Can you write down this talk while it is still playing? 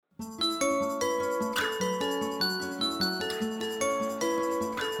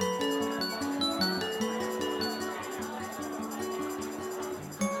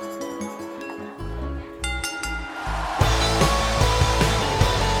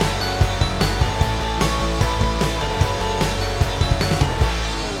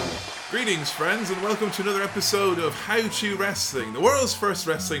Greetings, friends, and welcome to another episode of How To Wrestling, the world's first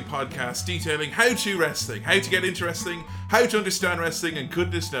wrestling podcast detailing how to wrestling, how to get into wrestling, how to understand wrestling, and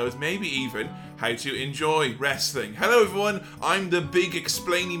goodness knows, maybe even how to enjoy wrestling. Hello, everyone. I'm the big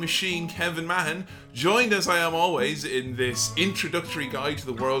explaining machine, Kevin Mahan, joined as I am always in this introductory guide to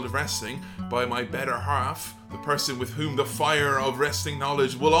the world of wrestling by my better half, the person with whom the fire of wrestling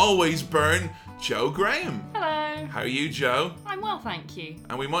knowledge will always burn, Joe Graham. Hello. How are you, Joe? I'm well, thank you.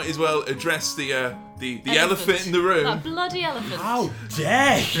 And we might as well address the elephant in the room. That bloody elephant. How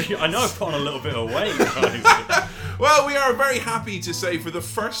dare you? I know I've put on a little bit of weight, guys. Well, we are very happy to say for the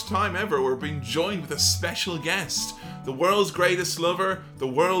first time ever we're being joined with a special guest. The world's greatest lover, the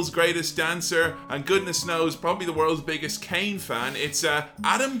world's greatest dancer, and goodness knows, probably the world's biggest Kane fan. It's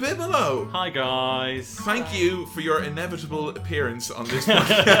Adam Bigelow. Hi, guys. Thank you for your inevitable appearance on this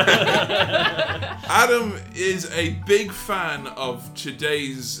podcast. Adam is a big fan of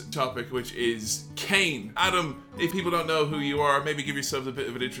today's topic, which is Kane. Adam, if people don't know who you are, maybe give yourself a bit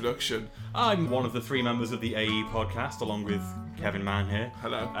of an introduction. I'm one of the three members of the AE podcast, along with Kevin Mann here.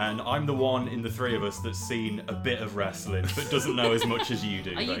 Hello. And I'm the one in the three of us that's seen a bit of wrestling, but doesn't know as much as you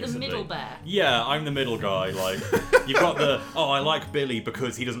do. Are you the middle bear? Yeah, I'm the middle guy. Like, you've got the, I like Billy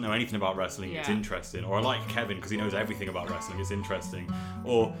because he doesn't know anything about wrestling, it's interesting. Or I like Kevin because he knows everything about wrestling, it's interesting.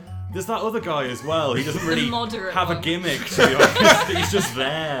 Or there's that other guy as well. He doesn't really have a gimmick, to be honest. He's just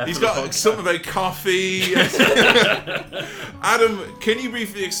there. He's got something about coffee. Adam, can you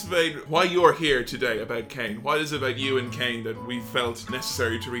briefly explain why you're here today about Kane? What is it about you and Kane that we felt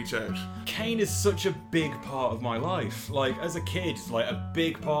necessary to reach out? Kane is such a big part of my life. Like, as a kid, like, a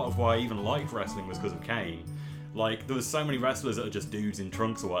big part of why I even liked wrestling was because of Kane. Like, there was so many wrestlers that are just dudes in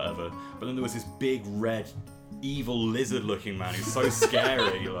trunks or whatever, but then there was this big red evil lizard looking man who's so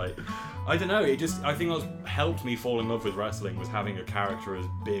scary. Like, I don't know, I think what helped me fall in love with wrestling was having a character as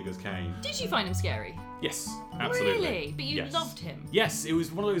big as Kane. Did you find him scary? Yes, absolutely. Really? But you loved him? Yes, it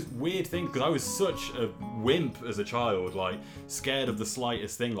was one of those weird things because I was such a wimp as a child, like scared of the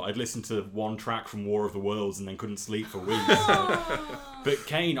slightest thing. Like, I'd listen to one track from War of the Worlds and then couldn't sleep for weeks. But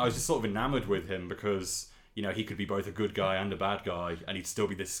Kane, I was just sort of enamored with him because, you know, he could be both a good guy and a bad guy, and he'd still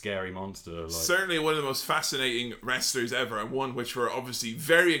be this scary monster. Like, certainly one of the most fascinating wrestlers ever, and one which we're obviously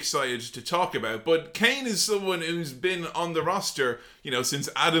very excited to talk about. But Kane is someone who's been on the roster, you know, since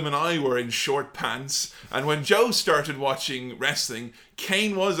Adam and I were in short pants. And when Joe started watching wrestling,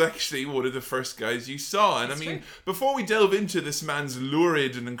 Kane was actually one of the first guys you saw. And I mean, before we delve into this man's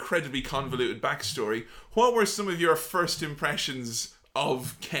lurid and incredibly convoluted backstory, what were some of your first impressions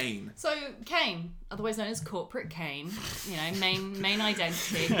of Kane? So, Kane, otherwise known as Corporate Kane, you know, main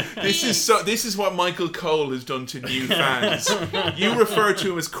identity. This is what Michael Cole has done to new fans. You refer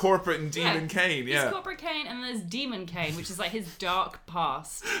to him as Corporate and Demon Kane, yeah. There's Corporate Kane and there's Demon Kane, which is like his dark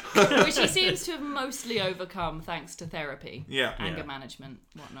past, which he seems to have mostly overcome thanks to therapy, anger management,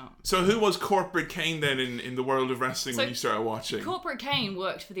 whatnot. So who was Corporate Kane then in the world of wrestling when you started watching? Corporate Kane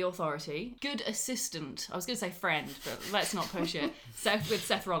worked for the Authority. Good assistant. I was going to say friend, but let's not push it. With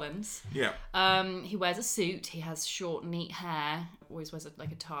Seth Rollins. Yeah. He wears a suit. He has short, neat hair. Always wears a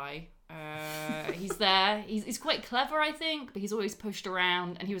tie. He's there. He's quite clever, I think, but he's always pushed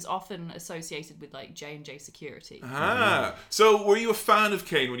around, and he was often associated with like J&J Security. So were you a fan of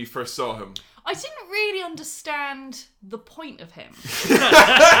Kane when you first saw him? I didn't really understand the point of him.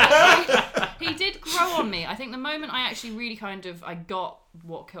 He did grow on me. I think the moment I actually really I got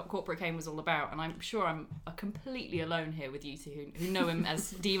what Corporate Kane was all about, and I'm sure I'm completely alone here with you two who know him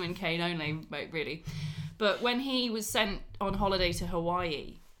as Demon Kane only, really. But when he was sent on holiday to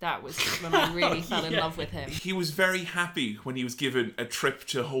Hawaii, that was when I really fell in love with him. He was very happy when he was given a trip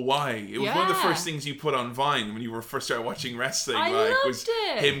to Hawaii. It was one of the first things you put on Vine when you were first started watching wrestling. I loved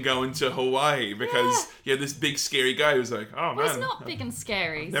it. Him going to Hawaii because you had this big scary guy who was like, oh man. He's not big and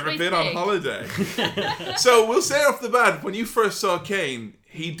scary. Never been on holiday. So we'll say off the bat, when you first saw Kane,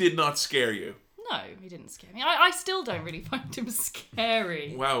 he did not scare you. No, he didn't scare me. I still don't really find him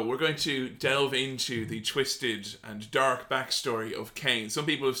scary. Wow, we're going to delve into the twisted and dark backstory of Kane. Some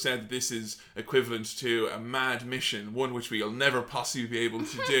people have said that this is equivalent to a mad mission, one which we'll never possibly be able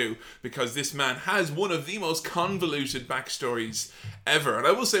to do, because this man has one of the most convoluted backstories ever. And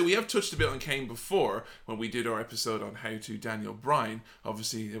I will say, we have touched a bit on Kane before when we did our episode on How to Daniel Bryan.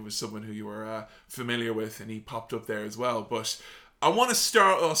 Obviously, it was someone who you were familiar with, and he popped up there as well. But I want to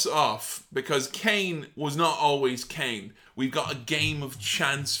start us off because Kane was not always Kane. We've got a game of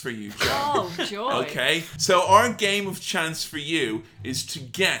chance for you, Joe. Oh, joy. Okay? So our game of chance for you is to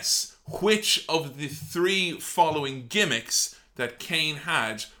guess which of the three following gimmicks that Kane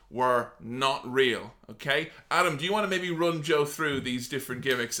had were not real. Okay? Adam, do you want to maybe run Joe through these different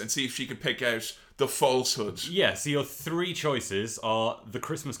gimmicks and see if she can pick out the falsehood? Yeah, so your three choices are the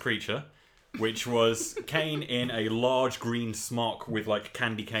Christmas creature, which was Kane in a large green smock with like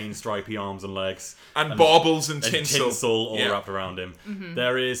candy cane stripy arms and legs. And baubles and tinsel. All wrapped around him.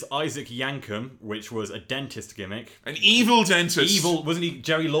 There is Isaac Yankem, which was a dentist gimmick. An evil dentist. Evil, wasn't he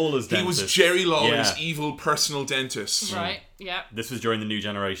Jerry Lawler's dentist? He was Jerry Lawler's Yeah. evil personal dentist. Right. Yeah. This was during the New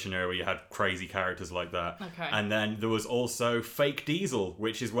Generation era where you had crazy characters like that. Okay. And then there was also Fake Diesel,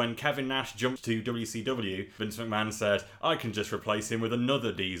 which is when Kevin Nash jumped to WCW. Vince McMahon said, I can just replace him with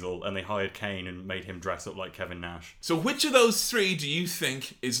another Diesel. And they hired Kane and made him dress up like Kevin Nash. So which of those three do you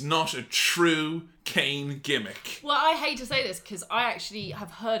think is not a true Kane gimmick? Well, I hate to say this because I actually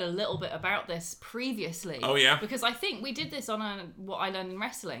have heard a little bit about this previously. Oh, yeah? Because I think we did this on What I Learned in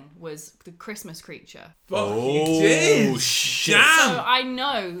Wrestling was the Christmas creature. You did! shit. So Damn! I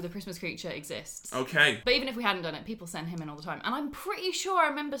know the Christmas creature exists. Okay. But even if we hadn't done it, people send him in all the time. And I'm pretty sure I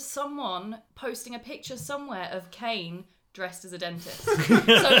remember someone posting a picture somewhere of Kane dressed as a dentist.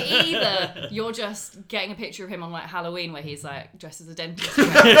 So either you're just getting a picture of him on like Halloween where he's like dressed as a dentist. You're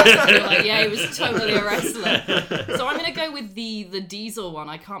like, yeah, he was totally a wrestler. So I'm gonna go with the Diesel one.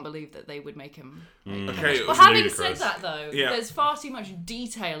 I can't believe that they would make him. Okay. But having ludicrous. said that though, Yeah. there's far too much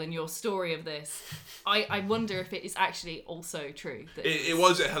detail in your story of this. I wonder if it is actually also true. That It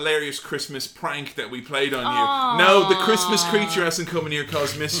was a hilarious Christmas prank that we played on you. No, the Christmas creature hasn't come in here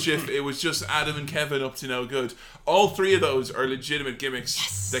cause mischief. It was just Adam and Kevin up to no good. All three of those are legitimate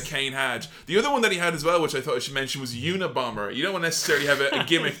gimmicks that Kane had. The other one that he had as well, which I thought I should mention, was Unabomber. You don't necessarily have a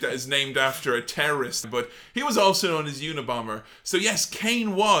gimmick that is named after a terrorist, but he was also known as Unabomber. So yes,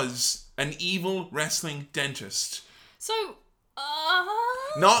 Kane was an evil wrestling dentist. So,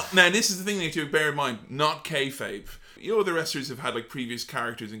 Now this is the thing that you have to bear in mind, not kayfabe. You know, the wrestlers have had like previous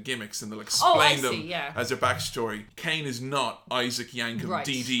characters and gimmicks, and they'll explain them as their backstory. Kane is not Isaac Yankem, Right.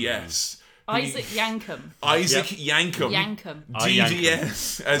 DDS. Isaac Yankem. Isaac Yankem. Yankem.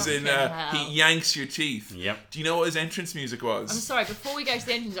 DDS, as in hell. he yanks your teeth. Yep. Do you know what his entrance music was? I'm sorry, before we go to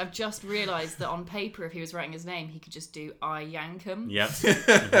the entrance, I've just realised that on paper, if he was writing his name, he could just do I Yankem. Yep.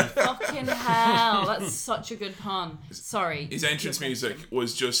 Fucking hell, that's such a good pun. Sorry. His entrance music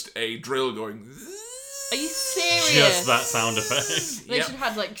was just a drill going. Are you serious? Just that sound effect. They Yep. should have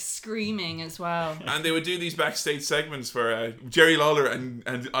had like screaming as well. And they would do these backstage segments where Jerry Lawler and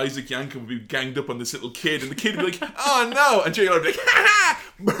Isaac Yankem would be ganged up on this little kid, and the kid would be like, "Oh no!" and Jerry Lawler would be like, "Ha ha!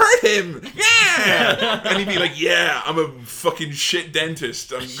 Hurt him! Yeah!" And he'd be like, "Yeah, I'm a fucking shit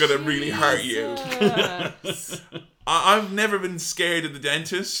dentist. I'm gonna really hurt you." Jesus. I've never been scared of the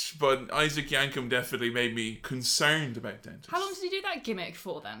dentist, but Isaac Yankem definitely made me concerned about dentists. How long did he do that gimmick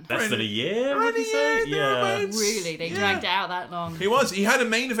for then? Less than a year, Around would you a say? year, Yeah. thereabouts. Really? They Yeah. dragged it out that long? He was. He had a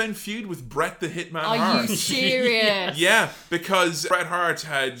main event feud with Bret the Hitman Are Hart. you serious? Yeah, because Bret Hart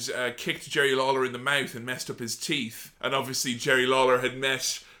had kicked Jerry Lawler in the mouth and messed up his teeth. And obviously Jerry Lawler had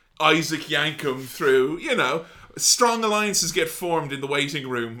met Isaac Yankem through, strong alliances get formed in the waiting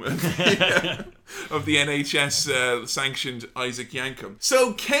room of the NHS sanctioned Isaac Yankem.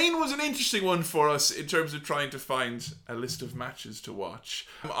 So Kane was an interesting one for us in terms of trying to find a list of matches to watch.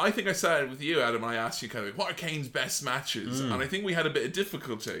 I think I started with you, Adam. I asked you kind of, what are Kane's best matches? And I think we had a bit of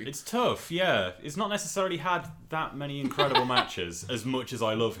difficulty. It's tough, yeah. It's not necessarily had that many incredible matches, as much as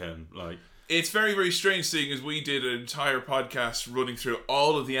I love him. Like, It's very, very strange seeing as we did an entire podcast running through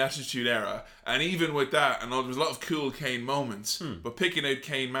all of the Attitude Era, and even with that, and there was a lot of cool Kane moments, but picking out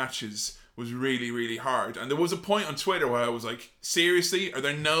Kane matches was really, really hard. And there was a point on Twitter where I was like, seriously, are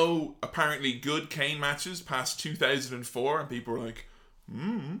there no apparently good Kane matches past 2004? And people were like,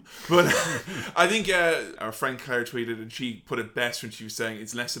 But I think our friend Claire tweeted, and she put it best when she was saying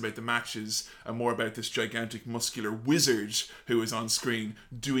it's less about the matches and more about this gigantic muscular wizard who is on screen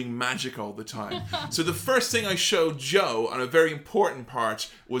doing magic all the time. So the first thing I showed Joe, on a very important part,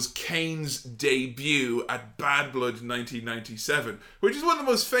 was Kane's debut at Bad Blood 1997, which is one of the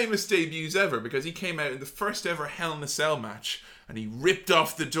most famous debuts ever because he came out in the first ever Hell in a Cell match and he ripped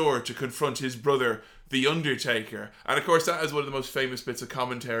off the door to confront his brother, The Undertaker. And of course that is one of the most famous bits of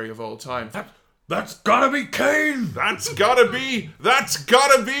commentary of all time. that's gotta be Kane! That's gotta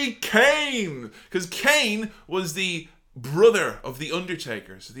be Kane! Because Kane was the brother of The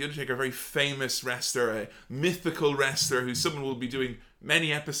Undertaker. So The Undertaker, a very famous wrestler, a mythical wrestler who someone will be doing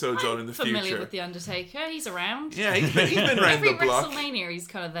many episodes on in the Familiar future. with The Undertaker. He's around. Yeah, he's been around Every the block. WrestleMania he's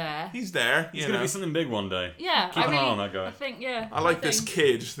kind of there. He's there, It's you gonna know. be something big one day. Yeah, Keep an eye on that guy. I think, yeah. I like this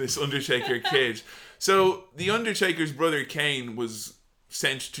kid, this Undertaker kid. So, The Undertaker's brother Kane was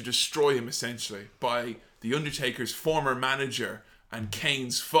sent to destroy him, essentially, by The Undertaker's former manager and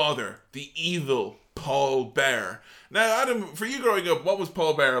Kane's father, the evil Paul Bearer. Now, Adam, for you growing up, what was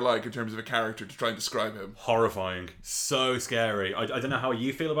Paul Bearer like in terms of a character to try and describe him? Horrifying. So scary. I don't know how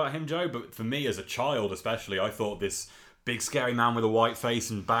you feel about him, Joe, but for me as a child especially, I thought this big scary man with a white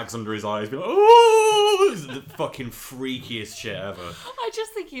face and bags under his eyes, be like, oh, this is the fucking freakiest shit ever. I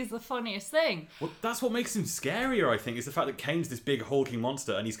just think he's the funniest thing. Well, that's what makes him scarier, I think, is the fact that Kane's this big hulking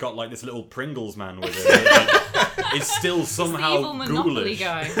monster and he's got like this little Pringles man with him. It's still somehow the evil Monopoly ghoulish.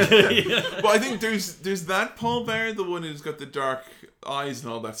 guy. Well, I think there's that Paul Bearer, the one who's got the dark eyes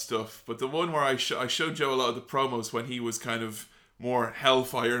and all that stuff, but the one where I showed Joe a lot of the promos when he was kind of more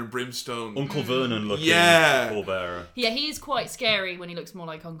hellfire and brimstone. Uncle Vernon looking Paul Bearer. Yeah, he is quite scary when he looks more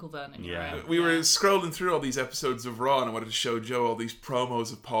like Uncle Vernon. Yeah. Right? We were scrolling through all these episodes of Raw and I wanted to show Joe all these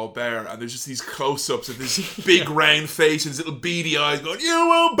promos of Paul Bearer, and there's just these close-ups of this big round face and his little beady eyes going, "You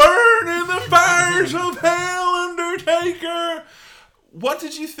will burn in the fires of hell, Undertaker!" What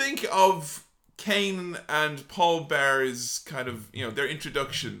did you think of Kane and Paul Bearer's kind of, their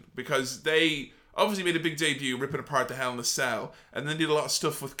introduction? Because they obviously made a big debut ripping apart the Hell in a Cell, and then did a lot of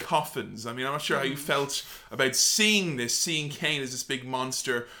stuff with coffins. I mean, I'm not sure how you felt about seeing Kane as this big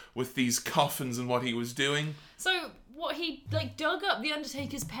monster with these coffins and what he was doing. So, what he dug up the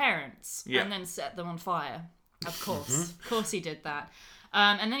Undertaker's parents and then set them on fire. Of course he did that.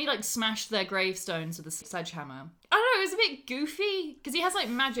 And then he smashed their gravestones with a sledgehammer. I don't know, it was a bit goofy because he has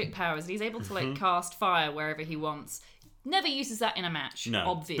magic powers. He's able to cast fire wherever he wants. Never uses that in a match, no,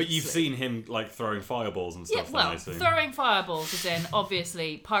 obviously. But you've seen him throwing fireballs and stuff. Yeah, well, I assume. throwing fireballs is in,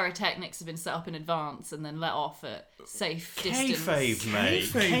 obviously, pyrotechnics have been set up in advance and then let off at safe distance. Kayfabe, mate.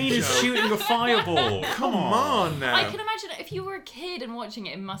 Kayfabe, Kane is Joe. shooting a fireball. Come on now. I can imagine if you were a kid and watching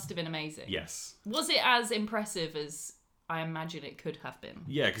it, it must have been amazing. Yes. Was it as impressive as I imagine it could have been?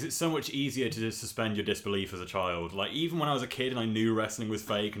 Yeah, because it's so much easier to just suspend your disbelief as a child. Even when I was a kid and I knew wrestling was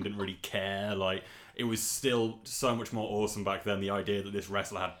fake and didn't really care, it was still so much more awesome back then, the idea that this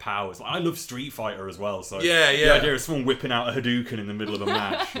wrestler had powers. I love Street Fighter as well, so Yeah. the idea of someone whipping out a Hadouken in the middle of a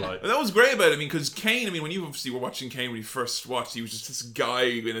match. And that was great about it, because Kane, when you obviously were watching Kane when you first watched, he was just this guy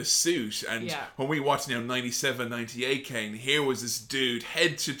in a suit, and when we watched 97, 98 Kane, here was this dude,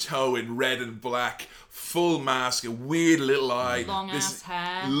 head to toe in red and black, full mask, a weird little eye, Long-ass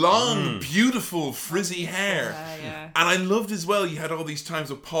hair. Long, beautiful, frizzy hair. Yeah. And I loved as well, you had all these times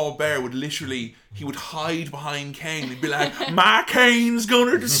where Paul Bearer would he would hide behind Kane and be like, "My Kane's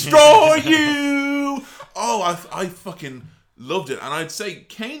gonna destroy you!" Oh, I fucking loved it. And I'd say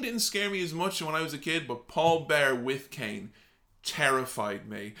Kane didn't scare me as much when I was a kid, but Paul Bearer with Kane terrified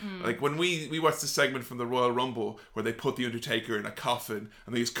me. When we watched the segment from the Royal Rumble where they put the Undertaker in a coffin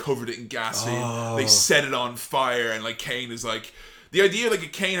and they just covered it in gasoline, they set it on fire, and Kane is the idea of a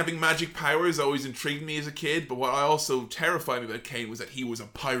Kane having magic powers always intrigued me as a kid, but what also terrified me about Kane was that he was a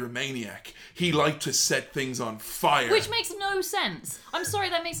pyromaniac. He liked to set things on fire. Which makes no sense. I'm sorry,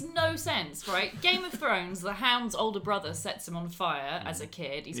 that makes no sense, right? Game of Thrones, the Hound's older brother sets him on fire as a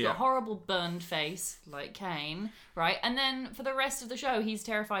kid. He's got a horrible burned face, like Kane, right? And then for the rest of the show, he's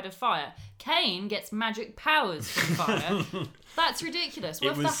terrified of fire. Kane gets magic powers from fire. That's ridiculous.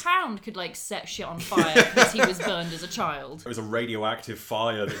 What if the Hound could set shit on fire because he was burned as a child? It was a radioactive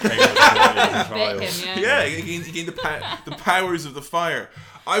fire that came as a child. Bit him, Yeah, he gained the powers of the fire.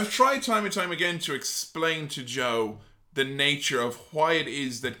 I've tried time and time again to explain to Joe the nature of why it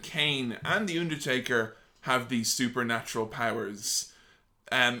is that Kane and The Undertaker have these supernatural powers.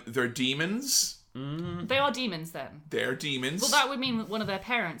 They're demons. They are demons then. They're demons. Well, that would mean one of their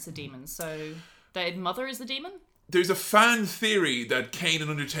parents are demons, so their mother is the demon? There's a fan theory that Kane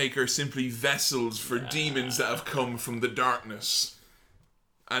and Undertaker are simply vessels for demons that have come from the darkness.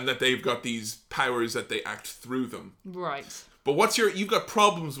 And that they've got these powers that they act through them. Right. But you've got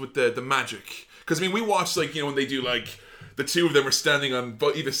problems with the magic. Because, we watched, when they do, the two of them are standing on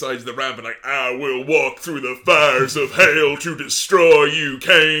either sides of the ramp and "I will walk through the fires of hell to destroy you,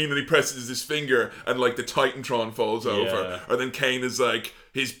 Kane." And he presses his finger and, the Titantron falls over. Or then Kane is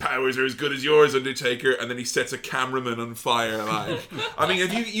 "His powers are as good as yours, Undertaker," and then he sets a cameraman on fire.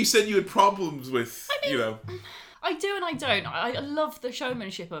 You said you had problems with, I do and I don't. I love the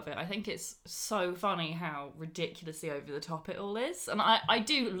showmanship of it. I think it's so funny how ridiculously over the top it all is. And I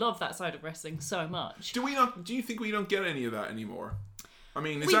do love that side of wrestling so much. Do you think we don't get any of that anymore? Is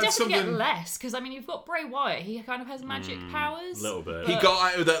We that definitely something... get less, because, you've got Bray Wyatt. He kind of has magic powers. A little bit. He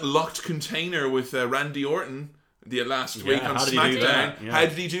got out of that locked container with Randy Orton the last week on how did he do SmackDown. that? Yeah. How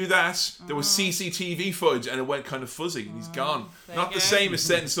did he do that? There was CCTV footage and it went kind of fuzzy and he's gone. there Not you the go. same as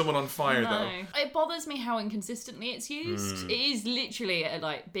setting someone on fire, though. It bothers me how inconsistently it's used. It is literally at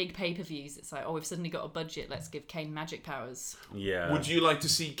like big pay-per-views. It's like, oh, we've suddenly got a budget. Let's give Kane magic powers. Yeah. Would you like to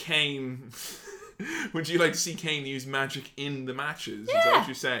see Kane... Would you like to see Kane use magic in the matches? Is that what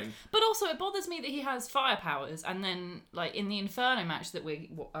you're saying? But also, it bothers me that he has fire powers, and then, like, in the Inferno match that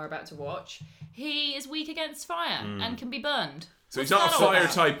we are about to watch, he is weak against fire and can be burned. So What's he's not that a all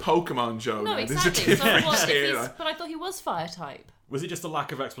about? fire-type Pokemon, Joe. No, now. There's exactly. a So difference what, here. but I thought he was fire type. Was it just a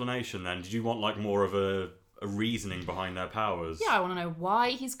lack of explanation then? Did you want like more of a reasoning behind their powers? Yeah, I want to know why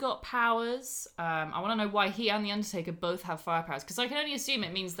he's got powers. I want to know why he and the Undertaker both have fire powers, because I can only assume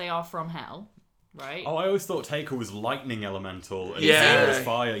it means they are from hell, right? Oh, I always thought Taker was lightning elemental and Yeah. Taker was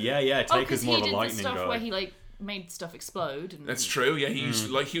fire. Yeah. Taker's because more he of a did the lightning stuff guy. where he like made stuff explode. And... That's true. Yeah,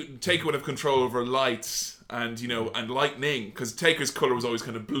 Taker would have control over lights and and lightning, because Taker's color was always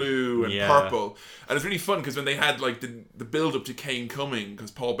kind of blue and Yeah. purple, and it's really fun because when they had like the build up to Kane coming,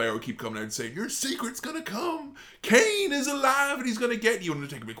 because Paul Bearer would keep coming out and saying your secret's gonna come, Kane is alive and he's gonna get you, and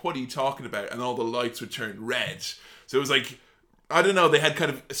Undertaker would be like, what are you talking about? And all the lights would turn red. So it was like, I don't know, they had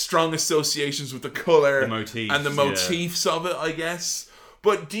kind of strong associations with the color The motifs, and the yeah. motifs of it, I guess.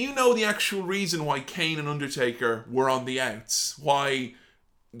 But do you know the actual reason why Kane and Undertaker were on the outs? Why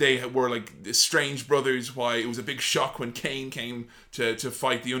they were like estranged brothers? Why it was a big shock when Kane came to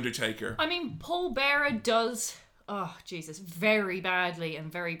fight the Undertaker? I mean, Paul Bearer does, oh Jesus, very badly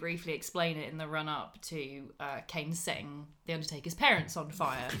and very briefly explain it in the run-up to Kane setting the Undertaker's parents on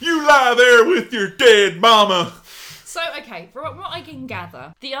fire. You lie there with your dead mama. So, okay, from what I can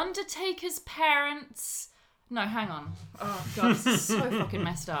gather, the Undertaker's parents... No, hang on. Oh, God, this is so fucking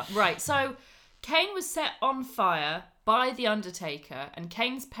messed up. Right, so Kane was set on fire by the Undertaker, and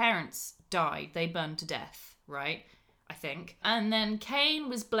Kane's parents died. They burned to death, right? I think. And then Kane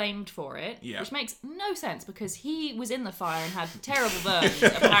was blamed for it, Yeah. which makes no sense because he was in the fire and had terrible burns,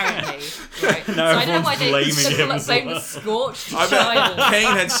 apparently. Right? So I don't know why they blaming him as blame the well. scorched I child. bet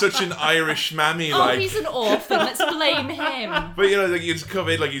Kane had such an Irish mammy, Oh, like. he's an orphan. Let's blame him. But like he's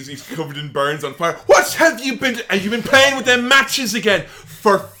covered, like he's covered in burns on fire. What have you been playing with them matches again?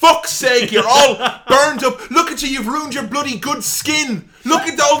 For fuck's sake, you're all burned up. Look at you, you've ruined your bloody good skin. Look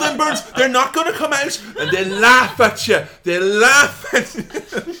at all them burns. They're not going to come out, and they laugh at you. They laugh at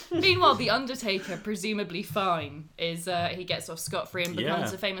you. Meanwhile, the Undertaker, presumably fine, is he gets off scot-free and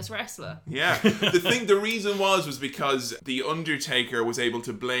becomes Yeah. a famous wrestler. Yeah, the reason was because the Undertaker was able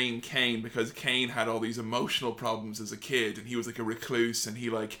to blame Kane because Kane had all these emotional problems as a kid, and he was like a recluse, and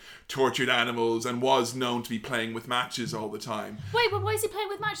he like tortured animals and was known to be playing with matches all the time. Wait, but why is he playing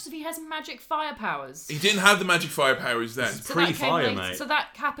with matches if he has magic fire powers? He didn't have the magic fire powers then. So that came pre-fire, later- mate. So that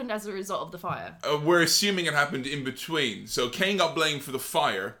happened as a result of the fire. We're assuming it happened in between. So Kane got blamed for the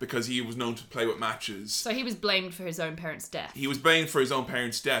fire because he was known to play with matches. So he was blamed for his own parents' death. He was blamed for his own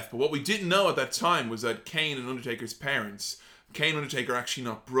parents' death. But what we didn't know at that time was that Kane and Undertaker's parents, Kane and Undertaker are actually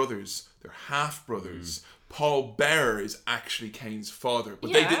not brothers. They're half-brothers. Paul Bearer is actually Kane's father.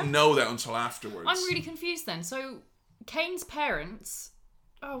 But they Yeah. didn't know that until afterwards. I'm really confused then. So Kane's parents...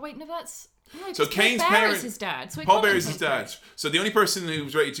 Oh, wait, no, that's... No, So 'cause Kane's Paul Bearer parent- is his dad. So it Paul can't Bearer be is his Kane's dad. parents. So the only person who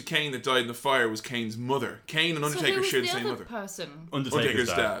was related to Kane that died in the fire was Kane's mother. Kane and So Undertaker who was shared the the same other mother. person? Undertaker's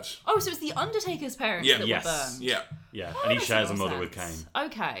dad. Oh, so it's the Undertaker's parents Yeah. that Yes. were burned. Yeah. Yeah, Oh, and he that shares a makes mother more with Kane. sense.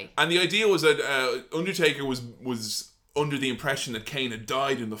 Okay. And the idea was that Undertaker was under the impression that Kane had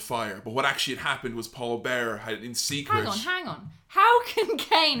died in the fire, but what actually had happened was Paul Bearer had in secret. Hang on. How can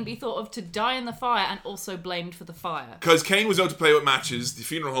Kane be thought of to die in the fire and also blamed for the fire? Because Kane was out to play with matches, the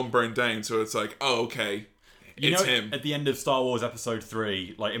funeral home burned down, so it's like, oh, okay, it's him. At the end of Star Wars Episode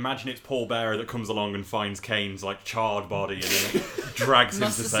 3, like, imagine it's Paul Bearer that comes along and finds Kane's, like, charred body and then drags him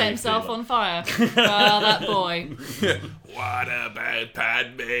Must to have safety. set himself like- on fire. Oh, that boy. What about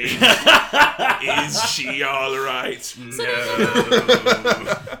Padme? Is she alright? So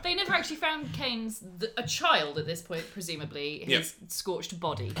No. They never actually found Kane's... a child at this point, presumably, his scorched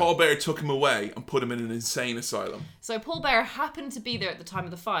body. Paul Bearer took him away and put him in an insane asylum. So Paul Bearer happened to be there at the time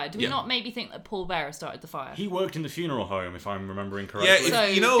of the fire. Do we Yeah. not maybe think that Paul Bearer started the fire? He worked in the funeral home, if I'm remembering correctly. Yeah, So,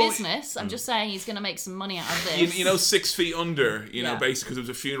 you know- business, I'm just saying he's going to make some money out of You, this. you know, 6 Feet Under, Yeah. basically because it was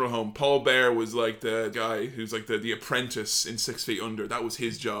a funeral home. Paul Bearer was like the guy who's like the apprentice in 6 Feet Under. That was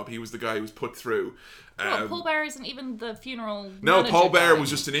his job. He was the guy who was put through. What, Paul Bearer isn't even the funeral No, manager Paul Bearer guy? was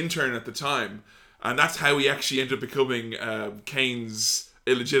just an intern at the time. And that's how he actually ended up becoming Kane's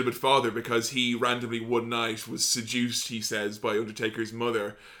illegitimate father, because he randomly one night was seduced, he says, by Undertaker's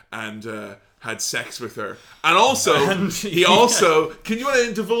mother. And had sex with her. And also, And- he also... Can you want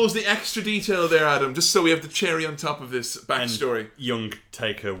to divulge the extra detail there, Adam? Just so we have the cherry on top of this backstory. Young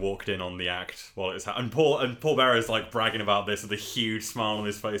Taker walked in on the act while it was happening. And Paul Bearer is like bragging about this with a huge smile on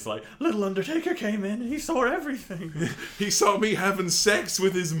his face, like, little Undertaker came in and he saw everything. He saw me having sex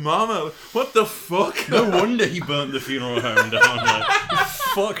with his mama. What the fuck? No wonder he burnt the funeral home down. Like, it's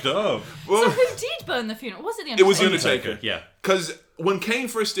fucked up. Well, So who did burn the funeral? Was it the it Undertaker? was the Undertaker. Yeah. Because when Kane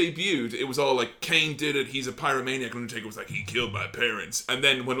first debuted, it was all like, Kane did it, he's a pyromaniac. Undertaker was like, he killed my parents. And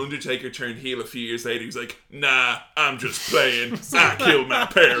then when Undertaker turned heel a few years later, he was like, nah, I'm just playing. I killed my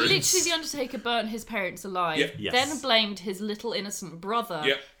parents. Literally, the Undertaker burnt his parents alive, Yeah. Yes. then blamed his little innocent brother,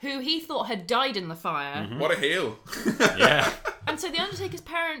 Yeah. who he thought had died in the fire. What a heel. Yeah. And so the Undertaker's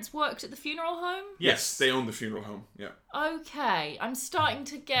parents worked at the funeral home? Yes, they own the funeral home. Yeah. Okay, I'm starting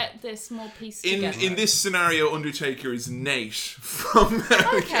to get this more piece In together. this scenario, Undertaker is Nate from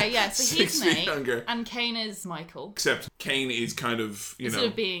Okay, yeah, so 6 he's feet Nate, younger. and Kane is Michael. Except Kane is kind of, Instead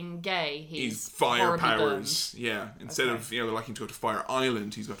of being gay, he's fire horribly powers. Yeah. Instead Okay. of, they're liking to go to Fire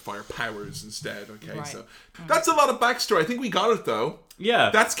Island, he's got fire powers instead. Okay, Right. so that's a lot of backstory. I think we got it though.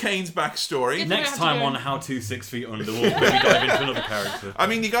 Yeah. That's Kane's backstory. Good. Next have to time go- on How to 6 Feet Under, we'll maybe dive into another character. I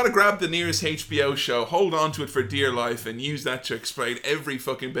mean, you gotta grab the nearest HBO show, hold on to it for dear life, and use that to explain every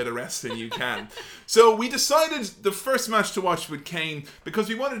fucking bit of wrestling you can. So we decided the first match to watch with Kane, because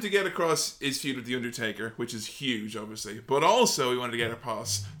we wanted to get across his feud with The Undertaker, which is huge, obviously, but also we wanted to get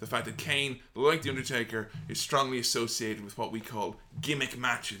across the fact that Kane, like The Undertaker, is strongly associated with what we call gimmick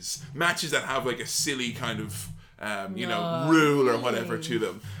matches. Matches that have like a silly kind of... No. rule or whatever to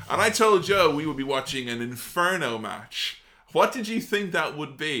them. And I told Joe we would be watching an Inferno match. What did you think that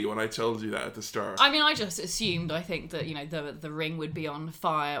would be when I told you that at the start? I mean, I just assumed, I think that, the ring would be on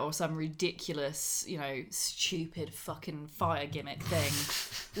fire or some ridiculous, stupid fucking fire gimmick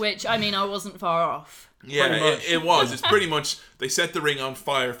thing. Which, I mean, I wasn't far off. Yeah, Pretty much. it was. It's pretty much, they set the ring on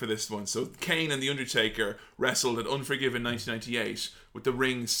fire for this one. So Kane and The Undertaker wrestled at Unforgiven 1998 with the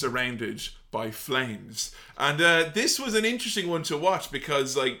ring surrounded by flames. And this was an interesting one to watch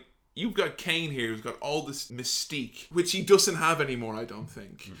because, you've got Kane here who's got all this mystique, which he doesn't have anymore, I don't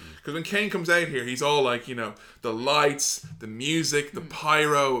think. Because when Kane comes out here, he's all like, the lights, the music, the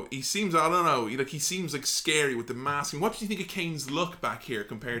pyro. He seems, I don't know, he seems like scary with the mask. And what do you think of Kane's look back here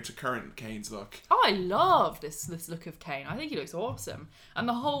compared to current Kane's look? Oh, I love this look of Kane. I think he looks awesome. And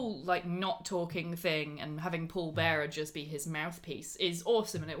the whole, not talking thing and having Paul Bearer just be his mouthpiece is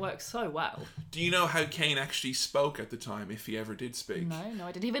awesome and it works so well. Do you know how Kane actually spoke at the time, if he ever did speak? No,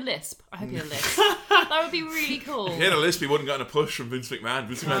 I didn't even lisp. I hope he had a lisp. That would be really cool. If he had a lisp, he wouldn't have gotten a push from Vince McMahon.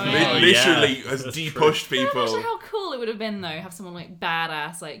 Vince McMahon yeah. literally Yeah, has that's de-pushed Imagine people. how cool it would have been though, have someone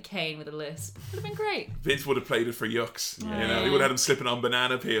badass like Kane with a lisp. Would have been great. Vince would have played it for yucks. Yeah. He would have had him slipping on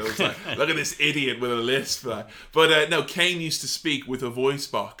banana peels. Like, look at this idiot with a lisp. But no, Kane used to speak with a voice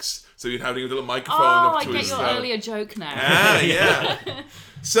box. So you'd have a little microphone Oh, up I to get his your throat. earlier joke now. Yeah.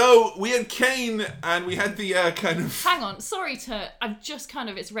 So we had Kane and we had the kind of... Hang on, I've just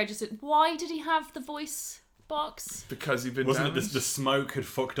it's registered. Why did he have the voice box? Because he'd been Wasn't it damaged. the smoke had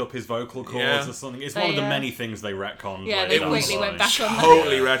fucked up his vocal cords Yeah. or something? It's They, one of the uh, many things they retconned. Yeah, later they down quickly the went line. back on that.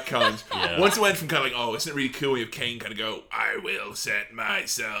 Totally retconned. Yeah. Once it went from kind of like, isn't it really cool when you have Kane kind of go, I will set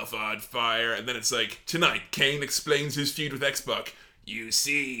myself on fire. And then it's like, tonight, Kane explains his feud with X-Pac. You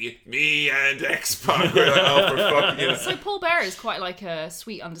see, me and X-Pac. We're like, oh, for fucking... So Paul Bearer is quite like a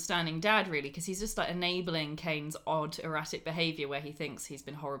sweet, understanding dad, really, because he's just enabling Kane's odd, erratic behaviour where he thinks he's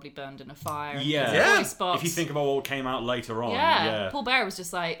been horribly burned in a fire. and Yeah. there's a Yeah. voice box. If you think about what came out later on, yeah, Paul Bearer was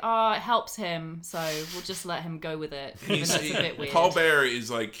just like, it helps him, so we'll just let him go with it. Even though it's a bit weird. Paul Bearer is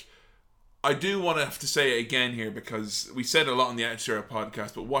like... I do want to have to say it again here because we said a lot on the Attitude Era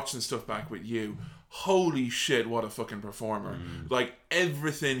podcast, but watching stuff back with you, holy shit, what a fucking performer. Like,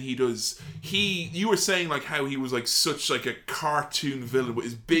 everything he does. You were saying, how he was, such, a cartoon villain with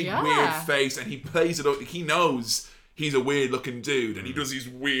his big, Yeah. weird face, and he plays it up. He knows he's a weird-looking dude, and he does these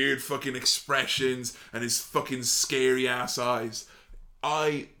weird fucking expressions and his fucking scary-ass eyes.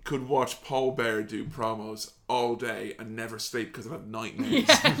 I could watch Paul Bearer do promos all day and never sleep because I'd have nightmares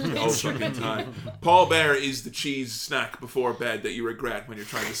the whole fucking time. Paul Bearer is the cheese snack before bed that you regret when you're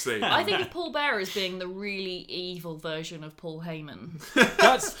trying to sleep. I think of Paul Bearer as being the really evil version of Paul Heyman.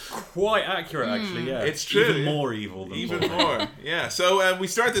 That's quite accurate, actually. Yeah, It's true, Even yeah. more evil than Even Paul. more, yeah. So we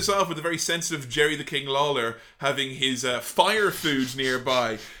start this off with a very sensitive Jerry the King Lawler having his fire food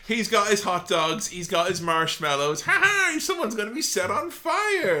nearby. He's got his hot dogs, he's got his marshmallows. Ha ha! Someone's going to be set on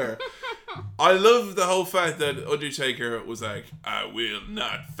fire. I love the whole fact that Undertaker was like, I will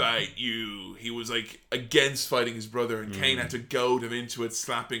not fight you. He was like against fighting his brother, and Kane had to goad him into it,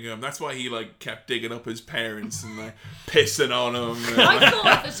 slapping him. That's why he like kept digging up his parents and like pissing on him. I thought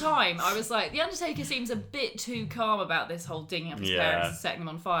at the time, I was like, The Undertaker seems a bit too calm about this whole digging up his parents and setting them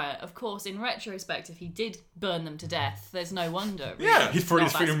on fire. Of course, in retrospect, if he did burn them to death, there's no wonder. Really. Yeah. He's probably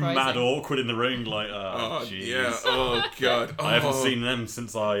Not just that feeling surprising. mad awkward in the ring, like, oh, jeez. Yeah, oh god. I haven't seen them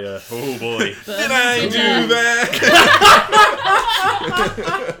since I, oh boy. Did I do that?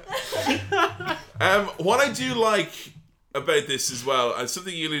 What I do like about this as well, and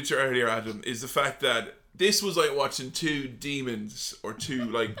something you alluded to earlier, Adam, is the fact that this was like watching two demons or two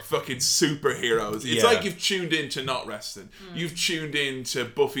like fucking superheroes. It's like you've tuned into not wrestling. You've tuned into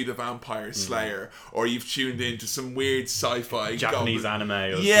Buffy the Vampire Slayer, or you've tuned into some weird sci-fi Japanese goblin-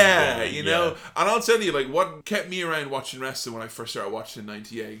 anime or Yeah, something. you know. And I'll tell you, like, what kept me around watching wrestling when I first started watching in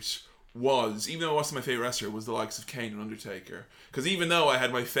 '98 was, even though it wasn't my favorite wrestler, was the likes of Kane and Undertaker. Because even though I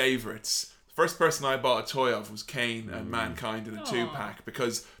had my favorites, the first person I bought a toy of was Kane and Mankind in a 2-pack,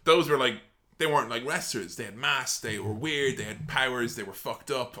 because those were like, they weren't like wrestlers. They had masks, they were weird, they had powers, they were fucked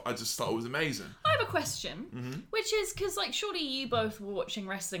up. I just thought it was amazing. I have a question, which is because, like, surely you both were watching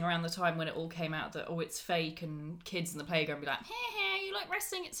wrestling around the time when it all came out that, oh, it's fake, and kids in the playground be like, hey, you like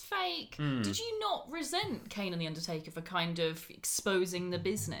wrestling, it's fake. Did you not resent Kane and The Undertaker for kind of exposing the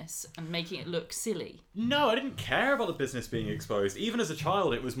business and making it look silly? No, I didn't care about the business being exposed. Even as a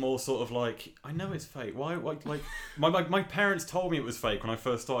child, it was more sort of like, I know it's fake. Why like my parents told me it was fake when I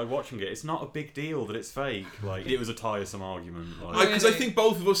first started watching it. It's not a big deal that it's fake. Like, it was a tiresome argument. Like, Because I think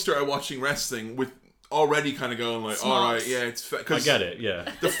both of us started watching wrestling with already kind of going like, Smart. all right, yeah, it's fake. I get it,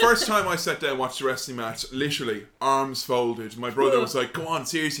 yeah. The first time I sat down and watched a wrestling match, literally, arms folded. My brother was like, go on,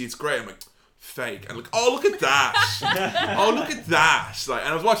 seriously, it's great. I'm like, fake. And like, oh, look at that. Oh, look at that. Like, and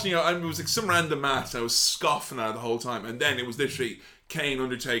I was watching, and it was like some random match, and I was scoffing at it the whole time. And then it was literally Kane,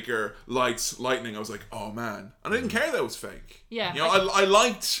 Undertaker, lights, lightning. I was like, oh, man. And I didn't care that it was fake. Yeah. You know, I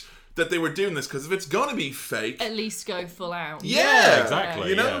liked that they were doing this, because if it's gonna be fake, At least go full out. yeah, exactly,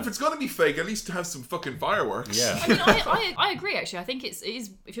 You know, yeah. if it's gonna be fake, at least have some fucking fireworks. Yeah. I mean, I agree, actually. I think it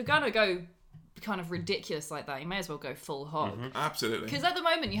is, if you're going to go kind of ridiculous like that, you may as well go full hog. Absolutely. Because at the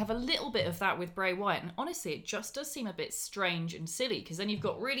moment you have a little bit of that with Bray Wyatt, and honestly it just does seem a bit strange and silly, because then you've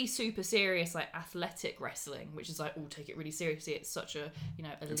got really super serious like athletic wrestling, which is like, oh, take it really seriously, it's such a, you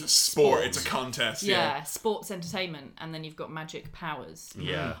know, elite It's a sport, it's a contest. yeah, sports entertainment, and then you've got magic powers.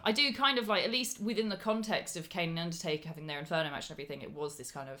 Yeah. I do kind of like, at least within the context of Kane and Undertaker having their Inferno match and everything, it was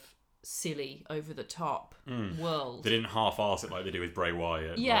this kind of silly, over the top world. They didn't half-arse it like they do with Bray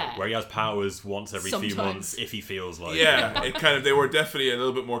Wyatt. Yeah. Like, where he has powers once every few Sometimes. months if he feels like. Yeah, it kind of, they were definitely a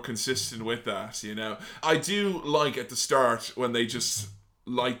little bit more consistent with that, you know. I do like at the start when they just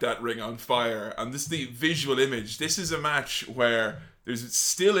light that ring on fire, and this is the visual image. This is a match where there's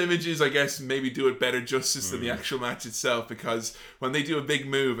still images, I guess, maybe do it better justice than the actual match itself, because when they do a big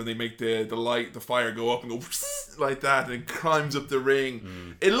move and they make the light, the fire go up and go like that, and it climbs up the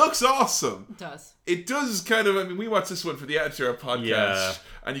ring, it looks awesome. It does. It does kind of, I mean, we watched this one for the Editor podcast, Yeah.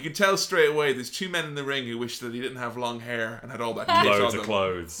 and you can tell straight away there's two men in the ring who wish that he didn't have long hair and had all that kit Loads on of them.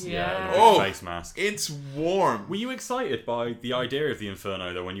 clothes. Yeah. And a Oh. big face mask. It's warm. Were you excited by the idea of the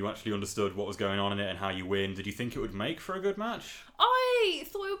Inferno, though, when you actually understood what was going on in it and how you win? Did you think it would make for a good match? I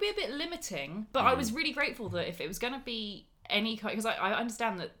thought it would be a bit limiting, but I was really grateful that if it was going to be any kind, because I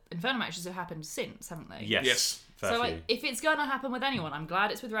understand that Inferno matches have happened since, haven't they? Yes. Yes. Fair So few. like, if it's going to happen with anyone, I'm glad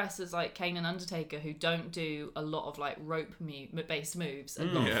it's with wrestlers like Kane and Undertaker, who don't do a lot of like rope based moves, a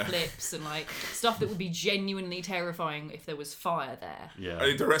lot Yeah. of flips and like stuff that would be genuinely terrifying if there was fire there. Yeah. I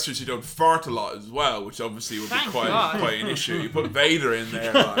think the wrestlers who don't fart a lot as well, which obviously would Thank be quite God. an issue. You put Vader in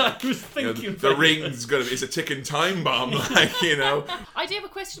there, like, I was you know, thinking the ring's it's a ticking time bomb, like, you know. I do have a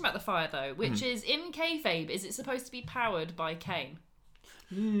question about the fire though, which is, in kayfabe, is it supposed to be powered by Kane?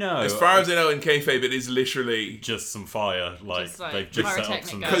 No. As far as I know, in kayfabe, it is literally just some fire, like, Just, like, they've just set up pyrotechnic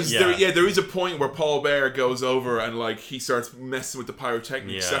some. guns. because there is a point where Paul Bear goes over and like he starts messing with the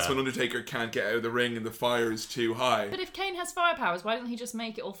pyrotechnics. Yeah. That's when Undertaker can't get out of the ring and the fire is too high. But if Kane has fire powers, why doesn't he just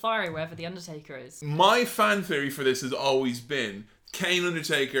make it all fiery wherever the Undertaker is? My fan theory for this has always been Kane and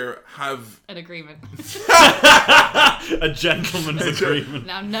Undertaker have An agreement. A gentleman's agreement.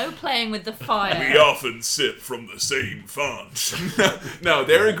 Now, no playing with the fire. We often sip from the same font. No,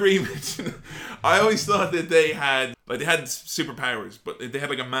 their agreement. I always thought that they had superpowers, but they had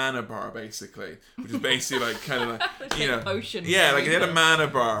like a mana bar basically, which is basically like kind of like, you know, Potions. yeah, like they had a mana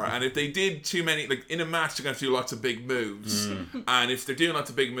bar, and if they did too many, like in a match, they're gonna have to do lots of big moves, and if they're doing lots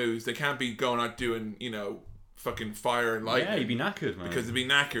of big moves, they can't be going out doing, you know, fucking fire and lightning. Yeah, you'd be knackered, man. Because they'd be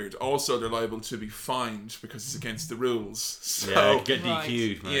knackered. Also, they're liable to be fined because it's against the rules. So, yeah, get Right.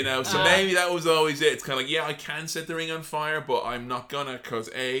 DQ'd, man. you know, so maybe that was always it. It's kind of like, yeah, I can set the ring on fire, but I'm not gonna, because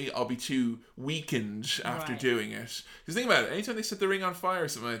A, I'll be too weakened after Right. doing it. Because think about it, anytime they set the ring on fire or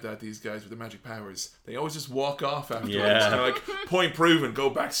something like that, these guys with their magic powers, they always just walk off afterwards. Yeah. Kind of like, point proven, go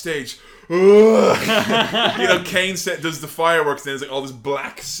backstage. Ugh. You know, Kane does the fireworks, and then there's like all this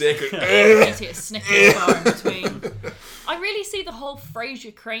black sick. You need to get a Snickers bar in between. I really see the whole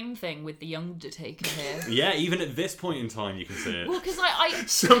Fraser Crane thing with the Undertaker here. Yeah, even at this point in time, you can see it. Well, because I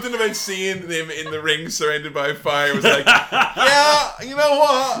Something about seeing them in the ring surrounded by fire was like, yeah, you know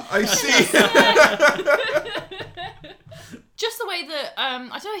what? I see. just the way that I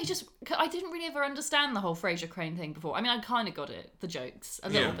don't know. I didn't really ever understand the whole Fraser Crane thing before. I mean, I kind of got it, the jokes a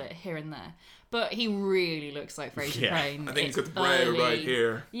little Yeah. bit here and there, but he really looks like Fraser Yeah. Crane. I think he's got It's the brow early. right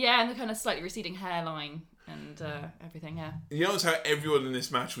here. Yeah, and the kind of slightly receding hairline and everything. Yeah, You notice how everyone in this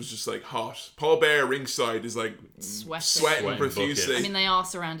match was just like hot. Paul Bear ringside is like Sweating. sweating profusely. I mean, they are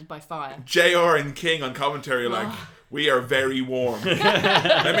surrounded by fire. JR and King on commentary are like, we are very warm.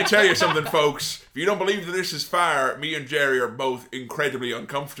 Let me tell you something, folks. If you don't believe that this is fire, me and Jerry are both incredibly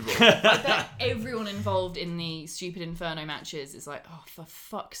uncomfortable. I bet everyone involved in the stupid Inferno matches is like, oh, for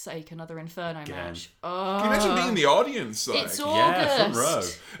fuck's sake, another Inferno match. Oh, Can you imagine being in the audience? Like? it's Yeah, front row.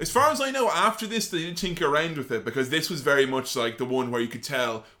 August. As far as I know, after this, they did tinker around with it, because this was very much like the one where you could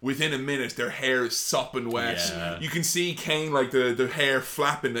tell within a minute their hair is sopping wet. Yeah. You can see Kane, like the hair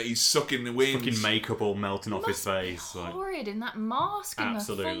flapping that he's sucking the wind. Fucking makeup all melting off his Must be face. Like, horrid in that mask and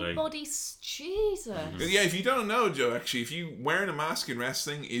Absolutely. the full body. Jesus. Yeah, if you don't know, Joe, actually, if you wearing a mask in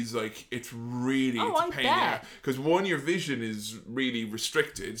wrestling is like, it's really Oh, it's a I pain in the bet. ass. Because one, your vision is really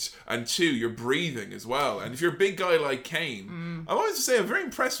restricted, and two, you're breathing as well. And if you're a big guy like Kane, I always say I'm very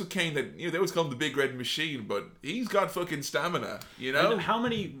impressed with Kane that, you know, they always call him the Big Red Machine, but he's got fucking stamina, you know? and how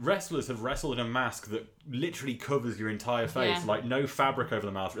many wrestlers have wrestled in a mask that literally covers your entire face? Yeah. Like, no fabric over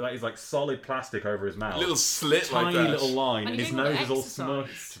the mouth. Like, it's like solid plastic over his mouth. Little slit tiny like that. little line, And and you his do all the nose is all exercise.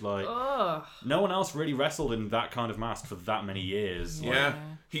 smushed. Like, Ugh. no one else really wrestled in that kind of mask for that many years. Like, Yeah.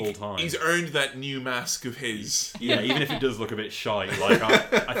 full time. He's earned that new mask of his. Yeah, even if it does look a bit shy, like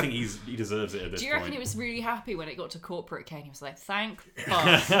I think he deserves it at this Do you reckon point. he was really happy when it got to corporate Kane? He was like, thank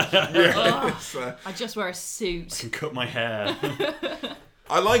fuck. Ugh, So, I just wear a suit. Can cut my hair.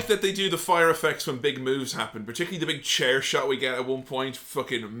 I like that they do the fire effects when big moves happen, particularly the big chair shot we get at one point.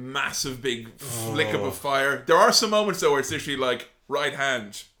 Fucking massive big flick of a fire. There are some moments though where it's literally like right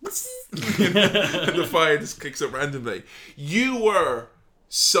hand, and the fire just kicks up randomly. You were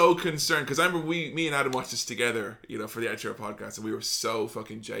so concerned because I remember me and Adam watched this together, you know, for the Outro podcast, and we were so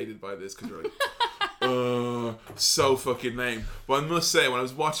fucking jaded by this because we're like, so fucking lame. But I must say, when I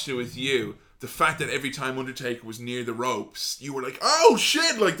was watching it with you, the fact that every time Undertaker was near the ropes, you were like, oh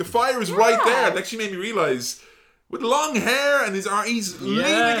shit, like the fire is right there. It actually made me realise, with long hair and he's leaning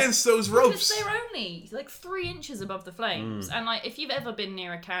against those Because ropes. they're only like 3 inches above the flames. And like, if you've ever been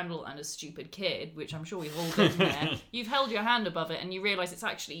near a candle and a stupid kid, which I'm sure we've all been there, you've held your hand above it and you realise it's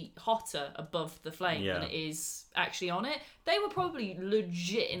actually hotter above the flame Yeah. than it is actually on it. They were probably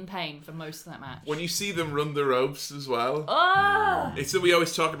legit in pain for most of that match. When you see them run the ropes as well. Oh! It's that we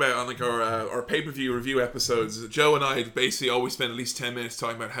always talk about on like our pay-per-view review episodes. Joe and I basically always spend at least 10 minutes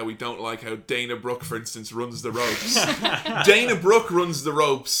talking about how we don't like how Dana Brooke, for instance, runs the ropes. Dana Brooke runs the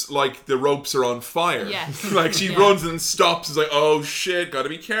ropes like the ropes are on fire. Yes. Like she Yeah. runs and stops. It's like, oh shit, gotta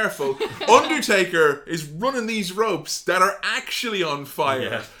be careful. Undertaker is running these ropes that are actually on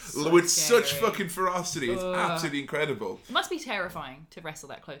fire Yeah. with scary. such fucking ferocity. It's absolutely incredible. It must be terrifying to wrestle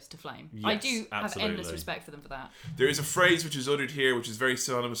that close to flame. I Yes, do have absolutely. endless respect for them for that. There is a phrase which is uttered here, which is very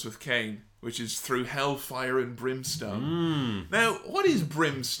synonymous with Kane, which is through hellfire and brimstone. Now, what is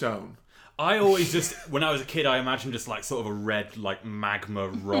brimstone? I always just, when I was a kid, I imagined just like sort of a red, like magma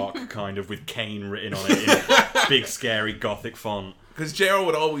rock kind of with Kane written on it in big, scary gothic font. Because Gerald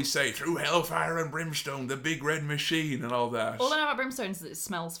would always say, through hellfire and brimstone, the big red machine and all that. All I know about brimstone is that it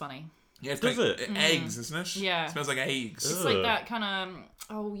smells funny. Yeah, it's Does like it? eggs, isn't it? Yeah. It smells like eggs. It's Ugh. like that kind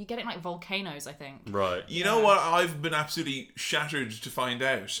of, you get it in like volcanoes, I think. Right. You know what I've been absolutely shattered to find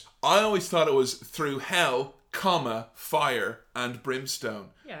out? I always thought it was through hell, comma, fire and brimstone.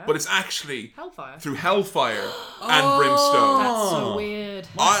 Yeah. But it's actually Hellfire. through hellfire and brimstone. That's so Oh. weird.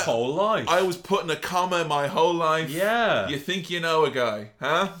 My I- whole life. I was putting a comma my whole life. Yeah. You think you know a guy,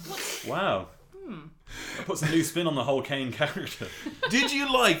 huh? Wow. That puts a new spin on the whole Kane character. Did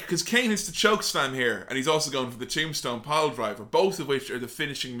you like, because Kane hits the choke slam here, and he's also going for the tombstone pile driver, both of which are the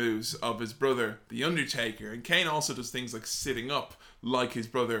finishing moves of his brother, The Undertaker. And Kane also does things like sitting up, like his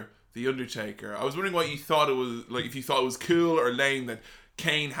brother, The Undertaker. I was wondering what you thought it was, like, if you thought it was cool or lame that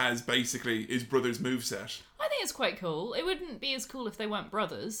Kane has basically his brother's moveset. I think it's quite cool. It wouldn't be as cool if they weren't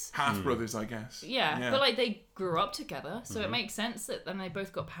brothers. Half brothers, I guess. Yeah, but like they grew up together, so it makes sense that then they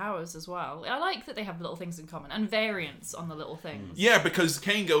both got powers as well. I like that they have little things in common and variants on the little things. Yeah, because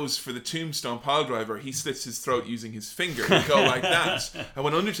Kane goes for the tombstone piledriver, he slits his throat using his finger. He go like that. And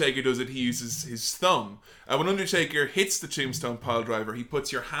when Undertaker does it, he uses his thumb. And when Undertaker hits the tombstone piledriver, he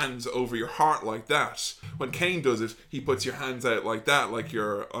puts your hands over your heart like that. When Kane does it, he puts your hands out like that, like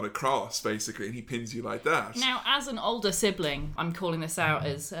you're on a cross, basically, and he pins you like that. Now, as an older sibling, I'm calling this out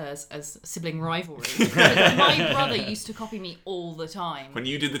as sibling rivalry. Because my brother used to copy me all the time. When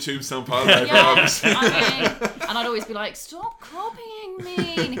you did the tombstone piledriver, Yeah, obviously. and I'd always be like, stop copying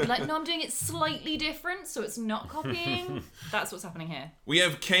me. And he'd be like, no, I'm doing it slightly different, so it's not copying. That's what's happening here. We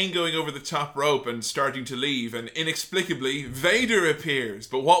have Kane going over the top rope and starting to leave, and inexplicably, Vader appears.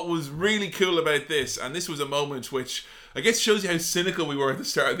 But what was really cool about this, and this was a moment which I guess shows you how cynical we were at the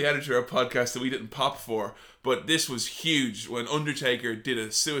start of the Editor podcast that we didn't pop for, but this was huge. When Undertaker did a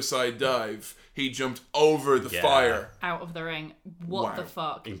suicide dive, he jumped over the fire. Out of the ring. What Wow. the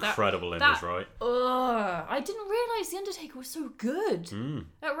fuck? Incredible image, right? I didn't realise The Undertaker was so good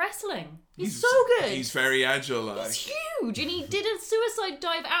at wrestling. He's so good. He's very agile, like. He's huge, and he did a suicide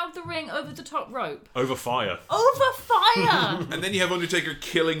dive out of the ring over the top rope. Over fire. Over fire! And then you have Undertaker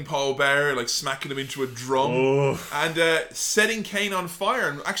killing Paul Bearer, like smacking him into a drum. Oof. And setting Kane on fire.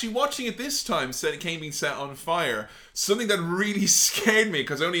 And actually watching it this time, Kane being set on fire, something that really scared me,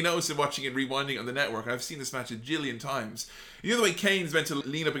 because I only noticed it watching it rewinding on the network. I've seen this match a jillion times. You know the way Kane's meant to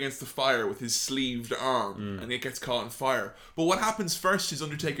lean up against the fire with his sleeved arm, and it gets caught on fire. But what happens first is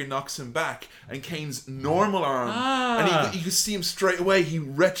Undertaker knocks him back, and Kane's normal arm, and you can see him straight away, he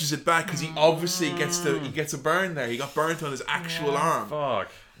retches it back, because he obviously gets a burn there. He got burnt on his actual arm.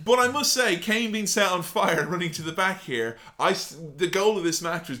 Fuck. But I must say, Kane being set on fire and running to the back here, the goal of this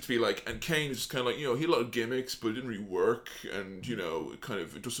match was to be like, and Kane is just kind of like, he had a lot of gimmicks, but it didn't really work, and,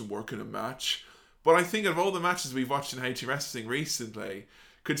 it doesn't work in a match. But I think of all the matches we've watched in HT Wrestling recently,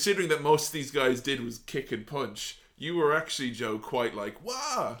 considering that most of these guys did was kick and punch, you were actually, Joe, quite like,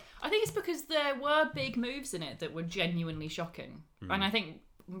 wow. I think it's because there were big moves in it that were genuinely shocking. And I think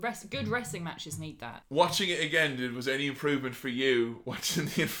good wrestling matches need that. Watching it again, was any improvement for you watching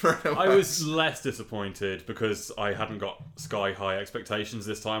the Inferno I match? was less disappointed because I hadn't got sky high expectations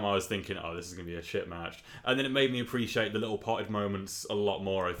this time. I was thinking, this is going to be a shit match. And then it made me appreciate the little potted moments a lot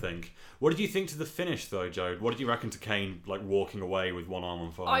more, I think. What did you think to the finish, though, Jode? What did you reckon to Kane, walking away with one arm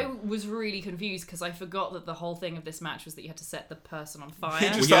on fire? I was really confused because I forgot that the whole thing of this match was that you had to set the person on fire. He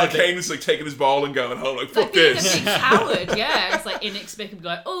just thought Kane was taking his ball and going home, fuck being this. a big coward, yeah. It's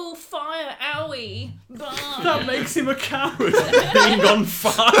inexplicably oh, fire, owie, blah. That makes him a coward, being on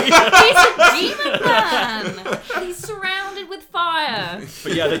fire. He's a demon man. He's surrounded with fire.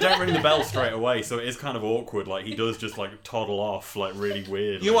 But yeah, they don't ring the bell straight away, so it is kind of awkward. He does just toddle off, really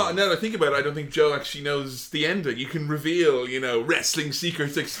weird. You know what? Now that I think about it, I don't think Joe actually knows the ending. You can reveal, wrestling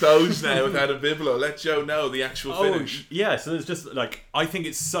secrets exposed now with Adam Biblo. Let Joe know the actual finish. Yeah, so there's just, I think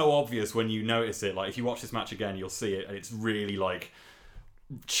it's so obvious when you notice it. If you watch this match again, you'll see it, and it's really,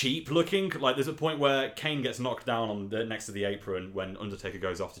 cheap looking. There's a point where Kane gets knocked down on next to the apron when Undertaker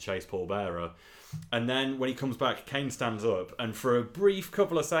goes off to chase Paul Bearer. And then when he comes back, Kane stands up, and for a brief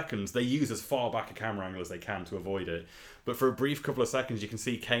couple of seconds, they use as far back a camera angle as they can to avoid it. But for a brief couple of seconds, you can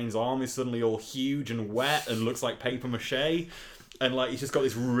see Kane's arm is suddenly all huge and wet and looks like paper mache. And he's just got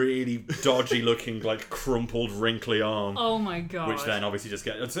this really dodgy looking, crumpled, wrinkly arm. Oh my god. Which then obviously just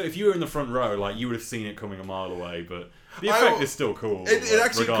gets... So if you were in the front row, you would have seen it coming a mile away, but the effect is still cool. It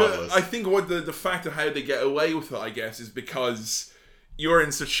actually regardless. I think what the fact of how they get away with it, I guess, is because you're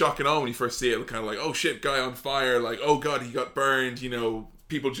in such shock and awe when you first see it, kind of oh shit, guy on fire, oh god, he got burned,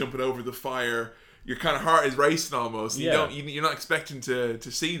 people jumping over the fire. Your kind of heart is racing almost. Yeah. You're not expecting to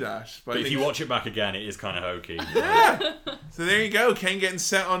see that. But if you watch it back again, it is kind of hokey. Yeah. So there you go. Kane getting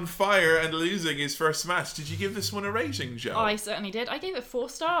set on fire and losing his first match. Did you give this one a rating, Joe? I certainly did. I gave it 4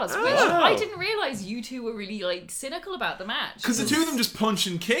 stars, which I didn't realise you two were really cynical about the match. Because the two of them just punch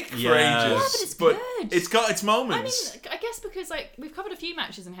and kick for ages. Yeah, but it's good. It's got its moments. I mean, I guess because we've covered a few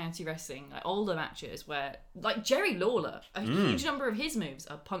matches in How to Wrestling, older matches where Jerry Lawler, a huge number of his moves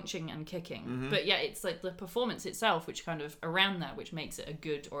are punching and kicking. Mm-hmm. But yeah, it's the performance itself which kind of around that which makes it a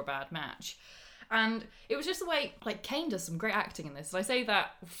good or a bad match. And it was just the way, Kane does some great acting in this. And I say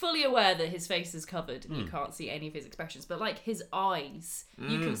that fully aware that his face is covered and you can't see any of his expressions. But, his eyes,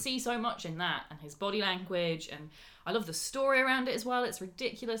 you can see so much in that. And his body language. And I love the story around it as well. It's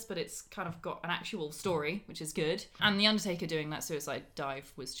ridiculous, but it's kind of got an actual story, which is good. And The Undertaker doing that suicide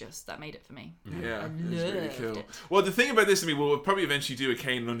dive was just, that made it for me. Yeah, I it was really loved cool. it. Well, the thing about this, I mean, we'll probably eventually do a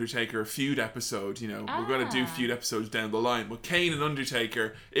Kane and Undertaker feud episode. You know, we're going to do feud episodes down the line. But Kane and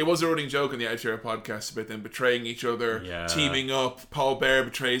Undertaker, it was a running joke on the Attitude Era podcast about them betraying each other, teaming up. Paul Bearer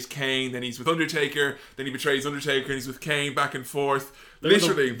betrays Kane, then he's with Undertaker, then he betrays Undertaker, and he's with Kane, back and forth.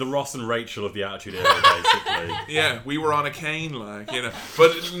 Literally, the Ross and Rachel of the Attitude Era, basically. Yeah, we were on a Kane, like, you know,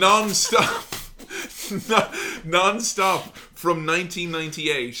 but non-stop, non-stop from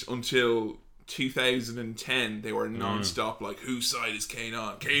 1998 until 2010, they were non-stop, like, whose side is Kane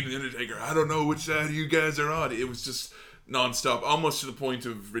on? Kane and the Undertaker, I don't know which side you guys are on. It was just non-stop, almost to the point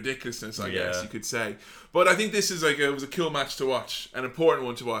of ridiculousness, I guess you could say. But I think this is like, it was a cool match to watch, an important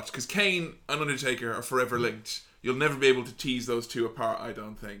one to watch, because Kane and Undertaker are forever linked. You'll never be able to tease those two apart, I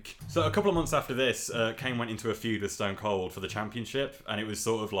don't think. So a couple of months after this, Kane went into a feud with Stone Cold for the championship, and it was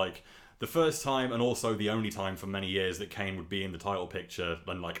sort of like the first time and also the only time for many years that Kane would be in the title picture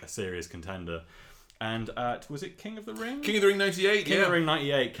and like a serious contender. And at, was it King of the Ring? King of the Ring 98, King of the Ring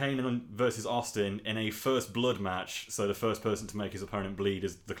 98, Kane versus Austin in a first blood match, so the first person to make his opponent bleed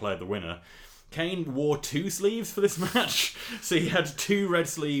is declared the winner. Kane wore 2 sleeves for this match, so he had 2 red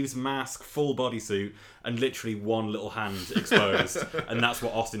sleeves, mask, full bodysuit, and literally 1 little hand exposed, and that's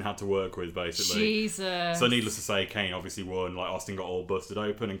what Austin had to work with, basically. Jesus. So needless to say, Kane obviously won. Like, Austin got all busted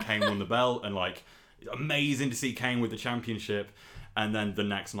open, and Kane won the belt, and like, amazing to see Kane with the championship. And then the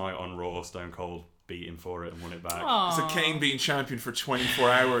next night on Raw, Stone Cold beat him for it and won it back. Aww. So Kane being champion for 24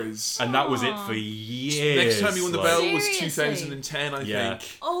 hours. And that was it for years. Next time he won the belt was Seriously? 2010, I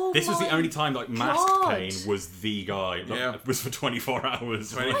think. Oh, This was the my only time like masked God. Kane was the guy. Yeah. It was for 24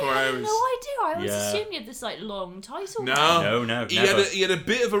 hours. 24 I had hours. no idea. I always Yeah. assumed he had this like long title. No, No, He never. had a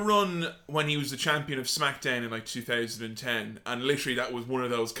bit of a run when he was the champion of SmackDown in like 2010, and literally that was one of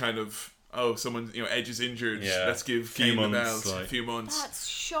those kind of, oh, someone, you know, Edge is injured, Yeah. let's give Few Kane the months, belt. like- A few months. That's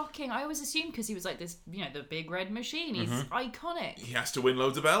shocking. I always assumed because he was like this, you know, the big red machine. He's Mm-hmm. iconic. He has to win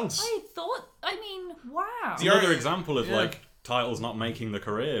loads of belts. I mean, wow. It's another example of Yeah. like titles not making the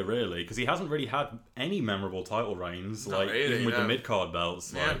career, really, because he hasn't really had any memorable title reigns, Not like really, even with no. the mid-card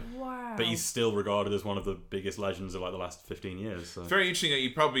belts. Yeah. Like, Wow. but he's still regarded as one of the biggest legends of like the last 15 years. So. Very interesting that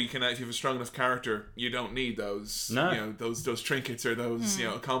you probably can, if you have a strong enough character, you don't need those, No. you know, those trinkets or those, you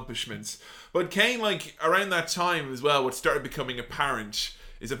know, accomplishments. But Kane, like, around that time as well, what started becoming apparent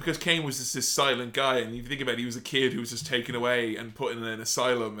is that because Kane was just this silent guy, and if you think about it, he was a kid who was just taken away and put in an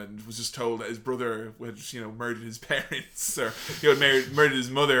asylum and was just told that his brother had, you know, murdered his parents, or, you know, murdered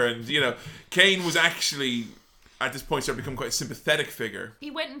his mother, and, you know, Kane was actually, at this point, started to become quite a sympathetic figure. He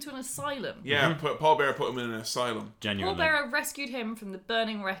went into an asylum. Yeah, Paul Bearer put him in an asylum. Paul Genuinely. Bearer rescued him from the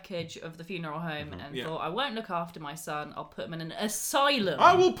burning wreckage of the funeral home and Yeah. thought, I won't look after my son, I'll put him in an asylum.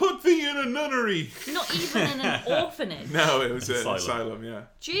 I will put thee in a nunnery. Not even in an orphanage. No, it was an Asylum. asylum, yeah.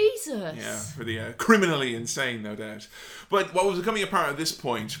 Jesus. Yeah, for the criminally insane, no doubt. But what was becoming apparent at this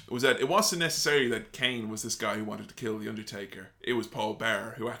point was that it wasn't necessarily that Kane was this guy who wanted to kill the Undertaker. It was Paul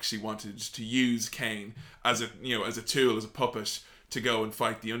Bearer who actually wanted to use Kane as a, you know, as a tool, as a puppet, to go and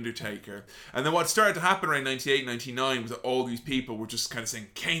fight the Undertaker. And then what started to happen around 98, 99 was that all these people were just kind of saying,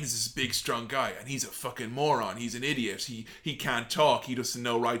 Kane is this big, strong guy, and he's a fucking moron. He's an idiot. He can't talk. He doesn't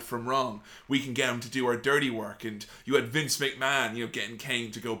know right from wrong. We can get him to do our dirty work. And you had Vince McMahon, you know, getting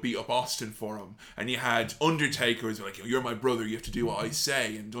Kane to go beat up Austin for him. And you had Undertaker who's like, you're my brother, you have to do what I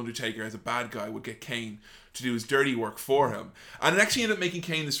say. And Undertaker, as a bad guy, would get Kane to do his dirty work for him. And it actually ended up making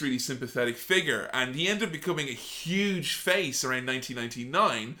Kane this really sympathetic figure. And he ended up becoming a huge face around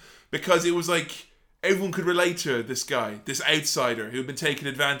 1999 because it was like everyone could relate to this guy, this outsider who had been taken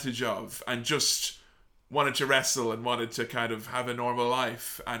advantage of and just wanted to wrestle and wanted to kind of have a normal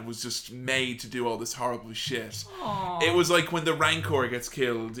life and was just made to do all this horrible shit. Aww. It was like when the Rancor gets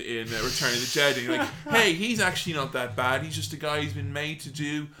killed in Return of the Jedi, and you're like, hey, he's actually not that bad. He's just a guy who's been made to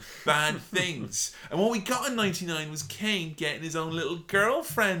do bad things. And what we got in 99 was Kane getting his own little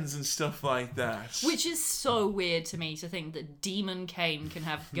girlfriends and stuff like that. Which is so weird to me to think that Demon Kane can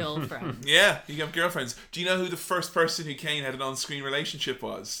have girlfriends. Yeah, you can have girlfriends. Do you know who the first person who Kane had an on-screen relationship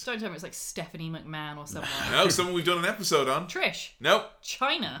was? Don't tell me it's like Stephanie McMahon or someone. No, someone we've done an episode on. Trish. Nope.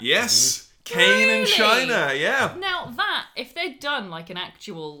 China. Yes. Kane and Really? China, yeah. Now that, if they'd done like an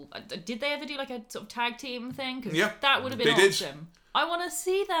actual, did they ever do like a sort of tag team thing? Because Yeah, that would have been they did. awesome. I want to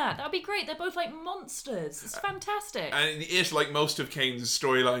see that. That'd be great. They're both like monsters. It's fantastic. And it, like most of Kane's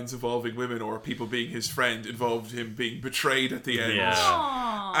storylines involving women or people being his friend, involved him being betrayed at the end. Yeah.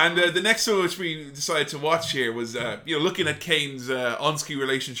 Aww. And the next one which we decided to watch here was, looking at Kane's on-screen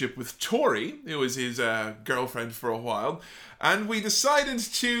relationship with Tori, who was his girlfriend for a while. And we decided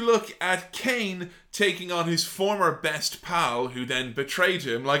to look at Kane taking on his former best pal, who then betrayed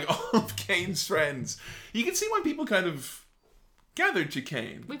him, like all of Kane's friends. You can see why people kind of gathered to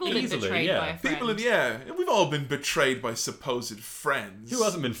Kane. We've all been betrayed by a friend. We've all been betrayed by supposed friends. Who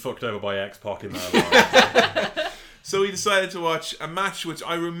hasn't been fucked over by X-Pac in their life? So we decided to watch a match which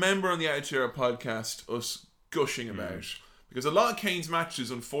I remember on the Attitude Era podcast us gushing about. Because a lot of Kane's matches,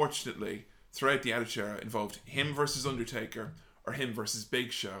 unfortunately, throughout the Attitude Era involved him versus Undertaker or him versus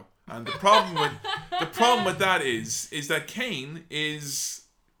Big Show. And the problem with that is that Kane is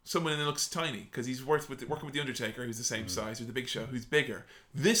someone that looks tiny because he's working with the Undertaker, who's the same size, with the Big Show, who's bigger.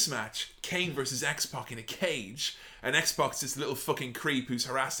 This match, Kane versus X-Pac in a cage, and X-Pac's this little fucking creep who's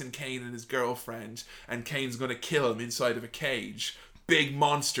harassing Kane and his girlfriend, and Kane's going to kill him inside of a cage. Big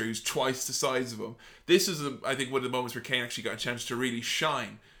monster who's twice the size of him. This is, I think, one of the moments where Kane actually got a chance to really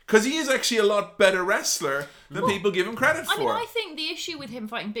shine. Because he is actually a lot better wrestler than people give him credit for. I mean, I think the issue with him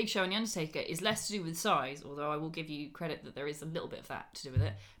fighting Big Show and The Undertaker is less to do with size, although I will give you credit that there is a little bit of that to do with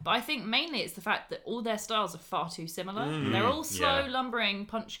it. But I think mainly it's the fact that all their styles are far too similar. They're all slow, lumbering,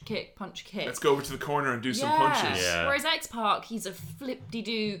 punch, kick. Let's go over to the corner and do some punches. Yeah. Whereas X-Pac, he's a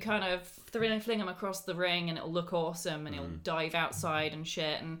flip-de-doo kind of fling him across the ring and it'll look awesome and he'll dive outside and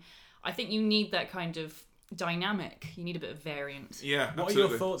shit. And I think you need that kind of dynamic. You need a bit of variant. Yeah, What absolutely. are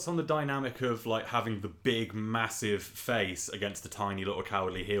your thoughts on the dynamic of like having the big, massive face against the tiny little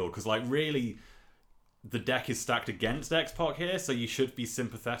cowardly heel? Because like really, the deck is stacked against X-Pac here, so you should be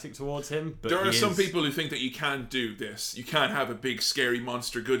sympathetic towards him. But there are some people who think that you can't do this. You can't have a big, scary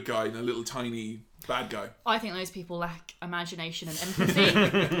monster good guy and a little tiny bad guy. I think those people lack imagination and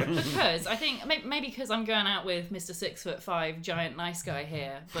empathy. Because I think maybe because I'm going out with Mr. 6'5" giant nice guy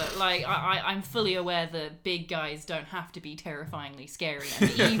here, but like I'm fully aware that big guys don't have to be terrifyingly scary and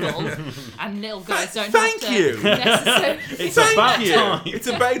evil, and little guys don't have to necessarily. It's about time. It's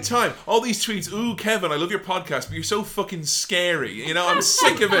about time. All these tweets. Ooh, Kevin, I love your podcast, but you're so fucking scary. You know, I'm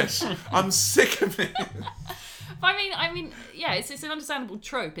sick of it. I'm sick of it. I mean, yeah, it's an understandable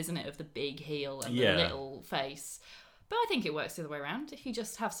trope, isn't it, of the big heel and the little face. But I think it works the other way around if you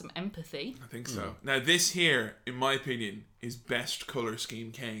just have some empathy. I think so. Now, this here, in my opinion, is best colour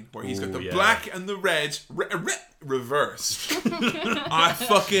scheme Kane, where he's got the black and the red reversed. I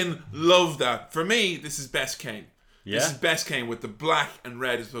fucking love that. For me, this is best Kane. Yeah. This is best Kane with the black and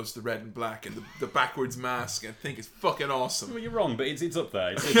red as opposed to the red and black and the backwards mask. I think it's fucking awesome. Well, you're wrong, but it's up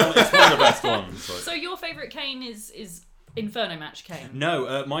there. It's one of the best ones. Like. So your favourite Kane is Inferno match Kane?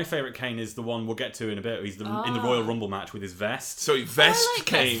 No, my favourite Kane is the one we'll get to in a bit. He's in the Royal Rumble match with his vest. So vest I like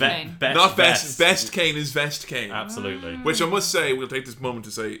Kane. Best Kane. Not best. Best Kane is vest Kane. Absolutely. Which I must say, we'll take this moment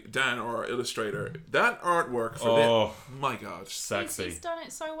to say, Dan, our illustrator, that artwork for this, my God. Sexy. He's done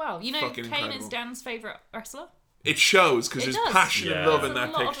it so well. You know, Fucking Kane incredible. is Dan's favourite wrestler? It shows because It there's does. passion and Yeah. love in There's that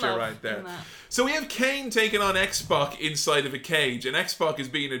a lot of picture love right there. in that. So we have Kane taking on X-Pac inside of a cage, and X-Pac is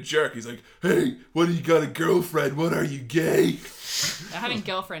being a jerk. He's like, "Hey, what do you got a girlfriend? What are you, gay? Having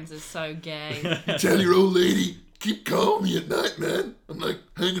girlfriends is so gay. Tell your old lady, keep calling me at night, man. I'm like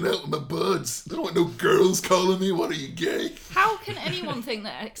hanging out with my buds. I don't want no girls calling me. What are you, gay?" How can anyone think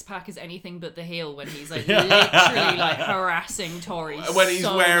that X-Pac is anything but the heel when he's like literally like harassing Tori When he's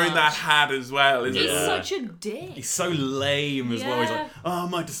so wearing much? that hat as well, isn't He's it? such a dick. He's so lame as well. He's Yeah. like, I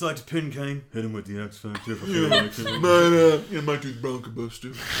might decide to pin Kane. Hit him with the X Factor. Might do Bronco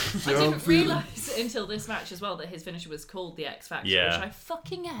Buster. I didn't realise until this match as well that his finisher was called the X Factor, Yeah. which I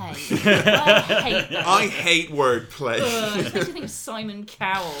fucking hate. I hate that. I hate wordplay. Especially think of Simon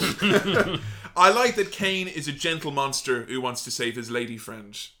Cowell. I like that Kane is a gentle monster who wants to save his lady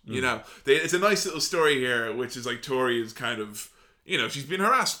friend. You know, it's a nice little story here, which is like Tori is kind of, she's been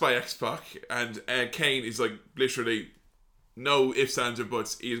harassed by X-Pac, and Kane is like literally no ifs, ands, or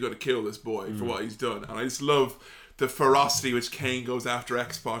buts. He's going to kill this boy for what he's done, and I just love the ferocity which Kane goes after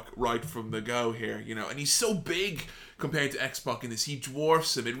X-Pac right from the go here. And he's so big compared to X-Pac in this. He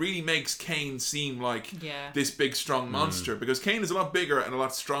dwarfs him. It really makes Kane seem like this big, strong monster, because Kane is a lot bigger and a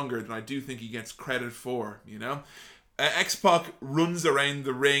lot stronger than I do think he gets credit for, X-Pac runs around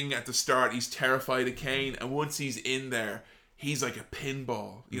the ring at the start. He's terrified of Kane, and once he's in there, he's like a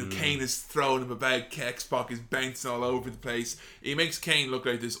pinball. Kane is throwing him about. X-Pac is bouncing all over the place. He makes Kane look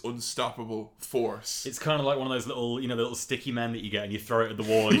like this unstoppable force. It's kind of like one of those little, the little sticky men that you get and you throw it at the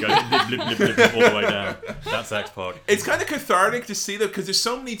wall and you go blip, blip, blip, blip, all the way down. That's X-Pac. It's kind of cathartic to see that, because there's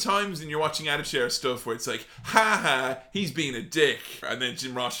so many times when you're watching Attitude Era stuff where it's like, ha, he's being a dick. And then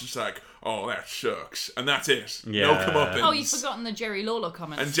Jim Ross is like, oh, that sucks. And that's it. Yeah. No comeuppance. Oh, you've forgotten the Jerry Lawler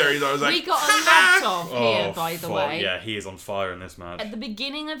comments. And Jerry Lawler's like, we got a lot of here, Oh, by the fuck, way. yeah, he is on fire in this match. At the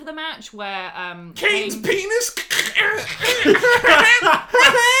beginning of the match, where Kane's Kane- penis?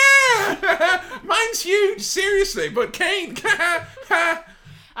 Mine's huge, seriously, but Kane.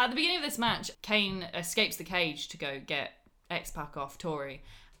 At the beginning of this match, Kane escapes the cage to go get X-Pac off Tori.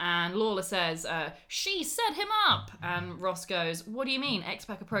 And Lawler says, she set him up. And Ross goes, what do you mean?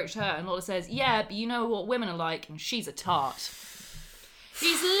 X-Pac approached her. And Lawler says, yeah, but you know what women are like, and she's a tart.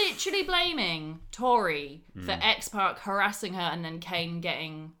 He's literally blaming Tori for X-Pac harassing her and then Kane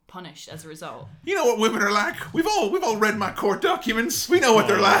getting punished as a result. You know what women are like. We've all read my court documents. We know what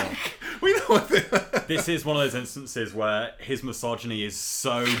they're like. We know what they're like. This is one of those instances where his misogyny is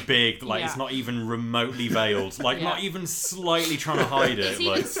so big that like it's not even remotely veiled, like not even slightly trying to hide it. It's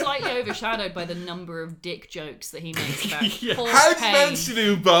even slightly overshadowed by the number of dick jokes that he makes about Paul How's Kane. meant to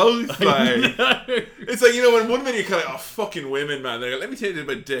do both? Like, it's like, you know, when one minute you're kind of like, oh, fucking women, man. They're like, let me tell you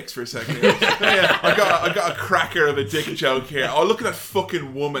about dicks for a second. Here. Yeah, I got a cracker of a dick joke here. Oh, look at that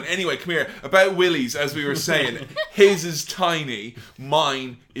fucking woman. Anyway, come here. About Willie's, as we were saying, his is tiny,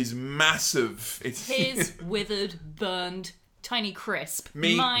 mine is massive. It's His withered, burned, tiny crisp.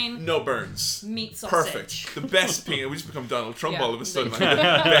 me, Mine, no burns. meat sausage. Perfect. The best penis. We just become Donald Trump Yeah. all of a sudden. Like, the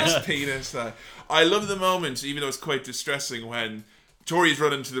best penis. I love the moment, even though it's quite distressing, when Tori's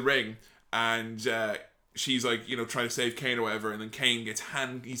running to the ring and she's like, you know, trying to save Kane or whatever, and then Kane gets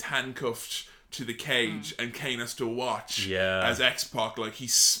he's handcuffed to the cage, and Kane has to watch as X-Pac, like, he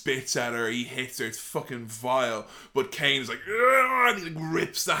spits at her, he hits her, it's fucking vile, but Kane is like, and he like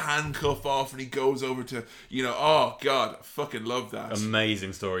rips the handcuff off and he goes over to, you know, oh god, I fucking love that.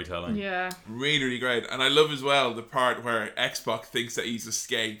 Amazing storytelling. Yeah. Really, really great. And I love as well the part where X-Pac thinks that he's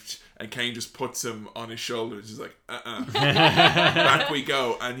escaped and Kane just puts him on his shoulders. He's like, back we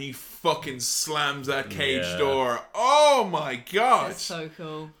go. And he fucking slams that cage door. Oh my god. That's so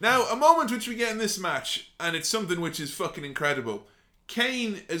cool. Now, a moment which we get in this match, and it's something which is fucking incredible.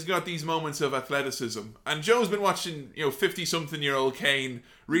 Kane has got these moments of athleticism, and Joe's been watching, you know, 50-something-year-old Kane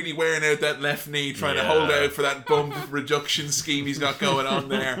really wearing out that left knee, trying to hold out for that bump reduction scheme he's got going on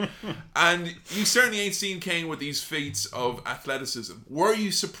there. And you certainly ain't seen Kane with these feats of athleticism. Were you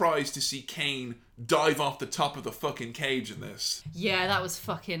surprised to see Kane dive off the top of the fucking cage in this? Yeah, that was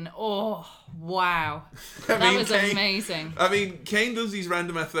fucking, oh, wow. I That mean, was Kane- amazing. I mean, Kane does these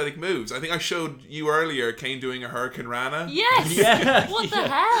random athletic moves. I think I showed you earlier Kane doing a Hurricane Rana. Yes! Yeah. What the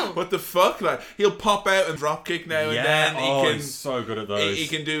hell? What the fuck? Like, he'll pop out and drop kick now and then. He's so good at those. He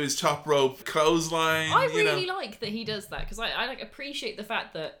can do his top rope clothesline. I you know. really like that he does that because I like appreciate the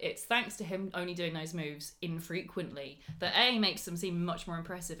fact that it's thanks to him only doing those moves infrequently that A makes them seem much more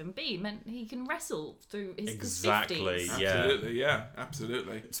impressive and B meant he can wrestle through his Exactly, 50s. yeah. Absolutely, yeah,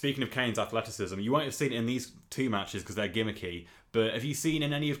 absolutely. Speaking of Kane's athleticism, you won't have seen it in these two matches because they're gimmicky, but have you seen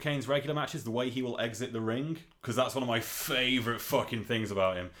in any of Kane's regular matches the way he will exit the ring? Because that's one of my favourite fucking things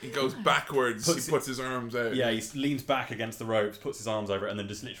about him. He goes backwards, he puts his arms out. Yeah, he leans back against the ropes, puts his arms over it, and then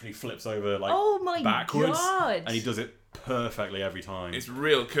just literally flips over like Oh my backwards. God. And he does it perfectly every time. It's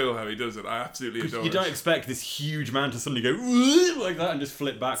real cool how he does it. I absolutely adore You it. don't expect this huge man to suddenly go "Woo," like that and just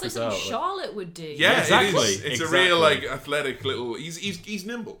flip It's like backwards something out. Charlotte would do. Yeah, Exactly, It's a exactly. real, like, athletic little... He's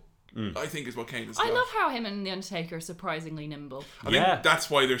nimble. I think is what Kane is. I love how him and The Undertaker are surprisingly nimble. I think that's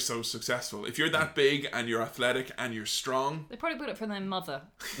why they're so successful. If you're that big and you're athletic and you're strong... They probably put it from their mother.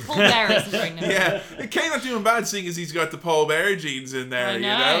 Paul Bearer isn't very nimble. Yeah, Kane not doing bad seeing as he's got the Paul Bear genes in there, I you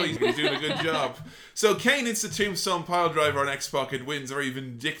know. know? He's doing a good job. So Kane hits the Tombstone Piledriver on X-Pac and wins a very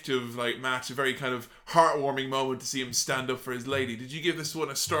vindictive like match, a very kind of heartwarming moment to see him stand up for his lady. Did you give this one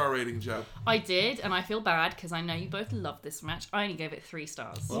a star rating, Joe? I did, and I feel bad because I know you both loved this match. I only gave it 3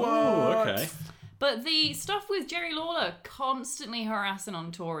 stars. Oh, okay. But the stuff with Jerry Lawler constantly harassing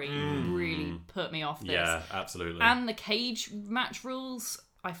on Tori really put me off this. Yeah, absolutely. And the cage match rules,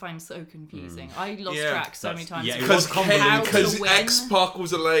 I find so confusing. I lost Yeah, track so many times. yeah, it Because was convoluted. How to win. X-Pac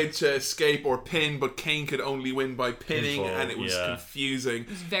was allowed to escape or pin, but Kane could only win by pinning, Pinfall, and it was confusing. It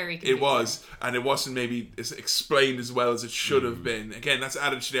was very confusing. It was, and it wasn't maybe as explained as well as it should have been. Again, that's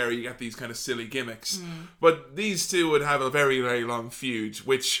added to there. You get these kind of silly gimmicks, but these two would have a very, very long feud,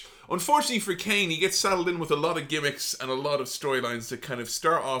 which. Unfortunately for Kane, he gets saddled in with a lot of gimmicks and a lot of storylines that kind of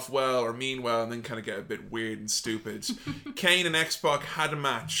start off well or mean well and then kind of get a bit weird and stupid. Kane and X-Pac had a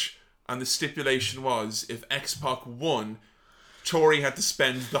match, and the stipulation was if X-Pac won, Tori had to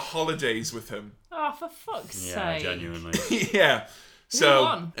spend the holidays with him. Oh, for fuck's yeah, sake. genuinely. Yeah. So,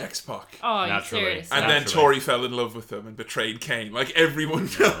 won? X-Pac. Oh, are you Naturally. serious? And then Naturally. Tori fell in love with him and betrayed Kane, like everyone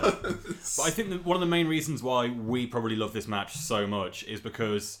does. But I think that one of the main reasons why we probably love this match so much is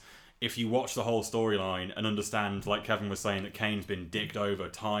because if you watch the whole storyline and understand, like Kevin was saying, that Kane's been dicked over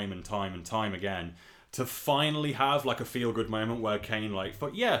time and time and time again, to finally have like a feel-good moment where Kane like,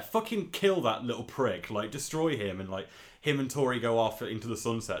 fucking kill that little prick, like destroy him, and like him and Tori go off into the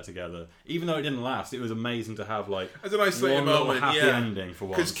sunset together. Even though it didn't last, it was amazing to have like as an isolated one moment, happy ending for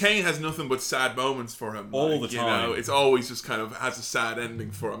once. Because Kane has nothing but sad moments for him all the time. You know, it's always just kind of has a sad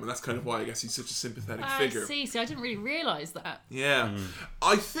ending for him, and that's kind of why I guess he's such a sympathetic figure. See, I didn't really realise that. Yeah.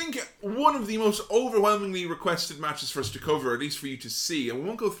 I think one of the most overwhelmingly requested matches for us to cover, at least for you to see, and we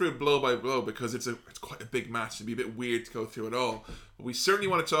won't go through it blow by blow because it's quite a big match. It'd be a bit weird to go through it all. But we certainly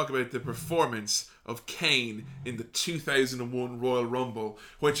want to talk about the performance of Kane in the 2001 Royal Rumble,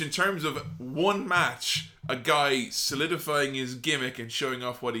 which in terms of one match, a guy solidifying his gimmick and showing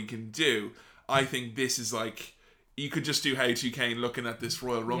off what he can do, I think this is like, you could just do How to Kane looking at this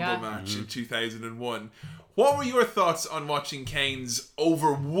Royal Rumble match in 2001. What were your thoughts on watching Kane's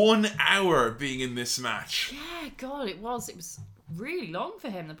over 1 hour being in this match? Yeah, God, it was really long for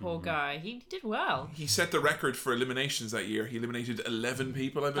him, the poor guy. He did well. He set the record for eliminations that year. He eliminated 11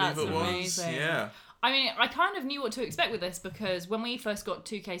 people, I believe it was. Amazing. Yeah. I mean, I kind of knew what to expect with this because when we first got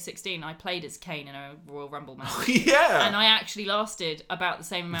 2K16, I played as Kane in a Royal Rumble match. Yeah. And I actually lasted about the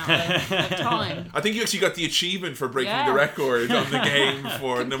same amount of time. I think you actually got the achievement for breaking the record on the game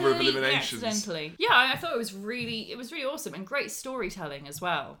for a number of eliminations. Accidentally. Yeah, I thought it was really awesome and great storytelling as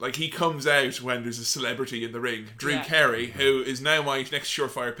well. Like, he comes out when there's a celebrity in the ring. Drew Carey, who is now my next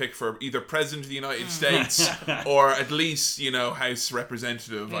surefire pick for either President of the United States or at least, you know, House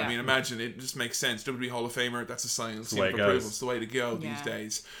Representative. I mean, imagine, it just makes sense. WWE Hall of Famer, that's a sign of approval. It's the way to go these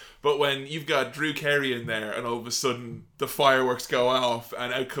days. But when you've got Drew Carey in there and all of a sudden the fireworks go off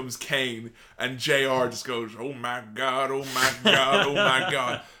and out comes Kane and JR just goes, oh my God, oh my God, oh my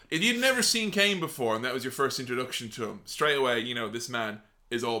God. If you'd never seen Kane before and that was your first introduction to him, straight away, you know, this man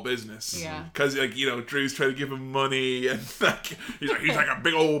is all business. Yeah. Because, like, you know, Drew's trying to give him money and like he's like a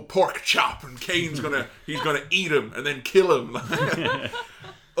big old pork chop and Kane's gonna eat him and then kill him.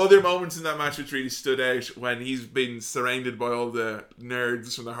 Other moments in that match which really stood out when he's been surrounded by all the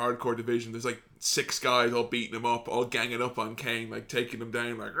nerds from the hardcore division. There's like 6 guys all beating him up, all ganging up on Kane, like taking him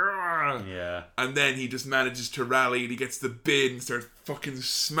down, like, Argh! Yeah. And then he just manages to rally and he gets the bin and starts fucking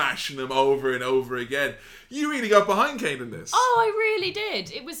smashing them over and over again. You really got behind Kane in this. Oh, I really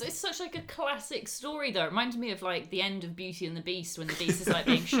did. It's such like a classic story though. It reminded me of like the end of Beauty and the Beast when the Beast is like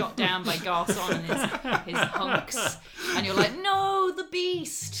being shot down by Garcon and his hunks, and you're like, no, the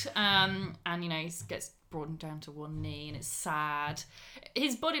Beast. And you know, he gets brought down to one knee and it's sad.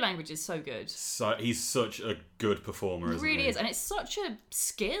 His body language is so good. So he's such a good performer, isn't he? He really is, and it's such a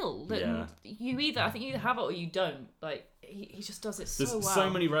skill that you either have it or you don't. Like he just does it so well. There's so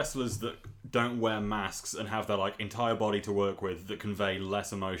many wrestlers that don't wear masks and have their like entire body to work with that convey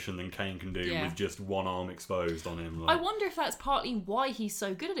less emotion than Kane can do with just one arm exposed on him. Like. I wonder if that's partly why he's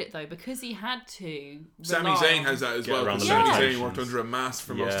so good at it though, because he had to. Sami Zayn has that as well. Because Sami Zayn worked under a mask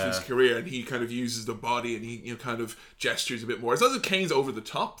for most of his career, and he kind of uses the body and he kind of gestures a bit more. It's not that Kane's over the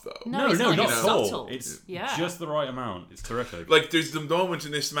top though. No, not at all. Subtle. It's just the right amount. It's terrific. Like there's the moment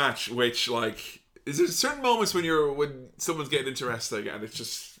in this match which like is there certain moments when someone's getting into wrestling and it's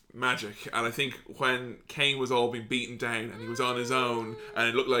just magic. And I think when Kane was all being beaten down and he was on his own and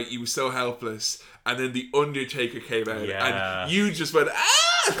it looked like he was so helpless, and then the Undertaker came out and you just went,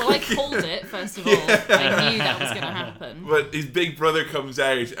 ah! Well, I called it, first of all. I knew that was going to happen. But his big brother comes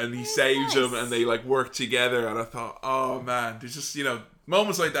out and he saves him and they like work together, and I thought, oh man, there's just, you know,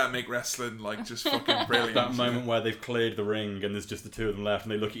 moments like that make wrestling like just fucking brilliant. That moment where they've cleared the ring and there's just the two of them left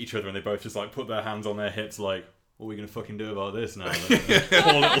and they look at each other and they both just like put their hands on their hips like, what are we going to fucking do about this now?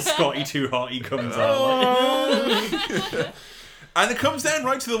 Poor little Scotty Too Hot, he comes out like... And it comes down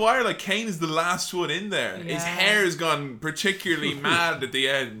right to the wire, like Kane is the last one in there. Yeah. His hair has gone particularly mad at the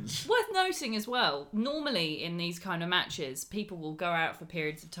end. Worth noting as well, normally in these kind of matches, people will go out for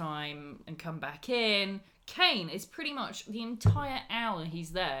periods of time and come back in. Kane is pretty much the entire hour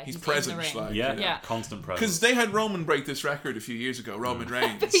he's there. He's present, in the ring. like, yeah, constant presence. Because they had Roman break this record a few years ago, Roman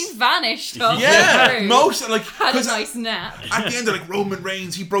Reigns. He's vanished. Yeah, most like had a nice nap. At the end, of like Roman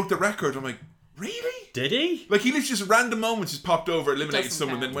Reigns, he broke the record. I'm like, really? Did he? Like, he literally just random moments just popped over, eliminated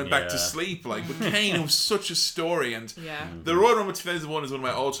someone, then went back to sleep. Like, but Kane was such a story, and the Royal Rumble 2001 is one of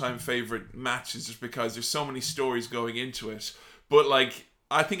my all-time favorite matches, just because there's so many stories going into it. But like,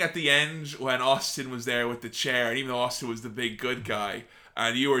 I think at the end when Austin was there with the chair, and even though Austin was the big good guy,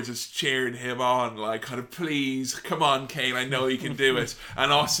 and you were just cheering him on, like, kind of, please, come on, Kane, I know you can do it.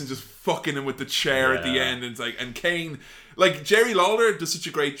 And Austin just fucking him with the chair at the end, and it's like, and Kane, like, Jerry Lawler does such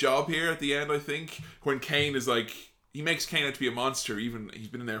a great job here at the end, I think, when Kane is like, he makes Kane out to be a monster. Even he's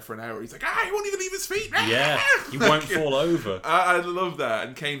been in there for an hour. He's like, he won't even leave his feet. Yeah, he won't fall over. I love that.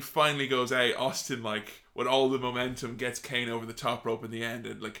 And Kane finally goes out. Austin, like, with all the momentum, gets Kane over the top rope in the end.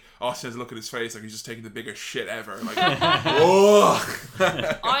 And, like, Austin has a look at his face like he's just taking the biggest shit ever. Like, whoa!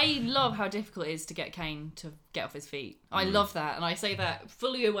 I love how difficult it is to get Kane to get off his feet. I love that. And I say that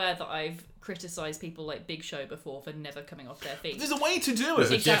fully aware that I've criticised people like Big Show before for never coming off their feet. There's a way to do it.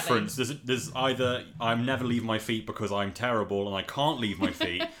 There's a Exactly. difference. There's either I never leave my feet because I'm terrible and I can't leave my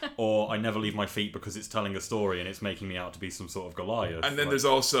feet, or I never leave my feet because it's telling a story and it's making me out to be some sort of Goliath. And then Like, there's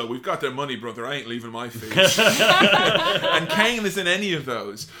also, we've got their money, brother. I ain't leaving my feet. And Kane isn't any of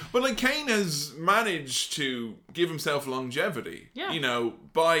those. But, like, Kane has managed to give himself longevity. Yeah. You know,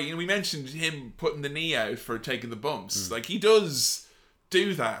 we mentioned him putting the knee out for taking the bumps. Like, he does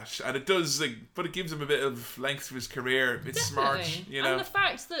do that, and it does, like, but it gives him a bit of length to his career. It's smart, Definitely. you know. And the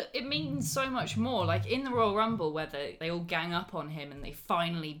fact that it means so much more, like in the Royal Rumble where they all gang up on him and they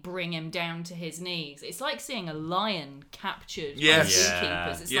finally bring him down to his knees. It's like seeing a lion captured Yes. by Yeah.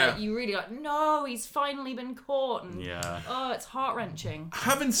 zookeepers. It's Yeah. like, you really like, no, he's finally been caught. And, Yeah. oh, it's heart-wrenching.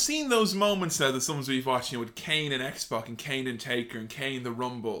 Haven't seen those moments now that someone's we've watching with Kane and X-Pac and Kane and Taker and Kane the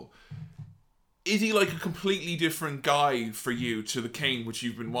Rumble. Is he like a completely different guy for you to the Kane which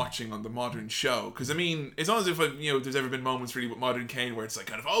you've been watching on the modern show? Because I mean, it's not as if there's ever been moments really with modern Kane where it's like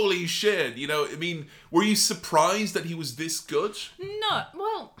kind of holy shit, you know? I mean, were you surprised that he was this good? No,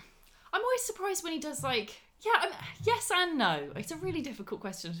 well, I'm always surprised when he does yes and no. It's a really difficult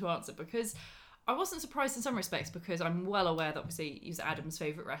question to answer because I wasn't surprised in some respects because I'm well aware that obviously he was Adam's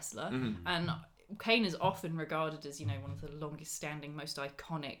favourite wrestler and Kane is often regarded as, one of the longest standing, most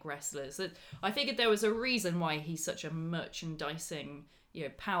iconic wrestlers. I figured there was a reason why he's such a merchandising,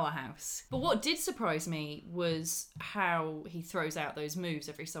 powerhouse. But what did surprise me was how he throws out those moves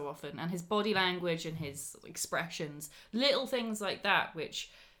every so often and his body language and his expressions, little things like that,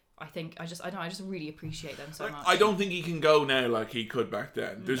 which I think I just really appreciate them so much. I don't think he can go now like he could back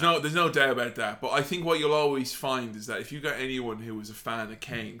then. There's no doubt about that. But I think what you'll always find is that if you got anyone who was a fan of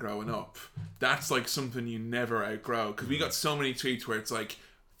Kane growing up, that's like something you never outgrow. Because we got so many tweets where it's like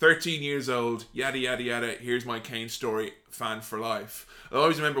 13 years old, yada yada yada. Here's my Kane story, fan for life. I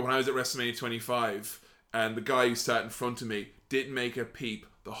always remember when I was at WrestleMania 25, and the guy who sat in front of me didn't make a peep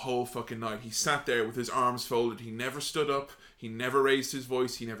the whole fucking night. He sat there with his arms folded. He never stood up. He never raised his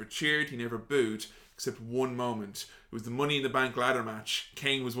voice. He never cheered. He never booed, except one moment. It was the Money in the Bank ladder match.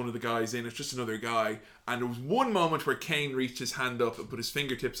 Kane was one of the guys in. It's just another guy. And there was one moment where Kane reached his hand up and put his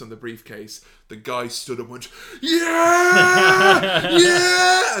fingertips on the briefcase. The guy stood up and went, yeah!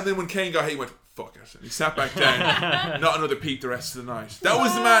 Yeah! And then when Kane got hit, he went, fuck it. And he sat back down. Not another peep the rest of the night. That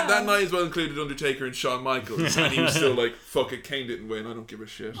was the man. That night as well included Undertaker and Shawn Michaels. And he was still like, fuck it, Kane didn't win. I don't give a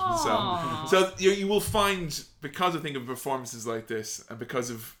shit. So you will find, because I think of performances like this, and because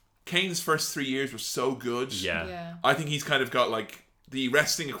of Kane's first 3 years were so good. Yeah. I think he's kind of got like the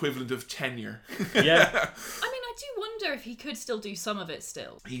wrestling equivalent of tenure. Yeah. I mean, I do wonder if he could still do some of it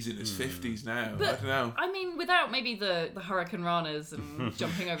still. He's in his 50s now. But, I don't know. I mean, without maybe the Hurricane Ranas and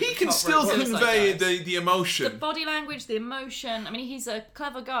jumping over He the can top still rope convey suicide guys. the emotion. The body language, the emotion. I mean, he's a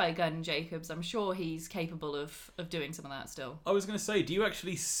clever guy, Glenn Jacobs. I'm sure he's capable of doing some of that still. I was going to say, do you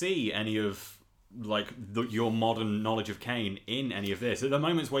actually see any of your modern knowledge of Kane in any of this? Are there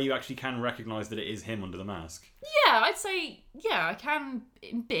moments where you actually can recognise that it is him under the mask? Yeah, I'd say, I can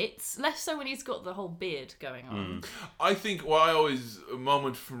in bits. Less so when he's got the whole beard going on. I think a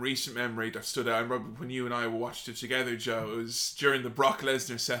moment from recent memory that stood out, I remember when you and I watched it together, Joe, it was during the Brock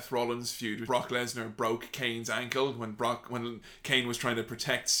Lesnar-Seth Rollins feud. Brock Lesnar broke Kane's ankle when Kane was trying to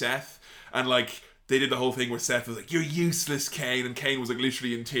protect Seth. And like, they did the whole thing where Seth was like, you're useless, Kane. And Kane was like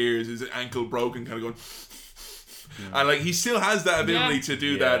literally in tears, his ankle broken, kind of going... And like, he still has that ability to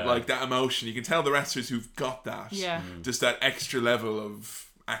do that, like that emotion. You can tell the wrestlers who've got that. Yeah. Just that extra level of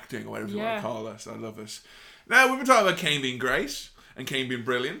acting or whatever you want to call it. I love it. Now, we've been talking about Kane being great and Kane being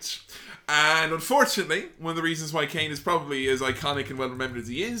brilliant. And unfortunately, one of the reasons why Kane is probably as iconic and well remembered as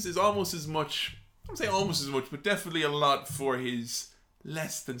he is almost as much, I won't say almost as much, but definitely a lot for his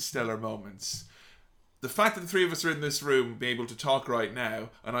less than stellar moments. The fact that the three of us are in this room being able to talk right now,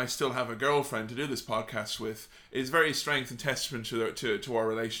 and I still have a girlfriend to do this podcast with, is very strength and testament to our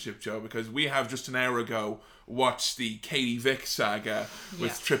relationship, Joe, because we have just an hour ago watched the Katie Vick saga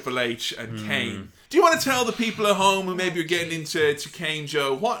with Triple H and Kane. Do you want to tell the people at home who maybe are getting into Kane,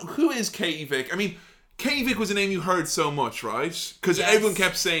 Joe, who is Katie Vick? I mean, Katie Vick was a name you heard so much, right? Because Yes. everyone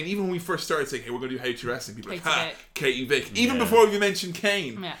kept saying, even when we first started saying, hey, we're going to do HT Wrestling, people were like, Katie ha, Vick. Katie Vick. Even Yeah. before we mentioned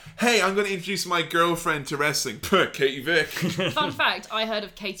Kane. Yeah. Hey, I'm going to introduce my girlfriend to wrestling. Puh, Katie Vick. Fun fact, I heard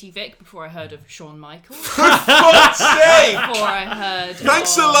of Katie Vick before I heard of Shawn Michaels. Fuck's sake! Before I heard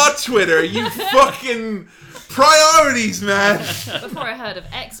Thanks of, a lot, Twitter. You fucking priorities, man. Before I heard of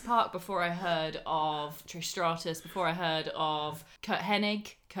X-Pac, before I heard of Trish Stratus, before I heard of Kurt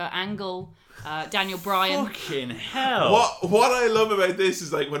Hennig, Kurt Angle, Daniel Bryan. Fucking hell. What I love about this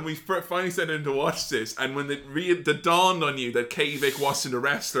is like when we finally sat in to watch this, and when it dawned on you that Katie Vick wasn't a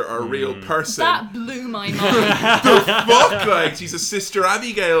wrestler or a real person. That blew my mind. Fuck, like she's a Sister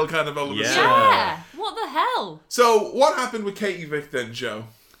Abigail kind of all of a Yeah. sudden. Yeah, what the hell? So what happened with Katie Vick then, Joe?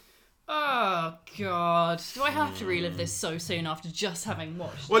 Oh god, do I have to relive this so soon after just having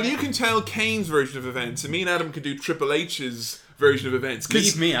watched Well, it? you can tell Kane's version of events, and me and Adam can do Triple H's version of events. 'Cause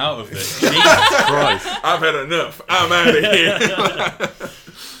Leave me out of this. Jesus Christ. I've had enough. I'm out of here.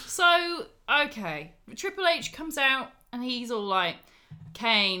 So, okay, Triple H comes out and he's all like,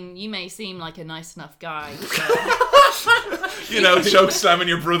 Kane, you may seem like a nice enough guy. You know, choke slamming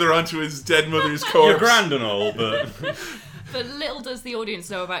your brother onto his dead mother's corpse. You're grand and all, but But little does the audience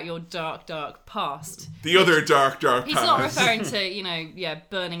know about your dark, dark past. The other dark He's past. not referring to,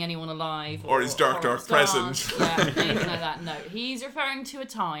 burning anyone alive. Or his dark, dark stars, present. Yeah, anything like that. No, he's referring to a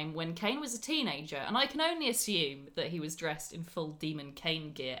time when Kane was a teenager, and I can only assume that he was dressed in full Demon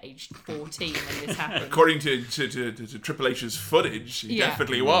Kane gear, aged 14 when this happened. According to Triple H's footage, he Yeah.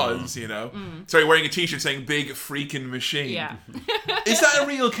 definitely was, you know. Sorry, wearing a t-shirt saying Big Freaking Machine. Yeah. Is that a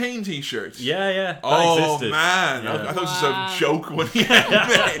real Kane t-shirt? yeah. That Oh, existed. man. Yeah. I thought it was Wow. just a joke when he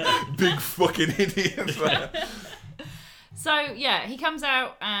had Big fucking idiot. So, yeah, he comes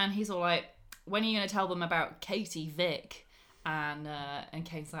out and he's all like, when are you going to tell them about Katie Vick? And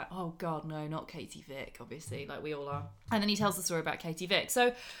Kane's like, oh, God, no, not Katie Vick, obviously, like we all are. And then he tells the story about Katie Vick.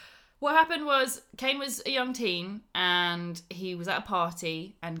 So what happened was Kane was a young teen and he was at a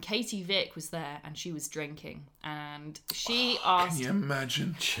party and Katie Vick was there and she was drinking. And she Can asked... you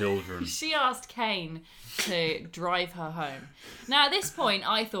imagine? Children. She asked Kane to drive her home. Now, at this point,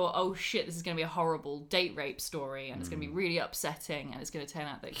 I thought, oh shit, this is going to be a horrible date rape story, and it's going to be really upsetting, and it's going to turn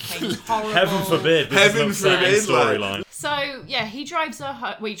out that Kane's horrible. Heaven forbid. This Heaven is an upsetting forbid, storyline. So, yeah, he drives her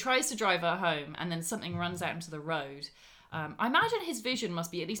home. Well, he tries to drive her home, and then something runs out into the road. I imagine his vision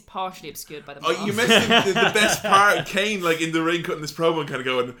must be at least partially obscured by the mask. Oh, you mentioned the best part, Kane, like in the ring cutting this promo and kind of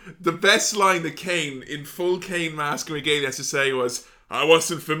going, the best line that Kane, in full Kane mask and regalia, has to say was, I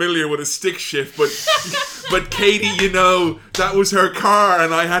wasn't familiar with a stick shift, but Katie, you know, that was her car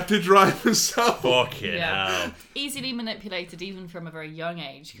and I had to drive myself. Fucking Yeah. hell. Easily manipulated, even from a very young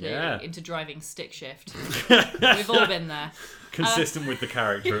age, clearly, Yeah. into driving stick shift. We've all been there. Consistent with the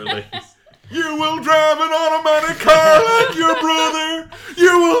character, at least. You will drive an automatic car like your brother.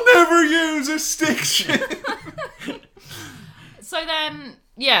 You will never use a stick shift. So then,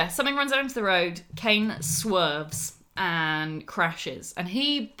 yeah, something runs out into the road. Kane swerves and crashes, and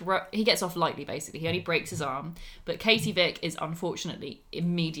he gets off lightly. Basically, he only breaks his arm, but Katie Vick is unfortunately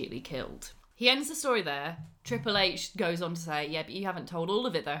immediately killed. He ends the story there. Triple H goes on to say, "Yeah, but you haven't told all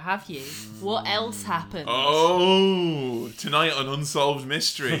of it, though, have you? What else happened?" Oh, tonight on Unsolved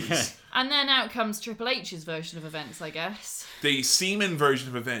Mysteries. And then out comes Triple H's version of events, I guess. The semen version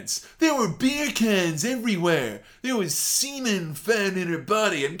of events. There were beer cans everywhere. There was semen found in her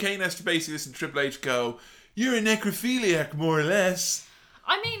body. And Kane has to basically listen to Triple H go, you're a necrophiliac, more or less.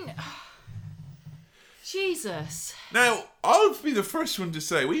 I mean, Jesus. Now, I'll be the first one to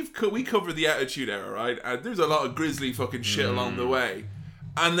say, we covered the Attitude Era, right? And there's a lot of grisly fucking shit along the way.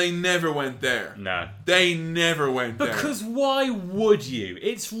 And they never went there. No. They never went there. Because why would you?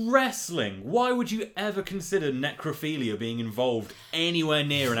 It's wrestling. Why would you ever consider necrophilia being involved anywhere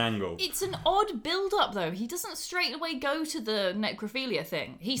near an angle? It's an odd build-up, though. He doesn't straight away go to the necrophilia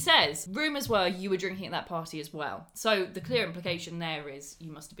thing. He says, rumours were you were drinking at that party as well. So the clear implication there is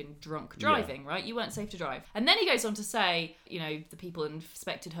you must have been drunk driving, right? You weren't safe to drive. And then he goes on to say, the people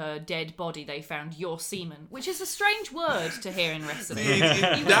inspected her dead body, they found your semen, which is a strange word to hear in wrestling.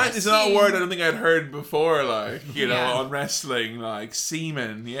 That is not a word I don't think I'd heard before, Yeah. on wrestling, like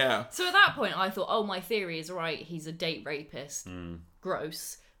semen, yeah. So at that point, I thought, oh, my theory is right. He's a date rapist.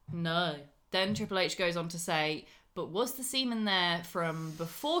 Gross. No. Then Triple H goes on to say, but was the semen there from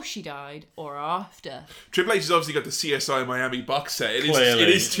before she died or after? Triple H has obviously got the CSI Miami box set. It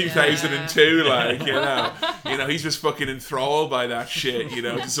Clearly. is 2002, he's just fucking enthralled by that shit,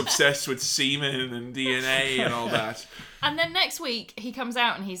 just obsessed with semen and DNA and all that. And then next week he comes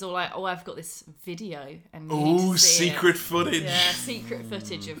out and he's all like, "Oh, I've got this video, and you need Oh, to see secret it." footage. Yeah, secret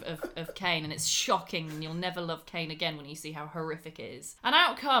footage of Kane, and it's shocking, and you'll never love Kane again when you see how horrific it is. And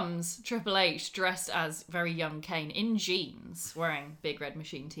out comes Triple H dressed as very young Kane in jeans, wearing Big Red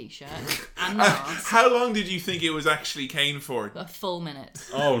Machine t-shirt and mask. How long did you think it was actually Kane for? A full minute.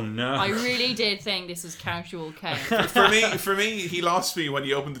 Oh no. I really did think this was casual Kane. For me, he lost me when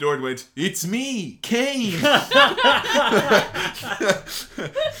he opened the door and went, "It's me, Kane."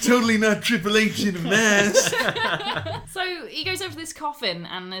 Totally not Triple H in a mask. So he goes over this coffin,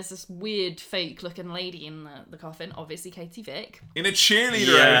 and there's this weird fake looking lady in the coffin, obviously Katie Vick, In a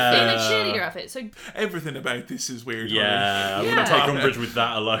cheerleader Yeah. in a outfit. cheerleader outfit. So Everything about this is weird. Yeah, I wouldn't take umbrage with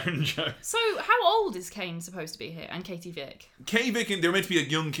that alone, Joe. how old is Kane supposed to be here, and Katie Vick? Kane Vick, they're meant to be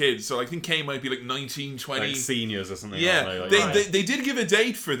like young kids, so I think Kane might be like 19, 20. Like seniors or something. Yeah, aren't they, Like, they did give a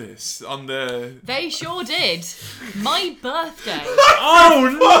date for this on the... They sure did. My birthday. Oh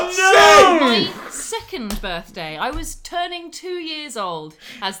My second birthday. I was turning 2 years old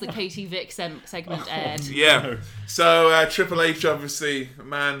as the Katie Vick segment aired. Yeah. So Triple H, obviously, a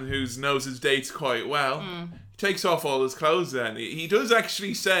man who knows his dates quite well, takes off all his clothes then. He does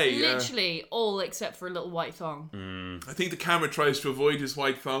actually say... Literally all except for a little white thong. I think the camera tries to avoid his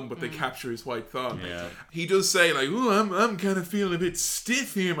white thong, but they capture his white thong. Yeah. He does say, like, "Ooh, I'm kind of feeling a bit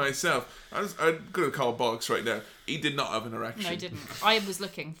stiff here myself." I'm going to call bollocks right now. He did not have an erection. No, I didn't. I was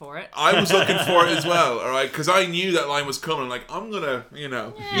looking for it. I was looking for it as well, all right, because I knew that line was coming. Like, I'm gonna, you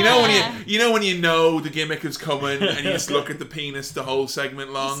know when you know the gimmick is coming, and you just look at the penis the whole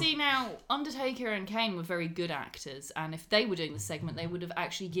segment long. See, now, Undertaker and Kane were very good actors, and if they were doing the segment, they would have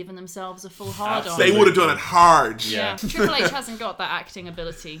actually given themselves a full hard-on. They would have done it hard. Yeah. Triple H hasn't got that acting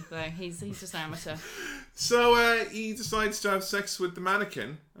ability, though. He's just an amateur. So he decides to have sex with the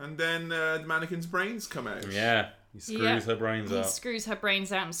mannequin, and then the mannequin's brains come out. Yeah. He screws her brains He out. screws her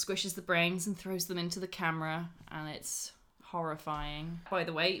brains out and squishes the brains and throws them into the camera, and it's horrifying. By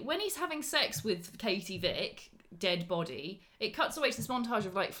the way, when he's having sex with Katie Vick, dead body, it cuts away to this montage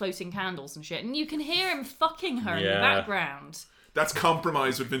of like floating candles and shit, and you can hear him fucking her in the background. That's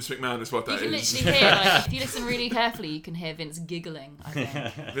compromise with Vince McMahon, is what You that can is. literally hear, like, if you listen really carefully, you can hear Vince giggling, I think.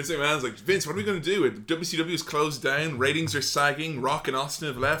 Vince McMahon's like, "Vince, what are we going to do? WCW's closed down, ratings are sagging, Rock and Austin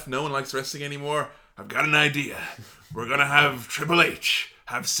have left, no one likes wrestling anymore. I've got an idea. We're going to have Triple H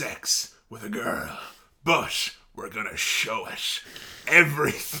have sex with a girl, but we're going to show it.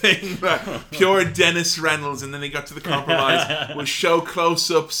 Everything." Pure Dennis Reynolds, and then they got to the compromise. We'll show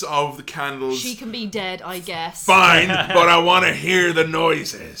close-ups of the candles. She can be dead, I guess. Fine, but I want to hear the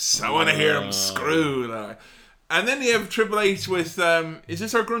noises. I want to hear them screw. And then you have Triple H with, is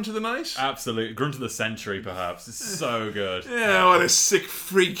this our Grunt of the Night? Absolutely. Grunt of the century, perhaps. It's so good. Yeah, what a sick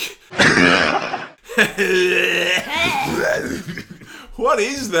freak. What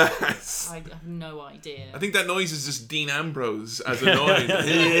is that? I have no idea. I think that noise is just Dean Ambrose as a noise.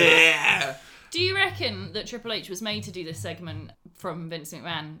 Yeah. Do you reckon that Triple H was made to do this segment from Vince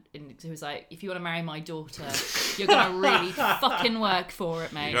McMahon? Who was like, "If you want to marry my daughter, you're gonna really fucking work for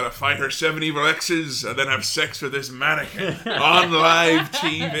it, mate." You gotta fight her 7 evil exes and then have sex with this mannequin on live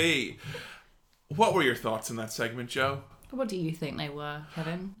TV. What were your thoughts on that segment, Joe? What do you think they were,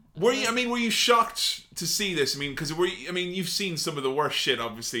 Kevin? Were you shocked to see this? I mean, because you've seen some of the worst shit,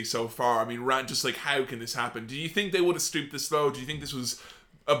 obviously, so far. I mean, just like, how can this happen? Do you think they would have stooped this low? Do you think this was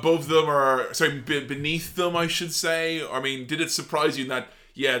above them, or beneath them, I should say? Or, I mean, did it surprise you that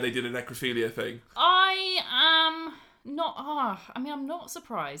they did a necrophilia thing? I am not. I'm not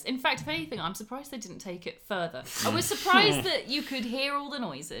surprised. In fact, if anything, I'm surprised they didn't take it further. I was surprised that you could hear all the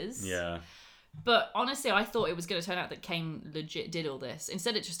noises. Yeah. But honestly, I thought it was going to turn out that Kane legit did all this.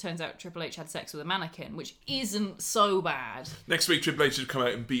 Instead, it just turns out Triple H had sex with a mannequin, which isn't so bad. Next week, Triple H should come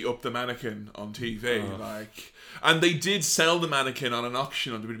out and beat up the mannequin on TV, and they did sell the mannequin on an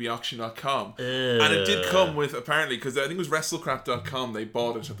auction on WWEauction.com, and it did come with, apparently, because I think it was WrestleCrap.com, they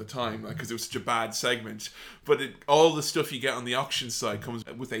bought it at the time, because it was such a bad segment. But all the stuff you get on the auction site comes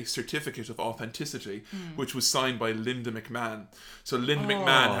with a certificate of authenticity, which was signed by Linda McMahon. So Linda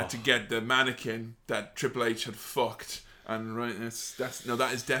McMahon had to get the mannequin that Triple H had fucked. And that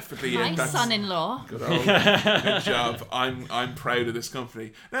is definitely My it. That's son-in-law. good job. I'm proud of this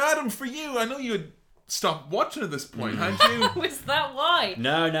company. Now, Adam, for you, I know you had stopped watching at this point, hadn't you? Was that why?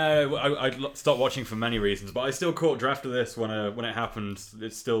 No, I stopped watching for many reasons, but I still caught draft of this when it happened.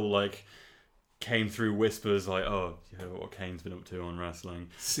 It still like came through whispers like, "Oh, you heard what Kane's been up to on wrestling?"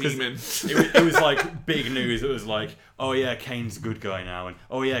 Semen. It was like big news. It was like, "Oh yeah, Kane's a good guy now," and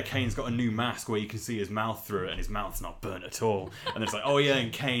 "Oh yeah, Kane's got a new mask where you can see his mouth through it, and his mouth's not burnt at all." And it's like, "Oh yeah,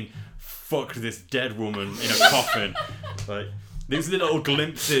 and Kane fucked this dead woman in a coffin." Like, these are the little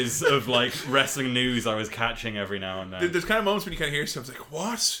glimpses of like wrestling news I was catching every now and then. There's kind of moments when you kind of hear stuff like,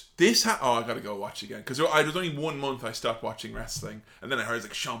 what? This oh, I gotta go watch again. Because there's only 1 month I stopped watching wrestling. And then I heard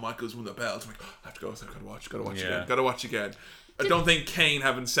like Shawn Michaels won the belt. I'm like, I have to go. So I gotta watch again. I don't think Kane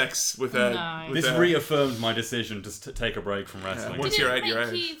having sex with a... No. This reaffirmed my decision to take a break from wrestling. Once Did you're it out, you're make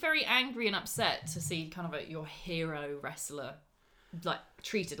out. you very angry and upset to see kind of your hero wrestler like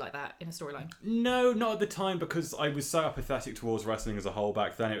treated like that in a storyline? No, not at the time, because I was so apathetic towards wrestling as a whole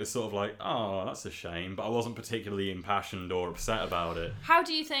back then. It was sort of like, oh, that's a shame, but I wasn't particularly impassioned or upset about it. How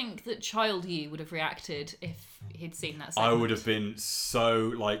do you think that child you would have reacted if he'd seen that segment? I would have been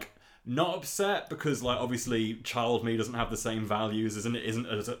so, like, not upset, because, like, obviously child me doesn't have the same values, isn't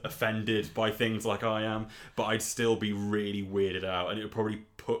as offended by things like I am, but I'd still be really weirded out, and it would probably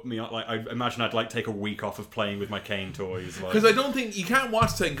put me on, like, I imagine I'd like take a week off of playing with my Kane toys. Because I don't think you can't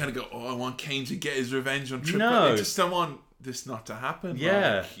watch that and kind of go, oh, I want Kane to get his revenge on Triple H. No. I just don't want this not to happen.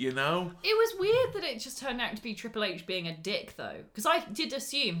 Yeah. Like, you know? It was weird that it just turned out to be Triple H being a dick, though. Because I did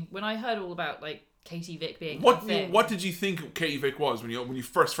assume, when I heard all about, like, Katie Vick being What a thing, What did you think Katie Vick was when you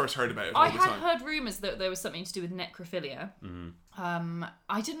first heard about it? I all the had time? heard rumours that there was something to do with necrophilia.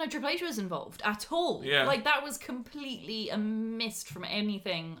 I didn't know Triple H was involved at all. Yeah. Like, that was completely missed from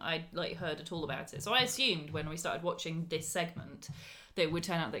anything I'd like heard at all about it. So I assumed when we started watching this segment that it would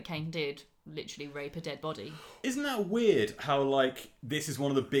turn out that Kane did literally rape a dead body. Isn't that weird how, like, this is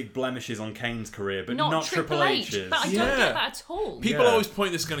one of the big blemishes on Kane's career, but Not not Triple H. H's? But I don't Yeah. get that at all. People Yeah. always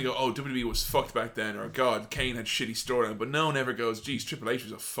point this kind of go, oh, WWE was fucked back then, or God, Kane had shitty storyline, but no one ever goes, geez, Triple H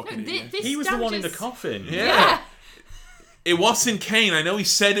was a fucking No, idiot. this He was the one in the damages- coffin. Yeah. It wasn't Kane. I know he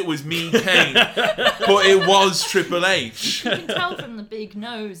said it was me, Kane, but it was Triple H. You can tell from the big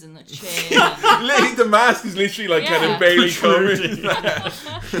nose and the chin. The mask is literally like kind Yeah. of barely Protruding.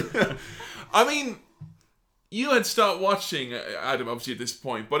 covered. I mean, you had stopped watching Adam, obviously, at this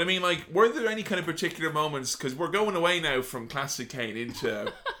point, but I mean, like, were there any kind of particular moments, because we're going away now from classic Kane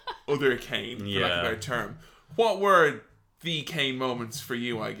into other Kane, for lack of a Yeah. better term. What were the Kane moments for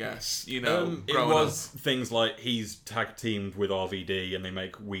you, I guess, you know, It growing was things like he's tag teamed with RVD and they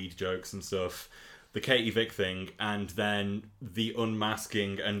make weed jokes and stuff. The Katie Vick thing, and then the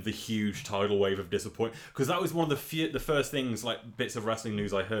unmasking and the huge tidal wave of disappointment. Because that was one of the first things, like, bits of wrestling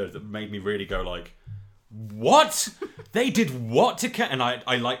news I heard that made me really go like, what? They did what to Kane? And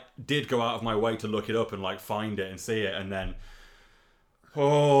I like did go out of my way to look it up and like find it and see it, and then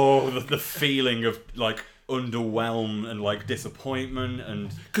the feeling of like underwhelm and like disappointment.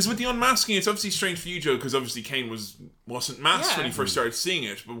 And Because with the unmasking, it's obviously strange for you, Joe, because obviously Kane wasn't masked when Yeah. he first started seeing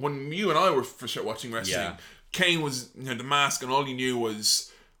it. But when you and I were first started watching wrestling, Yeah. Kane was the mask, and all you knew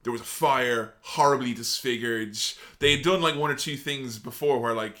was there was a fire, horribly disfigured. They had done like one or two things before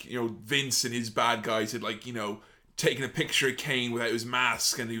where like, Vince and his bad guys had like, taken a picture of Kane without his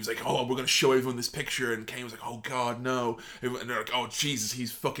mask, and he was like, oh, we're going to show everyone this picture, and Kane was like, oh God, no. And they're like, oh Jesus,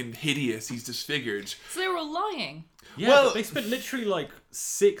 he's fucking hideous, he's disfigured. So they were all lying. yeah, Well- but they spent literally like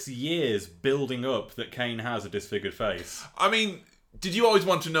 6 years building up that Kane has a disfigured face. I mean, did you always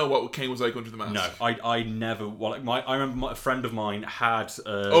want to know what Kane was like under the mask? No, I never. Well, like I remember a friend of mine had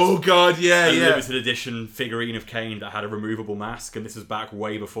Oh God, yeah, a yeah. limited edition figurine of Kane that had a removable mask, and this was back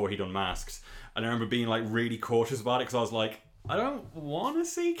way before he'd unmasked. And I remember being like really cautious about it because I was like, I don't want to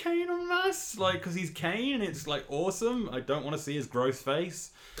see Kane unmasked, like, because he's Kane and it's like awesome. I don't want to see his gross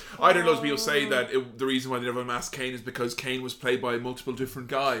face. I heard loads of people say that the reason why they never unmasked Kane is because Kane was played by multiple different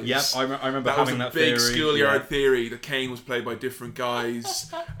guys. Yep, I remember That was having a that big theory. schoolyard yeah. theory that Kane was played by different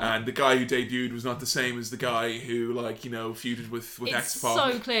guys, and the guy who debuted was not the same as the guy who, feuded with It's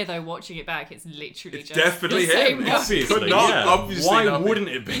X-Pac. so clear though, watching it back, it's literally It's just definitely the same him. guy. Obviously, Could not, yeah. obviously Why not be. wouldn't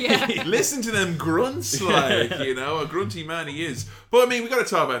it be? Yeah. Listen to them grunts, like, a grunty man he is. But I mean, we got to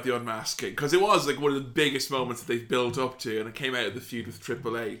talk about the unmasking, because it was like one of the biggest moments that they've built up to, and it came out of the feud with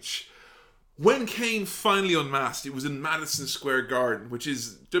Triple H. When Kane finally unmasked, it was in Madison Square Garden, which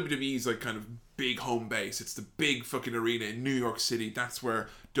is WWE's like kind of big home base. It's the big fucking arena in New York City. That's where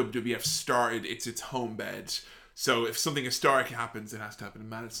WWF started. It's its home bed. So if something historic happens, it has to happen in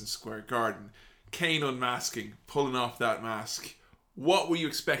Madison Square Garden. Kane unmasking, pulling off that mask. What were you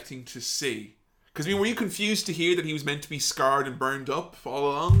expecting to see? Because, were you confused to hear that he was meant to be scarred and burned up all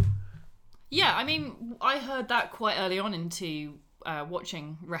along? Yeah, I mean, I heard that quite early on into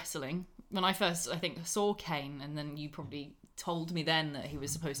watching wrestling. When I first, I think, saw Kane, and then you probably told me then that he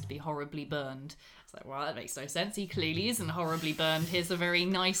was supposed to be horribly burned. It's like, well, that makes no sense. He clearly isn't horribly burned. Here's a very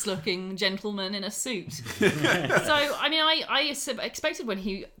nice-looking gentleman in a suit. So, I mean, I expected when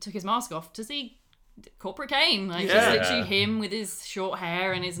he took his mask off to see Corporate Kane, like Yeah. just literally him with his short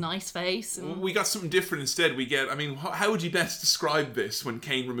hair and his nice face. And... We got something different instead. We get, I mean, how would you best describe this when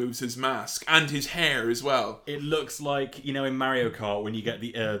Kane removes his mask and his hair as well? It looks like, you know, in Mario Kart when you get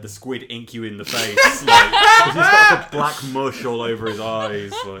the squid ink you in the face. Like, 'cause he's got the black mush all over his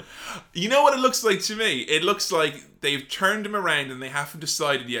eyes. Like. You know what it looks like to me? It looks like they've turned him around and they haven't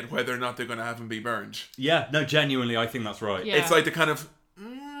decided yet whether or not they're going to have him be burned. Yeah, no, genuinely, I think that's right. Yeah. It's like the kind of,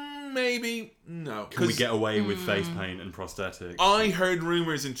 maybe, no. Can we get away with face paint and prosthetics? I heard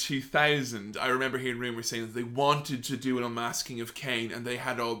rumours in 2000. I remember hearing rumours saying that they wanted to do an unmasking of Kane, and they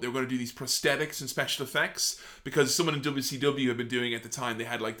were going to do these prosthetics and special effects because someone in WCW had been doing it at the time. They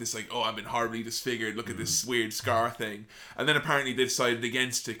had like this, like, oh, I've been horribly disfigured. Look at this weird scar thing. And then apparently they decided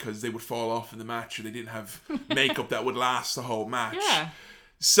against it because they would fall off in the match, or they didn't have makeup that would last the whole match. Yeah.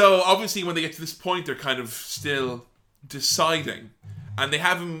 So obviously, when they get to this point, they're kind of still deciding. And they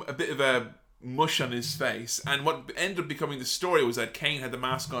have him a bit of a mush on his face. And what ended up becoming the story was that Kane had the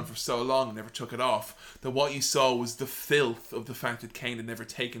mask on for so long and never took it off, that what you saw was the filth of the fact that Kane had never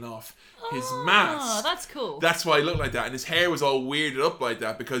taken off his mask. Oh, that's cool. That's why he looked like that. And his hair was all weirded up like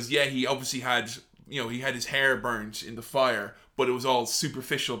that because, yeah, he obviously had, you know, he had his hair burnt in the fire, but it was all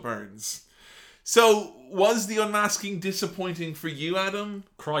superficial burns. So, was the unmasking disappointing for you, Adam?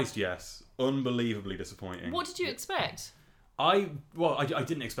 Christ, yes. Unbelievably disappointing. What did you expect? I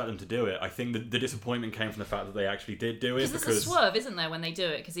didn't expect them to do it. I think the disappointment came from the fact that they actually did do it. Because there's a swerve, isn't there, when they do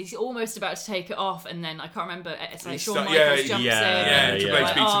it? Because he's almost about to take it off, and then I can't remember. It's like Shawn Michaels jumps in, and Triple H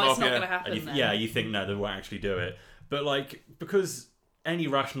like, beats him oh, off, it's not yeah. going to happen. Then. You think no, they won't actually do it. But like, because any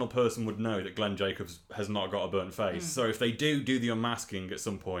rational person would know that Glenn Jacobs has not got a burnt face. So if they do the unmasking at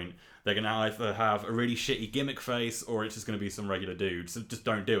some point, they're going to either have a really shitty gimmick face or it's just going to be some regular dude. So just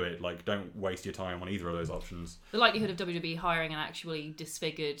don't do it. Like, don't waste your time on either of those options. The likelihood of WWE hiring an actually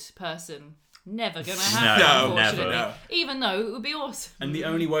disfigured person, never going to happen, No, unfortunately. never. Even though it would be awesome. And the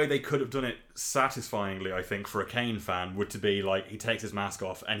only way they could have done it satisfyingly, I think, for a Kane fan would to be like he takes his mask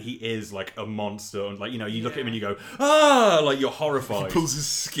off and he is like a monster, and like, you know, you look at him and you go, ah, like you're horrified. He pulls his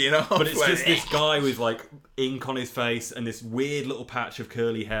skin off. But it's like, just this guy with like ink on his face and this weird little patch of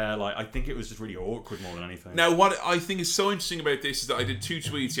curly hair. Like, I think it was just really awkward more than anything. Now, what I think is so interesting about this is that I did 2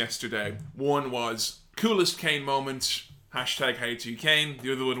 tweets yesterday. One was coolest Kane moment, hashtag #HowToKane.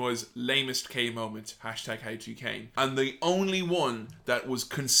 The other one was lamest Kane moment, hashtag #HowToKane. And the only one that was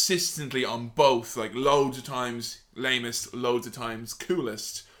consistently on both, like loads of times lamest, loads of times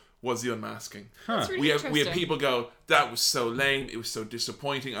coolest, was the unmasking. That's really We have interesting. people go, that was so lame, it was so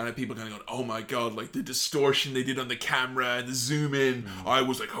disappointing, and I have people kind of going, oh my god, like the distortion they did on the camera and the zoom in, I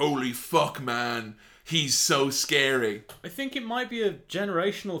was like, holy fuck, man, he's so scary. I think it might be a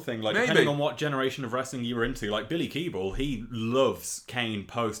generational thing, like Maybe. depending on what generation of wrestling you were into. Like Billy Keeble, he loves Kane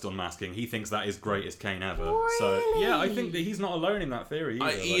post unmasking. He thinks that is greatest Kane ever. So yeah, I think that he's not alone in that theory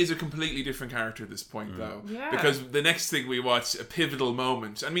either. He is a completely different character at this point, though. Yeah. Because the next thing we watch, a pivotal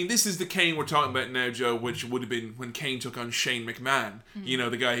moment. I mean, this is the Kane we're talking about now, Joe, which would have been when Kane took on Shane McMahon. You know,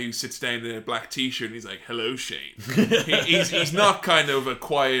 the guy who sits down in a black t-shirt and he's like, hello, Shane. He's not kind of a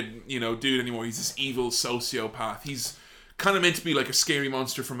quiet, you know, dude anymore. He's this evil sociopath. He's kind of meant to be like a scary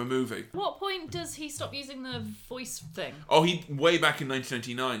monster from a movie. What point does he stop using the voice thing? Oh, he way back in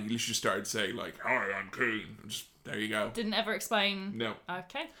 1999, he literally just started saying like, "Hi, I'm Kane." Just there you go. Didn't ever explain. No.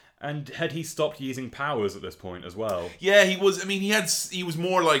 Okay. And had he stopped using powers at this point as well? Yeah, he was. I mean, he was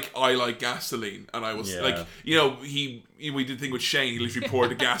more like, I like gasoline, and I was Yeah. like, you know, we did the thing with Shane. He literally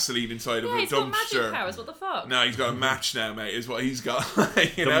poured the gasoline inside of Yeah, a he's got magic dumpster. powers. What the fuck? No, he's got a match now, mate. Is what he's got.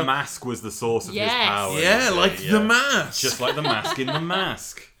 You The know? mask was the source of his Yes. power. Yeah, like the mask. Just like the mask in the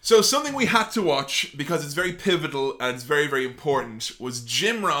mask. So something we had to watch because it's very pivotal and it's very, very important was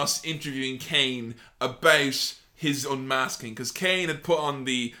Jim Ross interviewing Kane about his unmasking, because Kane had put on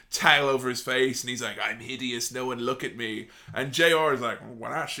the towel over his face and he's like, I'm hideous, no one look at me. And JR is like, well,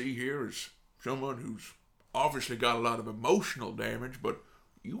 what I see here is someone who's obviously got a lot of emotional damage, but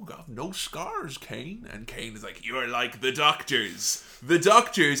you got no scars, Kane. And Kane is like, you're like the doctors. The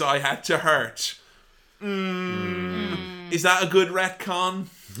doctors I had to hurt. Is that a good retcon?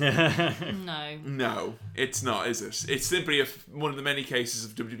 No. No, it's not, is it? It's simply one of the many cases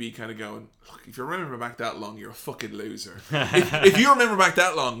of WWE kind of going, look, if you remember back that long, you're a fucking loser. if you remember back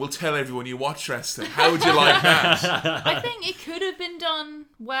that long, we'll tell everyone you watch wrestling. How would you like that? I think it could have been done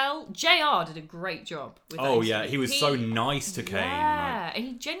well. JR did a great job with Oh those. yeah, he was so nice to Kane. Yeah, and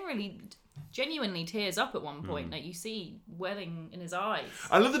he genuinely tears up at one point. Like, you see welling in his eyes.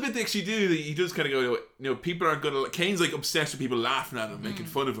 I love the bit they actually do. That he does kind of go, you know, people aren't going to... Kane's like obsessed with people laughing at him, making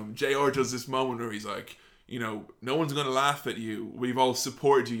fun of him. JR does this moment where he's like, you know, no one's going to laugh at you. We've all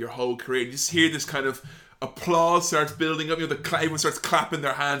supported you your whole career. You just hear this kind of applause starts building up. You know, everyone starts clapping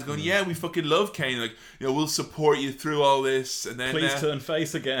their hands, going, "Yeah, we fucking love Kane. Like, you know, we'll support you through all this." And then Please turn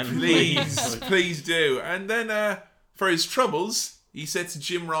face again. please, please do. And then for his troubles, he sets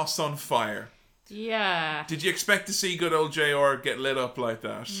Jim Ross on fire. Yeah. Did you expect to see good old JR get lit up like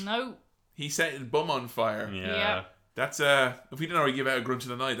that? No. He set his bum on fire. Yeah. That's if we didn't already give out a grunt of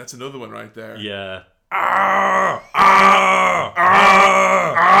the night, that's another one right there. Yeah.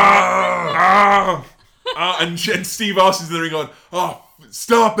 And Steve Austin's in the ring going, "Oh,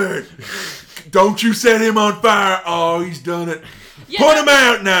 stop it! Don't you set him on fire! Oh, he's done it! Yeah, Put him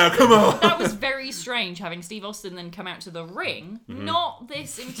out now! Come on!" That was very strange, having Steve Austin then come out to the ring. Not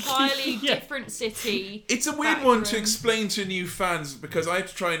this entirely different city. It's a weird one to explain to new fans, because I had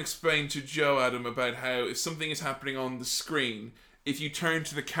to try and explain to Joe Adam about how if something is happening on the screen, if you turn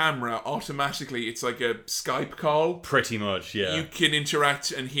to the camera, automatically it's like a Skype call. Pretty much, yeah. You can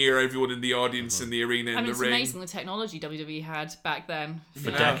interact and hear everyone in the audience in the arena in the it's ring. amazing the technology WWE had back then.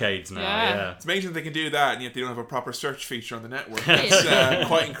 For decades now, yeah. It's amazing they can do that, and yet they don't have a proper search feature on the network. It's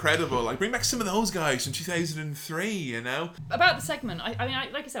quite incredible. Like, bring back some of those guys from 2003, you know? About the segment, I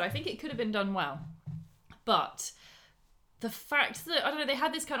mean, like I said, I think it could have been done well. But the fact that, I don't know, they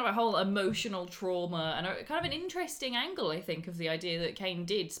had this kind of a whole emotional trauma and a kind of an interesting angle, I think, of the idea that Kane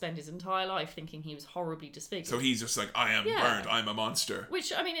did spend his entire life thinking he was horribly disfigured. So he's just like, I am burned, I'm a monster.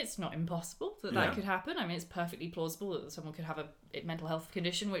 Which, I mean, it's not impossible that could happen. I mean, it's perfectly plausible that someone could have a mental health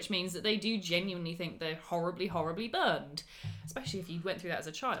condition, which means that they do genuinely think they're horribly, horribly burned. Especially if you went through that as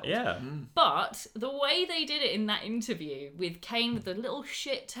a child. Yeah. But the way they did it in that interview with Kane with the little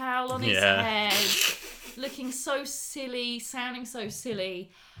shit towel on his head, looking so silly, sounding so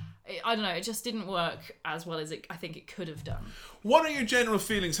silly, I don't know, it just didn't work as well as I think it could have done. What are your general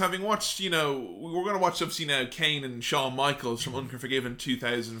feelings, having watched, you know, we're going to watch obviously now Kane and Shawn Michaels from Unforgiven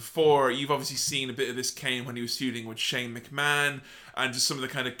 2004. You've obviously seen a bit of this Kane when he was feuding with Shane McMahon and just some of the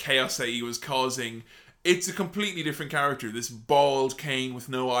kind of chaos that he was causing. It's a completely different character. This bald Kane with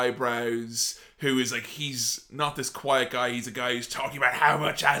no eyebrows, who is like, he's not this quiet guy. He's a guy who's talking about how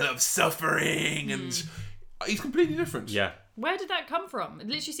much I love suffering, and he's completely different. Yeah. Where did that come from? It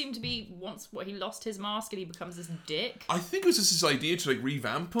literally seemed to be he lost his mask and he becomes this dick. I think it was just this idea to like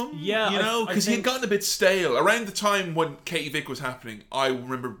revamp him. Yeah, you know, because he had gotten a bit stale around the time when Katie Vick was happening. I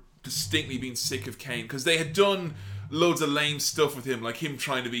remember distinctly being sick of Kane because they had done loads of lame stuff with him, like him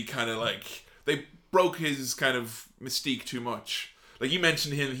trying to be kind of like, they broke his kind of mystique too much. Like you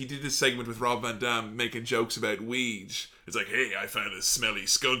mentioned him, he did this segment with Rob Van Dam making jokes about weed. It's like, hey, I found a smelly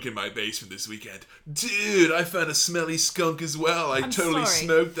skunk in my basement this weekend. Dude, I found a smelly skunk as well. I totally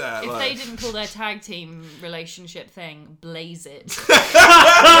smoked that. If they didn't call their tag team relationship thing Blaze It,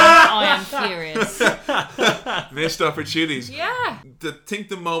 I am furious. Missed opportunities. Yeah. I think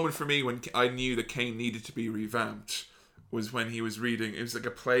the moment for me when I knew that Kane needed to be revamped was when he was reading, it was like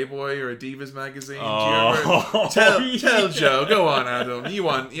a Playboy or a Divas magazine. Oh, do you remember? Tell Joe, go on, Adam.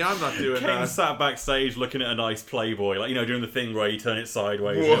 I'm not doing Kane that. sat backstage looking at a nice Playboy, like, you know, doing the thing where you turn it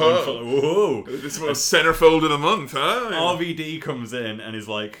sideways. Whoa. Whoa. This was centerfold in a month, huh? RVD comes in and is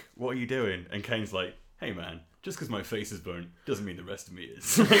like, what are you doing? And Kane's like, hey man, just because my face is burnt doesn't mean the rest of me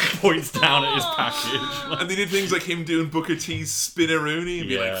is. Like, points down at his package. And they did things like him doing Booker T's Spin-a-Rooney and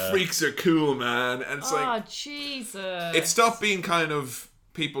be like, freaks are cool, man. And it's like, Jesus. it stopped being kind of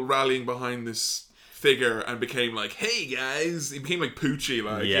people rallying behind this figure and became like, hey guys, it became like Poochie,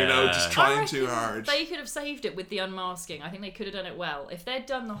 like, you know, just trying too hard. They could have saved it with the unmasking. I think they could have done it well. If they'd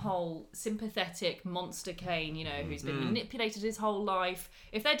done the whole sympathetic monster Kane, you know, who's been manipulated his whole life,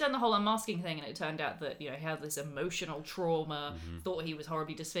 if they'd done the whole unmasking thing and it turned out that, you know, he had this emotional trauma, thought he was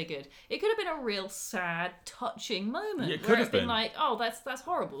horribly disfigured, it could have been a real sad, touching moment. Yeah, it could where have it's been been like, oh, that's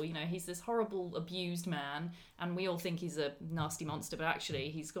horrible, you know, he's this horrible, abused man, and we all think he's a nasty monster, but actually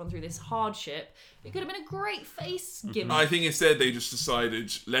he's gone through this hardship. It could have been a great face gimmick. I think instead they just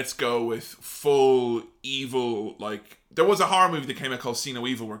decided, let's go with full evil, like, there was a horror movie that came out called See No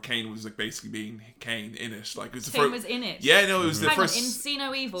Evil where Kane was like basically being Kane in it. Like, it was the Kane was in it. Yeah, no, it was the first. In See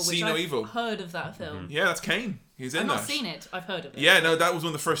No Evil, which See No Evil. I've heard of that film. Yeah, that's Kane. He's in I've that. not seen it. I've heard of it. Yeah, no, that was one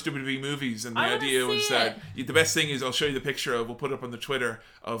of the first WWE movies, and the I idea wanna was see that the best thing is I'll show you the picture of, we'll put up on the Twitter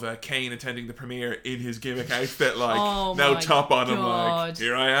of Kane attending the premiere in his gimmick outfit, like Oh no my top on him, like God.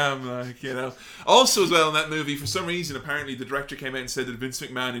 here I am, like, you know. Also, as well, in that movie, for some reason, apparently the director came out and said that Vince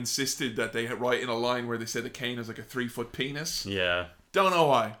McMahon insisted that they write in a line where they said that Kane has like a 3-foot penis. Yeah. Don't know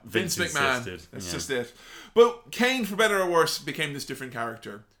why. Vince McMahon. insisted. That's Yeah. just it. But Kane, for better or worse, became this different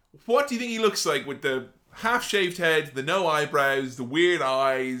character. What do you think he looks like with the half-shaved head, the no eyebrows, the weird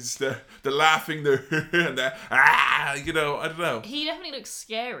eyes, the laughing, and the I don't know. He definitely looks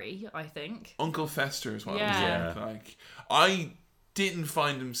scary, I think. Uncle Fester is what Yeah. it was like. I didn't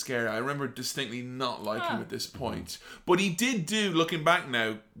find him scary. I remember distinctly not liking him at this point. But he did do, looking back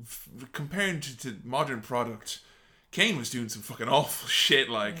now, comparing to modern product, Kane was doing some fucking awful shit,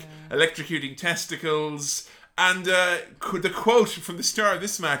 like electrocuting testicles. And the quote from the start of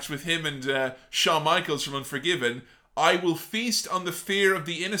this match with him and Shawn Michaels from Unforgiven, "I will feast on the fear of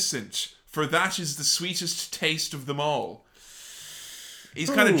the innocent, for that is the sweetest taste of them all." He's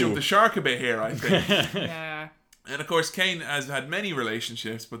kind of jumped the shark a bit here, I think. Yeah. And of course, Kane has had many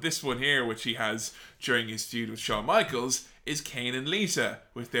relationships, but this one here, which he has during his feud with Shawn Michaels, is Kane and Lita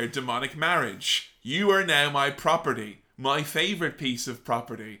with their demonic marriage. "You are now my property, my favourite piece of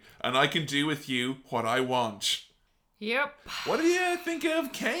property, and I can do with you what I want." Yep. What do you think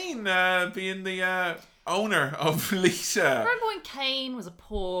of Kane being the owner of Lita? Remember when Kane was a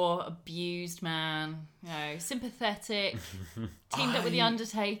poor, abused man? Sympathetic, teamed up with The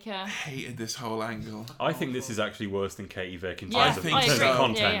Undertaker. I hated this whole angle. I think this is actually worse than Katie Vick in Yeah, terms of, I think in terms so. of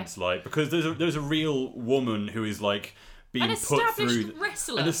content. Yeah. Like, because there's a real woman who is like being An put established through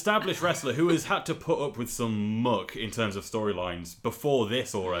wrestler. an established wrestler who has had to put up with some muck in terms of storylines before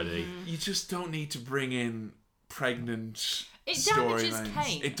this already. You just don't need to bring in pregnant It damages storylines.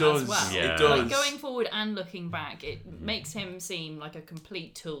 Kane It does. as well. Yeah. It does. Like going forward and looking back, it makes him seem like a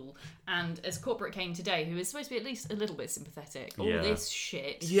complete tool. And as corporate Kane today, who is supposed to be at least a little bit sympathetic, all Yeah. this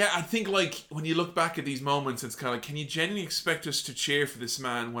shit. Yeah, I think like when you look back at these moments, it's kind of like, can you genuinely expect us to cheer for this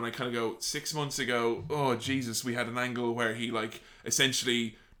man when I kind of go 6 months ago, oh Jesus, we had an angle where he like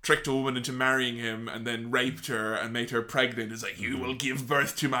essentially tricked a woman into marrying him and then raped her and made her pregnant. It's like, you will give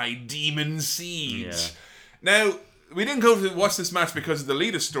birth to my demon seed. Yeah. Now, we didn't go to watch this match because of the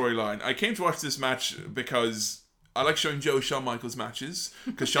Lita storyline. I came to watch this match because I like showing Joe Shawn Michaels matches,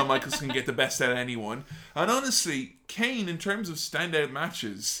 because Shawn Michaels can get the best out of anyone. And honestly, Kane, in terms of standout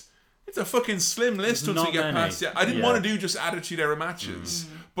matches, it's a fucking slim list once not we get many. past it. I didn't Yeah. want to do just Attitude Era matches,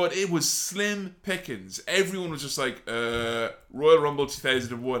 but it was slim pickings. Everyone was just like, Royal Rumble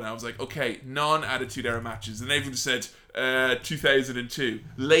 2001. I was like, okay, non-Attitude Era matches. And everyone said 2002,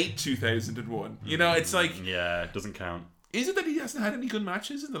 late 2001. You know, it's like, Yeah, it doesn't count. is it that he hasn't had any good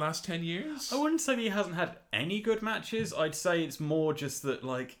matches in the last 10 years? I wouldn't say that he hasn't had any good matches. I'd say it's more just that,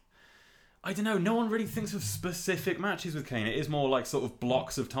 like, I don't know, no one really thinks of specific matches with Kane. It is more like sort of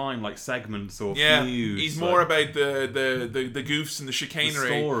blocks of time, like segments or Yeah, feuds. he's like- more about the goofs and the chicanery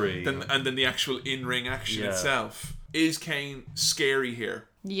story. than the actual in-ring action Yeah. itself. Is Kane scary here?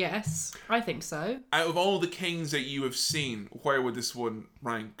 Yes, I think so. Out of all the Kanes that you have seen, where would this one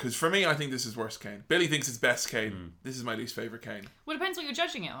rank? Because for me, I think this is worst Kane. Billy thinks it's best Kane. This is my least favourite Kane. Well, it depends what you're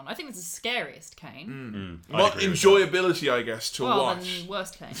judging it on. I think this is the scariest Kane. What enjoyability, I guess, to Well, watch. then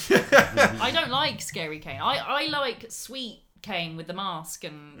worst Kane. I don't like scary Kane. I like sweet Kane with the mask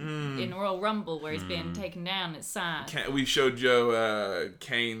and in Royal Rumble where he's being taken down. It's sad. We showed Joe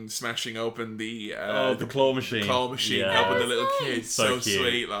Kane smashing open the claw machine. claw machine, Yeah. helping the That little was kid. nice. So So cute.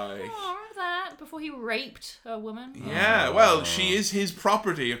 sweet, like. Oh, remember that? Before he raped a woman? Yeah, well, she is his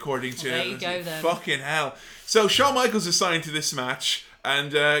property, according to There you go, then. Fucking hell. So Shawn Michaels is signed to this match,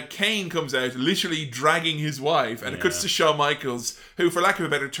 and Kane comes out literally dragging his wife, and it cuts Yeah. to Shawn Michaels, who, for lack of a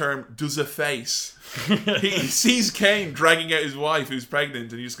better term, does a face. He sees Kane dragging out his wife who's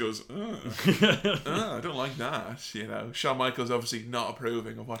pregnant, and he just goes, I don't like that. You know, Shawn Michaels obviously not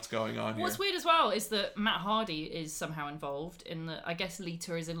approving of what's going on here. What's weird as well is that Matt Hardy is somehow involved in that. I guess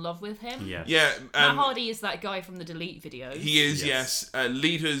Lita is in love with him. Yes. Yeah, Matt Hardy is that guy from the Delete videos. he is, yes.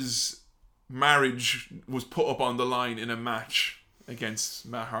 Lita's marriage was put up on the line in a match against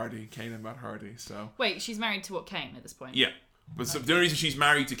Matt Hardy, Kane and Matt Hardy. So Wait, she's married to what, Kane at this point? yeah, but so the only reason she's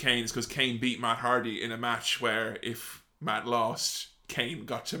married to Kane is because Kane beat Matt Hardy in a match where if Matt lost, Kane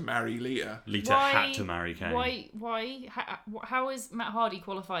got to marry Lita. Lita had to marry Kane. Why? How is Matt Hardy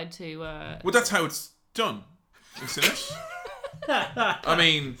qualified to? Well, that's how it's done, isn't it? I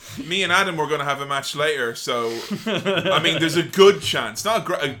mean, me and Adam were going to have a match later, so I mean, there's a good chance, not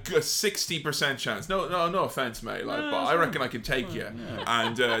a 60% chance. No offense, mate. Like, but I reckon I can take you,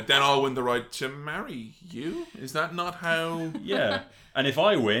 and then I'll win the right to marry you. Is that not how? Yeah. And if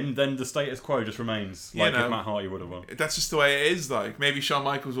I win, then the status quo just remains. You Like know. if Matt Hardy would have won. That's just the way it is. Like, maybe Shawn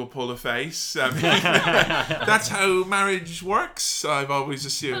Michaels will pull a face. I mean, that's how marriage works. I've always but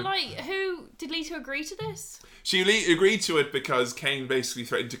assumed. like, who did Lita agree to this? She agreed to it because Kane basically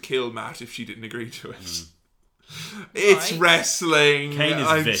threatened to kill Matt if she didn't agree to it. It's Right. wrestling. Kane is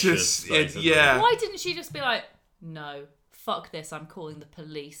I'm vicious, just, basically. yeah. Why didn't she just be like, no, fuck this, I'm calling the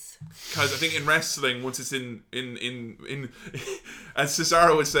police. Because I think in wrestling, once it's in as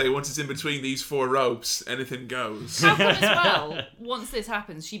Cesaro would say, once it's in between these four ropes, anything goes. How come as well, once this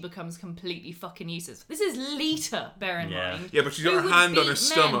happens, she becomes completely fucking useless. This is Lita, bear in mind. Yeah, but she's got who her would hand on beat her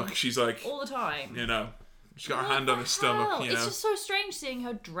stomach. men She's like, all the time. you know, she's got her What hand on the her stomach, hell? you know. It's just so strange seeing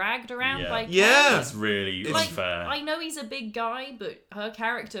her dragged around by Yeah. That's really It's- unfair. I know he's a big guy, but her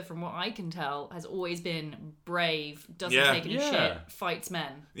character, from what I can tell, has always been brave, doesn't Yeah. take any shit, fights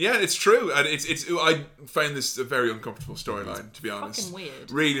men. Yeah, it's true, and it's. I find this a very uncomfortable storyline, to be honest. Fucking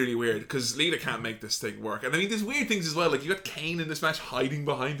weird. Really, really weird, because Lita can't make this thing work. And I mean, there's weird things as well. Like, you got Kane in this match hiding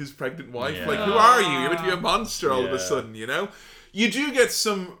behind his pregnant wife. Yeah. Like, who are you? You're meant to be a monster all of a Yeah. sudden, you know? You do get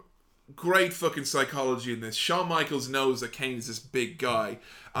some great fucking psychology in this. Shawn Michaels knows that Kane is this big guy,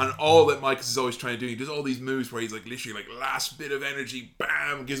 and all that Michaels is always trying to do, he does all these moves where he's like literally like last bit of energy,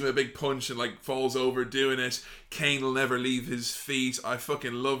 bam, gives him a big punch and like falls over doing it. Kane will never leave his feet. I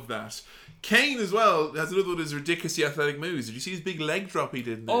fucking love that. Kane as well has another one of his ridiculously athletic moves. Did you see his big leg drop he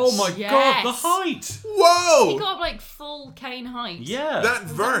did in this? Oh my Yes. god, the height! Whoa! He got up like full Kane height. Yeah. That It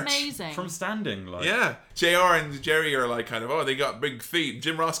was vert. amazing. From standing, like. Yeah, JR and Jerry are like kind of, oh, they got big feet.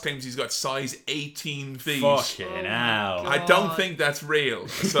 Jim Ross claims he's got size 18 feet. Fucking Oh my hell. God. I don't think that's real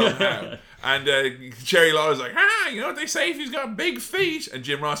somehow. And Jerry Lawler's like, you know what they say if he's got big feet? And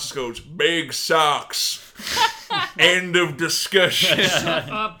Jim Ross just goes, big socks. End of discussion. Shut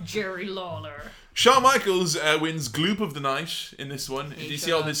up, Jerry Lawler. Shawn Michaels wins Gloop of the Night in this one. Did you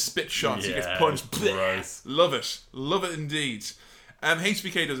see all his spit shots? He gets Yeah, punched. gross. Love it. Love it indeed.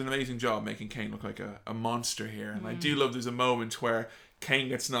 HBK does an amazing job making Kane look like a monster here. And I do love there's a moment where Kane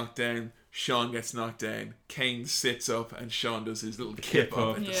gets knocked down, Shawn gets knocked down, Kane sits up, and Shawn does his little kip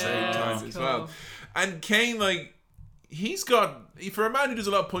up at the same Yeah, time that's as cool. well. And Kane, like, he's got, for a man who does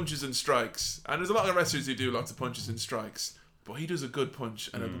a lot of punches and strikes, and there's a lot of wrestlers who do lots of punches and strikes, but he does a good punch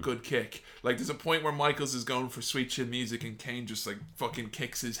and a good kick. Like, there's a point where Michaels is going for Sweet Chin Music and Kane just, like, fucking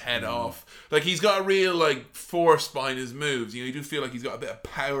kicks his head off. Like, he's got a real, like, force behind his moves. You know, you do feel like he's got a bit of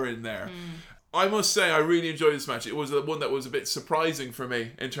power in there. I must say, I really enjoyed this match. It was the one that was a bit surprising for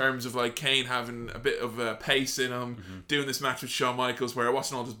me in terms of, like, Kane having a bit of pace in him, doing this match with Shawn Michaels where it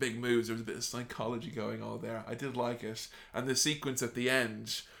wasn't all just big moves. There was a bit of psychology going on there. I did like it. And the sequence at the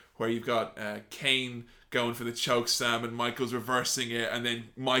end where you've got Kane going for the choke slam and Michaels reversing it, and then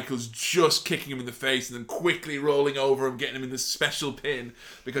Michaels just kicking him in the face and then quickly rolling over him, getting him in this special pin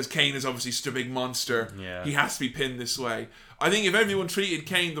because Kane is obviously such a big monster. Yeah. He has to be pinned this way. I think if everyone treated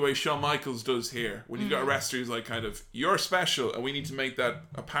Kane the way Shawn Michaels does here, when you've got a wrestler who's like kind of, you're special and we need to make that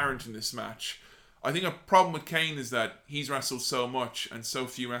apparent in this match. I think a problem with Kane is that he's wrestled so much and so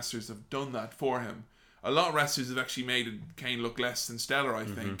few wrestlers have done that for him. A lot of wrestlers have actually made Kane look less than stellar, I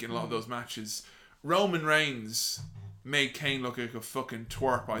think, in a lot of those matches. Roman Reigns made Kane look like a fucking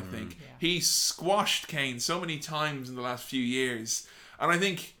twerp, I think. Yeah. He squashed Kane so many times in the last few years. And I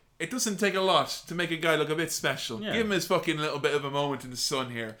think it doesn't take a lot to make a guy look a bit special. Yeah. Give him his fucking little bit of a moment in the sun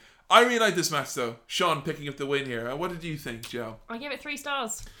here. I really like this match, though. Shawn picking up the win here. What did you think, Joe? I gave it 3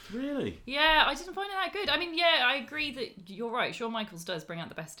 stars. Really? Yeah, I didn't find it that good. I mean, yeah, I agree that you're right. Shawn Michaels does bring out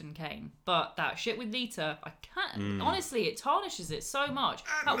the best in Kane. But that shit with Lita, I can't. Honestly, it tarnishes it so much.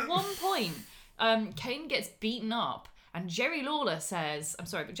 At one point, Kane gets beaten up. And Jerry Lawler says, I'm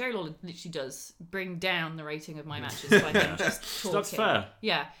sorry, but Jerry Lawler literally does bring down the rating of my matches by him just talking. That's fair.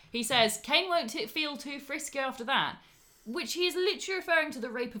 Yeah. He says, Kane won't feel too frisky after that. Which he is literally referring to the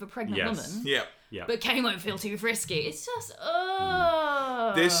rape of a pregnant Yes. woman. Yeah. Yeah. But Kane won't feel too frisky. It's just,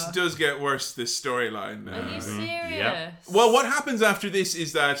 This does get worse, this storyline. Are you serious? yeah. Well, what happens after this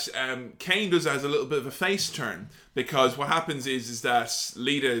is that Kane has a little bit of a face turn, because what happens is that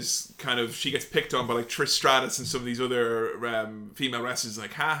Lita's kind of, she gets picked on by like Trish Stratus and some of these other female wrestlers,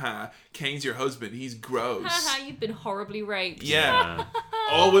 like, haha, Kane's your husband, he's gross. Haha, you've been horribly raped. Yeah.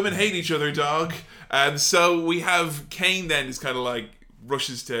 All women hate each other, dog. So we have Kane then is kind of like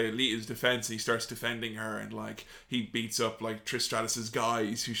rushes to Lita's defense and he starts defending her, and like he beats up like Trish Stratus's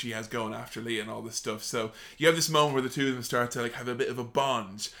guys who she has going after Lita and all this stuff. So you have this moment where the two of them start to like have a bit of a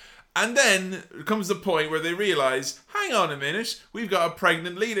bond. And then comes the point where they realise, hang on a minute, we've got a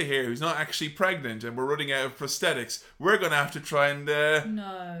pregnant Lita here who's not actually pregnant and we're running out of prosthetics. We're going to have to try and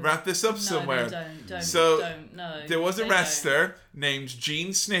No. wrap this up somewhere. No, don't. So Don't, no. there was a They wrestler named Gene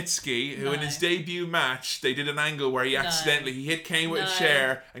Snitsky who in No. his debut match, they did an angle where he accidentally, he hit Kane with a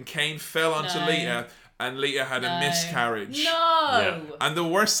chair and Kane fell onto No. Lita and Lita had a miscarriage. No! And the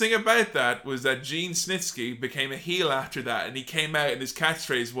worst thing about that was that Gene Snitsky became a heel after that, and he came out and his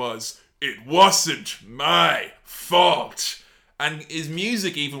catchphrase was, "It wasn't my fault." And his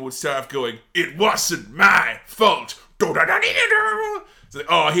music even would start off going, "It wasn't my fault." It's like,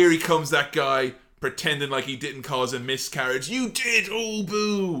 oh, here he comes, that guy, pretending like he didn't cause a miscarriage. You did, oh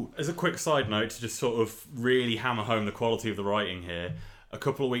boo! As a quick side note, to just sort of really hammer home the quality of the writing here, a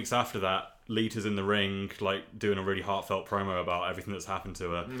couple of weeks after that, Lita's in the ring, like, doing a really heartfelt promo about everything that's happened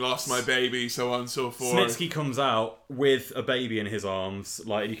to her. Lost my baby, so on and so forth. Snitsky comes out with a baby in his arms,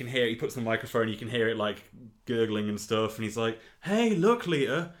 like, and you can hear it, he puts on the microphone, you can hear it, like, gurgling and stuff, and he's like, hey, look,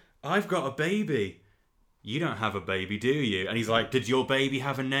 Lita, I've got a baby. You don't have a baby, do you? And he's like, did your baby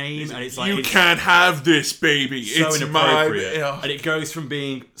have a name? And it's like, you can't have this baby. So it's inappropriate. my... And it goes from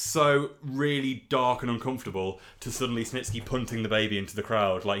being so really dark and uncomfortable to suddenly Snitsky punting the baby into the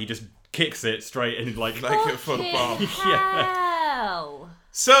crowd. Like, he just kicks it straight in, like a football. Hell.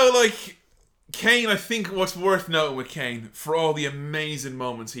 So, like, Kane, I think what's worth noting with Kane, for all the amazing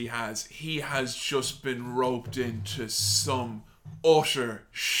moments he has just been roped into some utter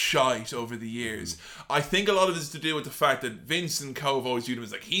shite over the years. I think a lot of it is to do with the fact that Vince and Co have always viewed him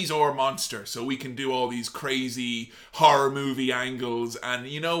as like, he's our monster, so we can do all these crazy horror movie angles, and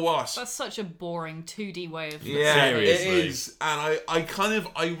you know what? That's such a boring 2D way of Yeah, Seriously. it is. And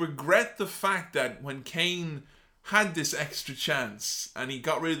I regret the fact that when Kane had this extra chance and he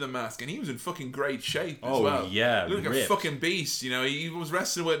got rid of the mask and he was in fucking great shape as well. Yeah, Look like a ripped. fucking beast, you know. He was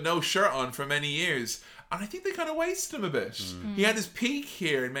wrestling with no shirt on for many years. And I think they kind of wasted him a bit. He had his peak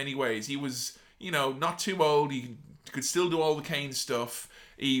here in many ways. He was, you know, not too old. He could still do all the Kane stuff.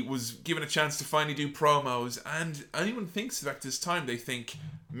 He was given a chance to finally do promos. And anyone thinks back to this time, they think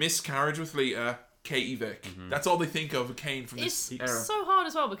miscarriage with Lita, Katie Vick. That's all they think of Kane from this It's era. so hard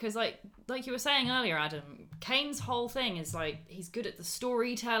as well because, like you were saying earlier, Adam, Kane's whole thing is like he's good at the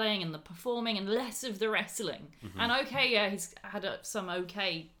storytelling and the performing and less of the wrestling. And okay, yeah, he's had some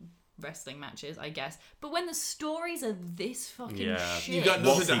okay wrestling matches, I guess. But when the stories are this fucking shit, You got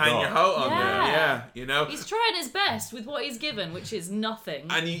nothing What's to he hang got? your hat on there. Yeah. Yeah, you know. he's trying his best with what he's given, which is nothing.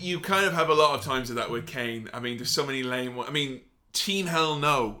 And you kind of have a lot of times of that with Kane. I mean, there's so many lame ones. I mean, Team Hell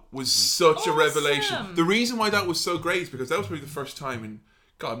No was such a revelation. Awesome. The reason why that was so great is because that was probably the first time in,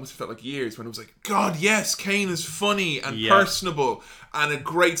 God, it must have felt like years when it was like, God, yes, Kane is funny and personable and a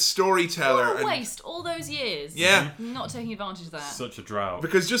great storyteller. What a and waste, all those years. Yeah. Not taking advantage of that. Such a drought.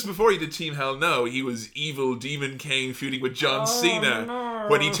 Because just before he did Team Hell No, he was evil Demon Kane feuding with John Cena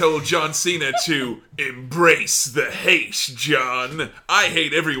when he told John Cena to embrace the hate, John. I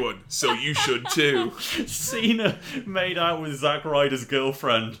hate everyone, so you should too. Cena made out with Zack Ryder's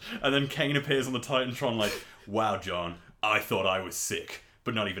girlfriend, and then Kane appears on the Titantron like, wow, John, I thought I was sick.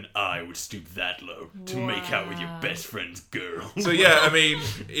 But not even I would stoop that low to make out with your best friend's girl. So yeah, I mean,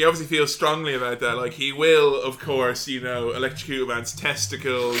 he obviously feels strongly about that. Like, he will, of course, you know, electrocute a man's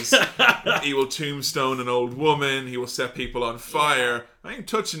testicles. He will tombstone an old woman. He will set people on fire. I ain't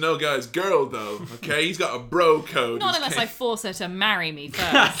touching no guy's girl, though, okay? He's got a bro code. Not He's unless Kane. I force her to marry me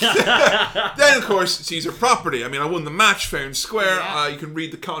first. Then, of course, she's her property. I mean, I won the match fair and square. Yeah. You can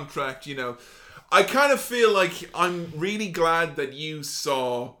read the contract, you know. I kind of feel like I'm really glad that you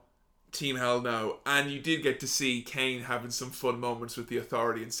saw Team Hell No, and you did get to see Kane having some fun moments with the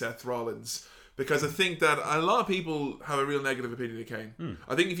Authority and Seth Rollins, because I think that a lot of people have a real negative opinion of Kane.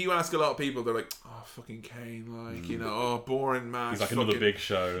 I think if you ask a lot of people, they're like, oh, fucking Kane, like, you know, oh, boring match. He's like fucking... another big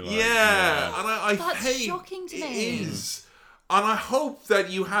show. Like, yeah, and I That's hate shocking to it me. is. And I hope that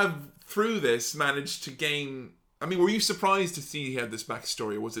you have, through this, managed to gain... I mean, were you surprised to see he had this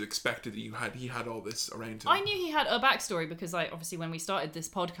backstory, or was it expected that he had all this around him? I knew he had a backstory because, like, obviously when we started this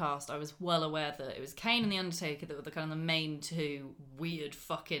podcast, I was well aware that it was Kane and The Undertaker that were the kind of the main two weird,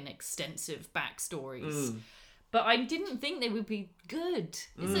 fucking, extensive backstories. But I didn't think they would be good.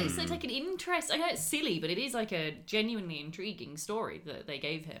 It's like an interest. I know it's silly, but it is like a genuinely intriguing story that they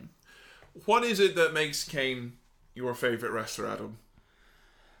gave him. What is it that makes Kane your favourite wrestler, Adam?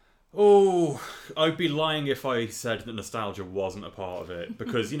 Oh, I'd be lying if I said that nostalgia wasn't a part of it,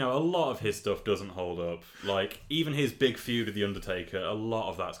 because, you know, a lot of his stuff doesn't hold up. Like, even his big feud with The Undertaker, a lot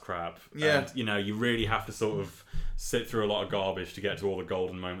of that's crap. Yeah. And, you know, you really have to sort of sit through a lot of garbage to get to all the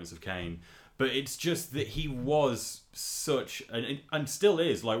golden moments of Kane. But it's just that he was such, and still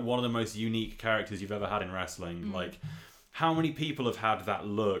is, like, one of the most unique characters you've ever had in wrestling. Like, how many people have had that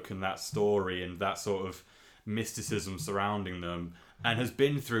look and that story and that sort of mysticism surrounding them, and has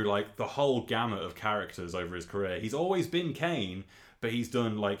been through like the whole gamut of characters over his career. He's always been Kane, but he's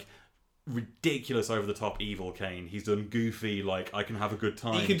done like ridiculous over the top evil Kane. He's done goofy, like, I can have a good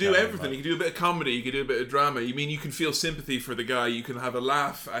time. He can do Kane, everything. like- He can do a bit of comedy. He can do a bit of drama. You mean you can feel sympathy for the guy. You can have a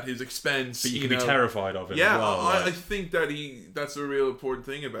laugh at his expense. but you can know. be terrified of him Yeah, as well. I like- think that that's a real important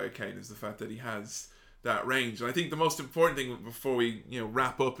thing about Kane, is the fact that he has that range. And I think the most important thing before we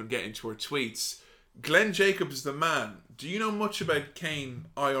wrap up and get into our tweets, Glenn Jacobs is the man. Do you know much about Kane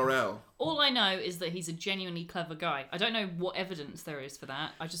IRL? All I know is that he's a genuinely clever guy. I don't know what evidence there is for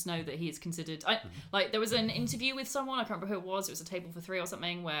that. I just know that he is considered... there was an interview with someone, I can't remember who it was a table for three or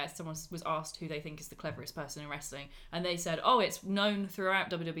something, where someone was asked who they think is the cleverest person in wrestling, and they said, it's known throughout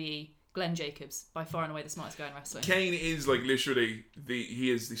WWE, Glenn Jacobs, by far and away the smartest guy in wrestling. Kane is literally he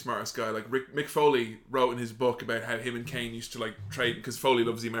is the smartest guy. Mick Foley wrote in his book about how him and Kane used to trade, because Foley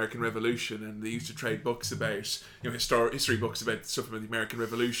loves the American Revolution, and they used to trade books about history books about stuff about the American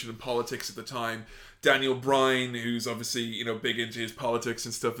Revolution and politics at the time. Daniel Bryan, who's obviously big into his politics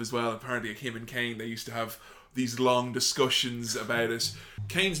and stuff as well. Apparently, him and Kane, they used to have these long discussions about it.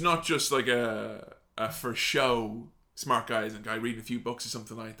 Kane's not just a for show smart guy and guy reading a few books or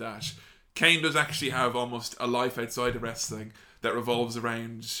something like that. Kane does actually have almost a life outside of wrestling that revolves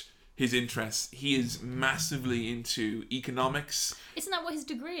around his interests. He is massively into economics. Isn't that what his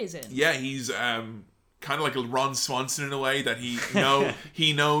degree is in? Yeah, he's kind of like a Ron Swanson in a way, that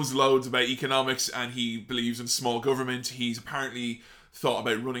he knows loads about economics, and he believes in small government. He's apparently thought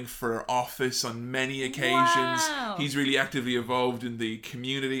about running for office on many occasions. Wow. He's really actively involved in the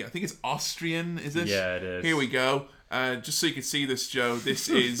community. I think it's Austrian, is it? Yeah, it is. Here we go. Just so you can see this, Joe, this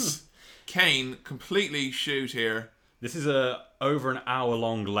is Kane, completely shoot here. This is over an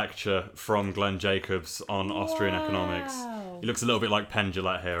hour-long lecture from Glenn Jacobs on Austrian economics. He looks a little bit like Penn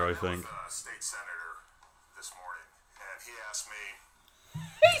Jillette here, I think. State senator this morning, and he asked me.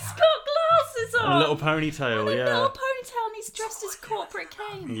 He's got glasses on! And a little ponytail, and a yeah. little ponytail, and he's dressed as Corporate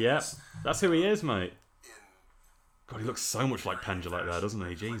Kane. Yep, that's who he is, mate. God, he looks so much like Penn Jillette there, doesn't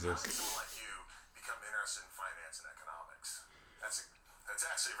he? Jesus. Let you become interested in finance and economics. That's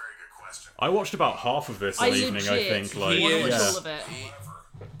actually a very good question. I watched about half of this one evening, I think. All of it.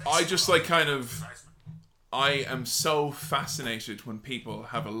 I just I am so fascinated when people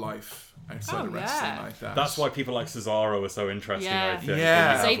have a life outside of wrestling like that. That's why people like Cesaro are so interesting, I think.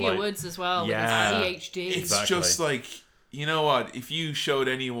 Yeah. Xavier Woods as well, with his CHD. It's Exactly. just you know what? If you showed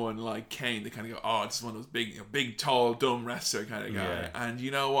anyone like Kane, they kind of go, it's one of those big, tall, dumb wrestler kind of guy. Yeah. And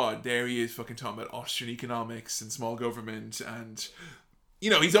you know what? There he is fucking talking about Austrian economics and small government. And,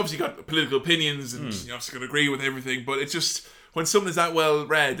 he's obviously got political opinions and he's going to agree with everything. But it's just, when someone is that well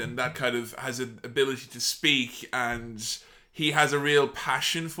read and that kind of has an ability to speak, and he has a real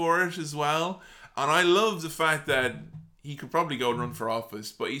passion for it as well. And I love the fact that he could probably go and run for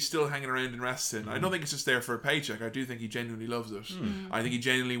office, but he's still hanging around in wrestling. I don't think it's just there for a paycheck. I do think he genuinely loves it. I think he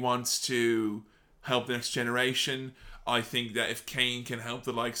genuinely wants to help the next generation. I think that if Kane can help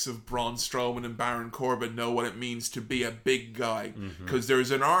the likes of Braun Strowman and Baron Corbin know what it means to be a big guy, because there's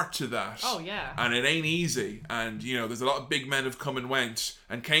an art to that. Oh, yeah. And it ain't easy. And, there's a lot of big men have come and went,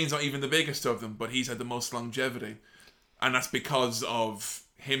 and Kane's not even the biggest of them, but he's had the most longevity. And that's because of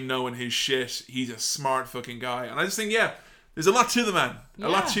him knowing his shit. He's a smart fucking guy. And I just think, there's a lot to the man. A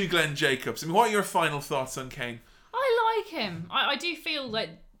lot to Glenn Jacobs. I mean, what are your final thoughts on Kane? I like him. I do feel like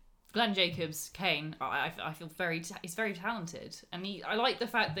Glenn Jacobs, Kane, I feel he's very talented. And I like the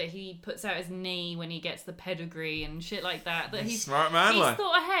fact that he puts out his knee when he gets the pedigree and shit like that. That he's smart man. He's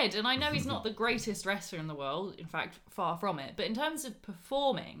thought ahead. And I know he's not the greatest wrestler in the world. In fact, far from it. But in terms of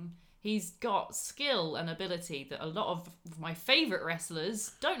performing, he's got skill and ability that a lot of my favourite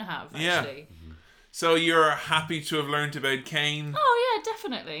wrestlers don't have, actually. Yeah. So you're happy to have learned about Kane? Oh, yeah,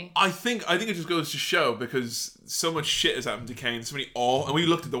 definitely. I think it just goes to show, because so much shit has happened to Kane. So many and we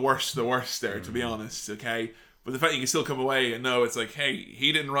looked at the worst there, to be honest, okay? But the fact you can still come away and know it's like, hey,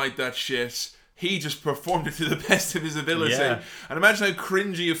 he didn't write that shit. He just performed it to the best of his ability. Yeah. And imagine how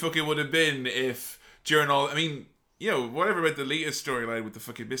cringy it fucking would have been if during all... I mean... whatever about the Lita storyline with the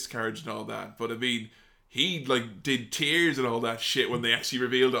fucking miscarriage and all that, but I mean, he did tears and all that shit when they actually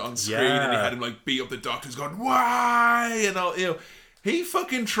revealed it on screen, and he had him beat up the doctors going, why? And all, he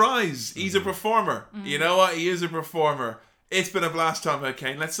fucking tries. He's a performer. You know what? He is a performer. It's been a blast talking about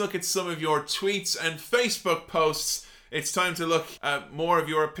Kane. Let's look at some of your tweets and Facebook posts. It's time to look at more of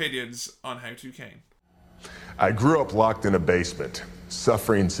your opinions on How to Kane. I grew up locked in a basement,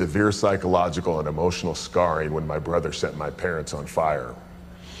 suffering severe psychological and emotional scarring when my brother set my parents on fire.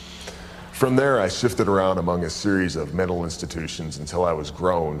 From there, I shifted around among a series of mental institutions until I was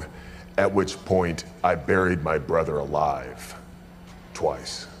grown, at which point I buried my brother alive.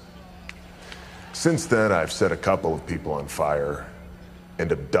 Twice. Since then, I've set a couple of people on fire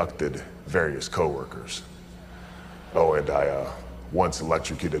and abducted various coworkers. Oh, and I once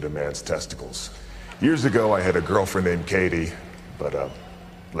electrocuted a man's testicles. Years ago, I had a girlfriend named Katie, but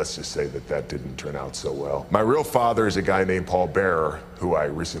let's just say that didn't turn out so well. My real father is a guy named Paul Bearer, who I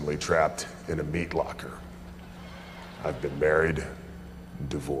recently trapped in a meat locker. I've been married,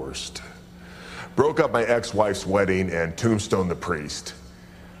 divorced. broke up my ex-wife's wedding, and tombstoned the priest.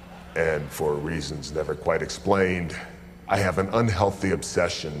 And for reasons never quite explained, I have an unhealthy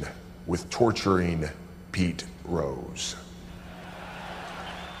obsession with torturing Pete Rose.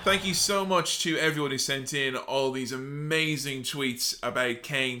 Thank you so much to everyone who sent in all these amazing tweets about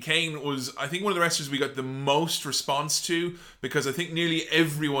Kane. Kane was, I think, one of the wrestlers we got the most response to, because I think nearly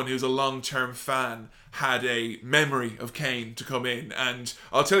everyone who's a long-term fan had a memory of Kane to come in. And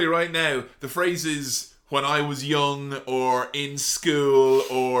I'll tell you right now, the phrases "when I was young" or "in school"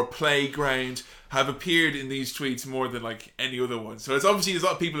 or "playground" have appeared in these tweets more than like any other one. So it's obviously there's a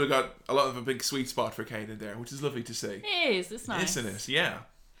lot of people who got a lot of a big sweet spot for Kane in there, which is lovely to see. It is, it's nice. Isn't it? Yeah.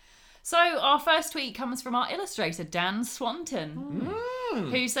 So our first tweet comes from our illustrator, Dan Swanton,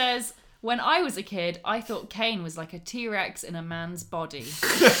 who says, "When I was a kid, I thought Kane was like a T-Rex in a man's body."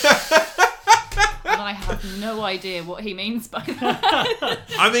 And I have no idea what he means by that.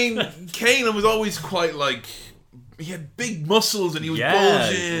 I mean, Kane was always quite like, he had big muscles and he was Yeah,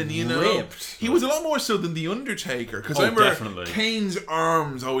 bulging, you know. ripped. He was a lot more so than The Undertaker. Because Oh, I remember definitely. Kane's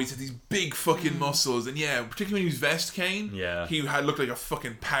arms always had these big fucking muscles. And yeah, particularly when he was Vest Kane, Yeah. he had looked like a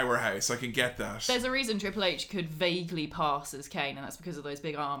fucking powerhouse. I can get that. There's a reason Triple H could vaguely pass as Kane, and that's because of those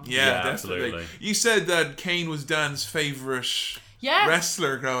big arms. Yeah, Yeah, definitely. absolutely. You said that Kane was Dan's favourite Yeah.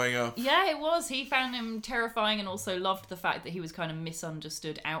 wrestler growing up. Yeah, it was. He found him terrifying and also loved the fact that he was kind of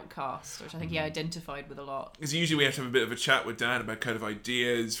misunderstood outcast, which I think he identified with a lot. Because usually we have to have a bit of a chat with Dan about kind of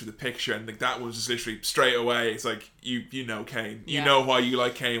ideas for the picture, and like that was just literally straight away. It's like you know Kane, you Yeah. know why you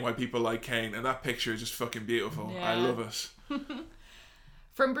like Kane, why people like Kane, and that picture is just fucking beautiful. I Yeah. love it.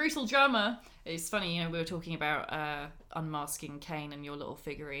 From Brutal Drummer, it's funny, you know, we were talking about unmasking Kane and your little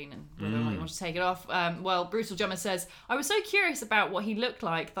figurine and whether or not you want to take it off. Well, Brutal Drummer says, "I was so curious about what he looked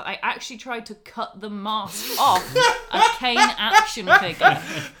like that I actually tried to cut the mask off a Kane action figure."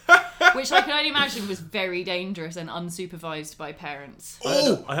 Which I can only imagine was very dangerous and unsupervised by parents.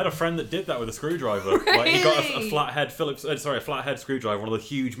 I had a friend that did that with a screwdriver. Like he got a Really? flathead a flathead screwdriver, one of the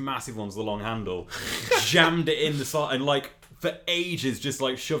huge, massive ones with the long handle, jammed it in the side, and like for ages just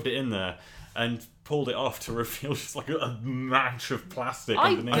like shoved it in there and pulled it off to reveal just like a match of plastic I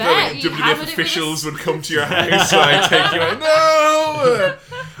underneath. bet. I you thought WWF hammered it with a officials would come to your house and take you out. No!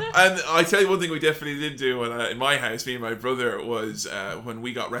 And I tell you one thing we definitely did do in my house, me and my brother, was when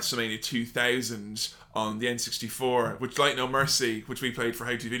we got WrestleMania 2000 on the N64, which like No Mercy, which we played for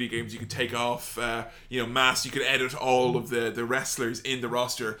How to Video Games, you could take off, masks, you could edit all of the wrestlers in the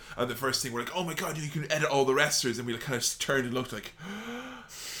roster, and the first thing we're like, oh my god, you can edit all the wrestlers, and we kind of turned and looked like,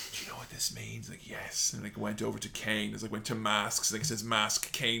 do you know what this means? Like, yes. And like went over to Kane, it's like went to masks, like it says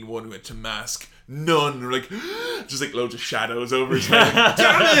mask Kane 1, went to mask none. We're like, just like loads of shadows over his head. Like,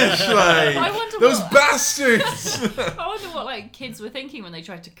 damn it! Like, I wonder those what- bastards! I wonder what like kids were thinking when they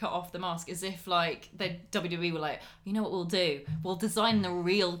tried to cut off the mask, as if like the WWE were like, you know what we'll do? We'll design the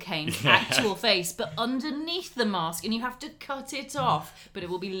real Kane's actual face, but underneath the mask, and you have to cut it off, but it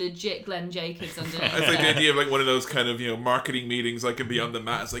will be legit Glenn Jacobs underneath. It's like the idea of like one of those kind of marketing meetings like Beyond the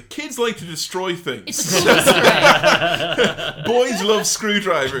Mat. It's like kids like to destroy things. It's a cool story. Boys love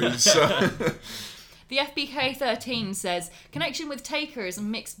screwdrivers. So. The FBK13 says, "Connection with Taker is a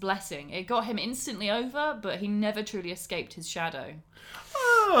mixed blessing. It got him instantly over, but he never truly escaped his shadow."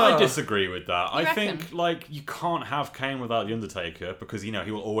 I disagree with that. I reckon? think like you can't have Kane without the Undertaker because he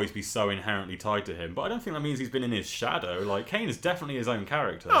will always be so inherently tied to him. But I don't think that means he's been in his shadow. Like Kane is definitely his own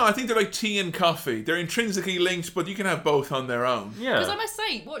character. No, I think they're like tea and coffee. They're intrinsically linked, but you can have both on their own. Because I Yeah. must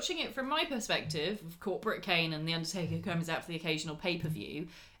say, watching it from my perspective, of corporate Kane and The Undertaker comes out for the occasional pay-per-view,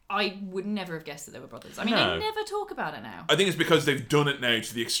 I would never have guessed that they were brothers. I mean, No. they never talk about it now. I think it's because they've done it now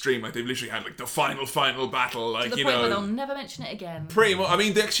to the extreme. Like they've literally had like the final battle. Like To the you point where they'll know. never mention it again. Pretty much. I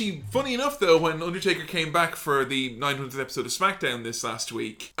mean, they actually, funny enough though, when Undertaker came back for the 900th episode of SmackDown this last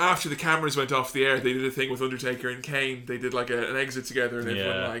week, after the cameras went off the air, they did a thing with Undertaker and Kane. They did like an exit together, and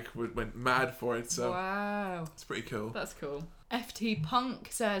everyone Yeah. like went mad for it. So Wow. it's pretty cool. That's cool. FT Punk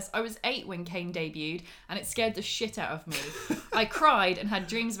says, "I was 8 when Kane debuted, and it scared the shit out of me. I cried and had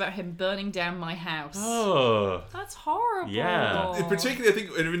dreams about him burning down my house." Oh. That's horrible. Yeah. Particularly, I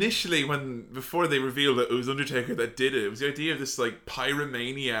think initially before they revealed that it was Undertaker that did it, it was the idea of this like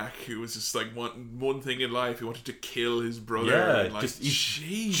pyromaniac who was just like one thing in life. He wanted to kill his brother. Yeah, and, like, he's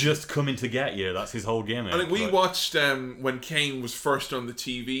jeez. just coming to get you. That's his whole gimmick. I think we Like, watched when Kane was first on the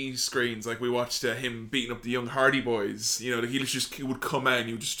TV screens. Like we watched him beating up the young Hardy Boys. You know, like, he would come out and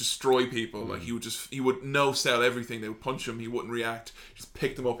he would just destroy people. Like he would no sell everything. They would punch him. He wouldn't react. Just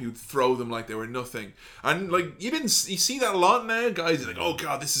pick them up. He would throw them like they were nothing. And like you see that a lot now. Guys are like, oh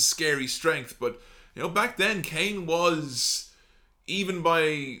god, this is scary strength. But back then Kane was. even by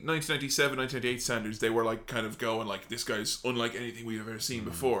 1997, 1998 standards, they were like kind of going like, this guy's unlike anything we've ever seen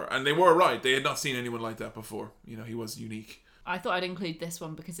before. And they were right. They had not seen anyone like that before. You know, he was unique. I thought I'd include this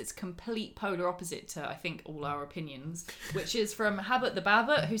one because it's complete polar opposite to, I think, all our opinions, which is from Habit the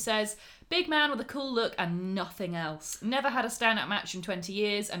Babbit, who says, big man with a cool look and nothing else. Never had a standout match in 20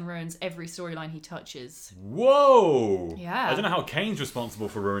 years and ruins every storyline he touches. Whoa! Yeah. I don't know how Kane's responsible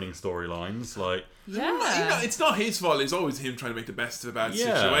for ruining storylines. Like, Yeah. You know, it's not his fault. It's always him trying to make the best of a bad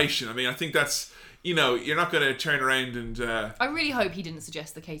Yeah. situation. I mean, I think that's, you know, you're not going to turn around and... I really hope he didn't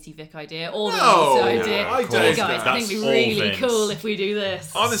suggest the Katie Vick idea or the No, Lisa idea. I Hey doubt guys, that. I think it'd be That's all really Vince. cool if we do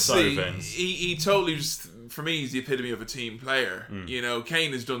this. Honestly, So Vince. he totally just... For me, he's the epitome of a team player. You know,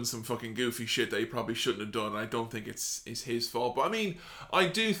 Kane has done some fucking goofy shit that he probably shouldn't have done, and I don't think it's his fault. But I mean, I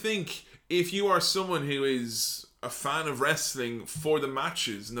do think if you are someone who is a fan of wrestling for the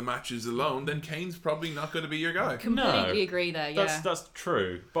matches and the matches alone, then Kane's probably not going to be your guy. Completely agree there, yeah. That's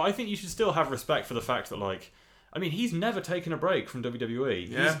true. But I think you should still have respect for the fact that, like, I mean, he's never taken a break from WWE.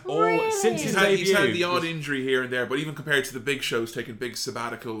 Yeah. Since his debut. He's had the odd injury here and there, but even compared to the big shows, taking big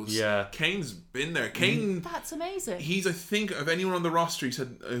sabbaticals, Yeah. Kane's been there. Kane, That's amazing. he's, I think, of anyone on the roster,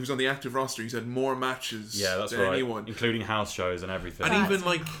 who's on the active roster, he's had more matches Yeah, that's than right. anyone. Including house shows and everything. And That's even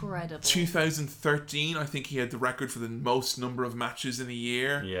like incredible. 2013, I think he had the record for the most number of matches in a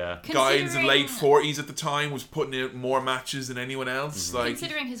year. Yeah. Guy in his Considering- late 40s at the time was putting out more matches than anyone else. Like,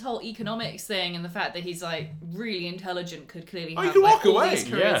 Considering his whole economics thing and the fact that he's like really intelligent, could clearly Oh, have you can like, walk all away. these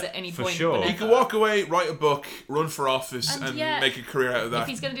careers Yeah, at any for point. sure. he whenever. could walk away, write a book, run for office, And and yeah, make a career out of If that.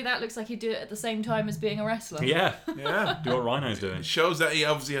 he's going to do that, it looks like he'd do it at the same time as being a wrestler. Yeah. Yeah. Do what Rhino's doing. It shows that he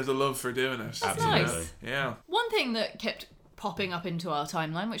obviously has a love for doing it. That's Absolutely. nice. Yeah. One thing that kept popping up into our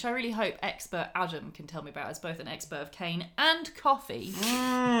timeline, which I really hope expert Adam can tell me about as both an expert of Kane and coffee,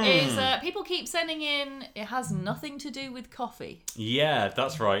 is people keep sending in, it has nothing to do with coffee. Yeah,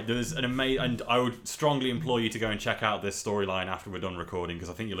 that's right. There's an amazing, and I would strongly implore you to go and check out this storyline after we're done recording because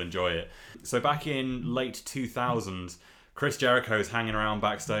I think you'll enjoy it. So back in late 2000s, Chris Jericho's hanging around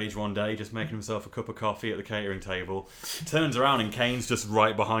backstage one day, just making himself a cup of coffee at the catering table. Turns around and Kane's just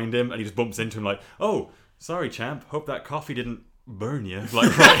right behind him, and he just bumps into him like, "Oh, sorry, champ. Hope that coffee didn't burn you."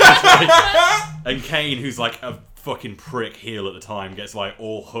 Like, right. And Kane, who's like a fucking prick heel at the time, gets like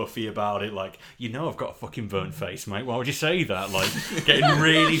all huffy about it. Like, you know, I've got a fucking burnt face, mate. Why would you say that? Like, getting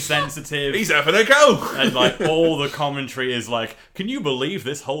really sensitive. He's having a go! And like all the commentary is like, can you believe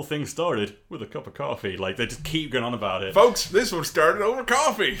this whole thing started with a cup of coffee? Like, they just keep going on about it. Folks, this one started over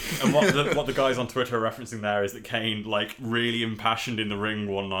coffee. And what the guys on Twitter are referencing there is that Kane, like, really impassioned in the ring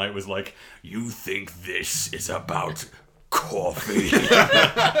one night, was like, "You think this is about coffee?"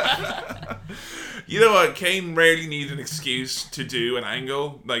 You know what? Kane rarely needed an excuse to do an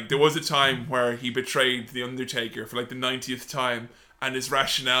angle. Like, there was a time where he betrayed The Undertaker for like the 90th time, and his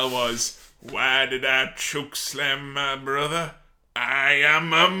rationale was, "Why did I choke slam my brother? I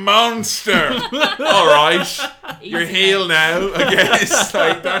am a monster." Alright, you're Easy, heel now, I guess.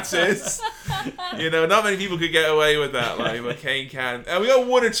 Like, that's it. You know, not many people could get away with that, like, but Kane can. And we got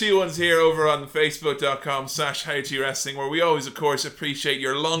one or two ones here over on facebook.com/HowToWrestling, where we always, of course, appreciate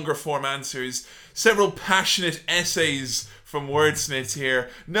your longer form answers. Several passionate essays from wordsmiths here.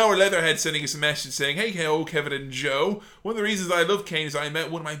 Noah Leatherhead sending us a message saying, "Hey, hello, Kevin and Joe. One of the reasons I love Kane is I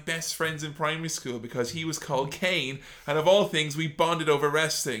met one of my best friends in primary school because he was called Kane, and of all things, we bonded over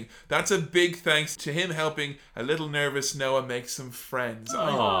wrestling. That's a big thanks to him helping a little nervous Noah make some friends."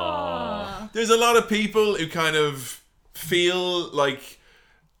 There's a lot of people who kind of feel like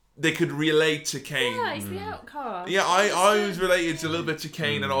they could relate to Kane. Yeah, he's the outcast. Yeah, I was related a little bit to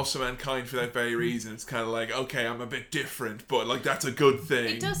Kane and also Mankind for that very reason. It's kind of like, okay, I'm a bit different, but like that's a good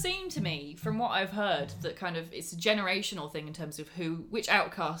thing. It does seem to me, from what I've heard, that kind of it's a generational thing in terms of which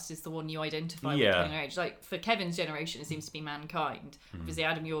outcast is the one you identify with coming of age. Like for Kevin's generation, it seems to be Mankind. Obviously,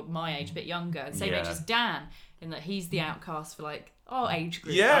 Adam, you're my age, a bit younger, and same age as Dan, in that he's the outcast for like our age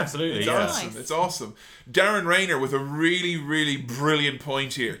group. Yeah, Absolutely, It's yeah. awesome. Nice. It's awesome. Darren Rayner with a really, really brilliant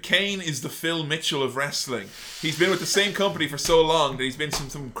point here. Kane is the Phil Mitchell of wrestling. He's been with the same company for so long that he's been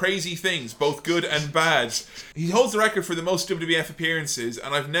some crazy things, both good and bad. He holds the record for the most WWF appearances,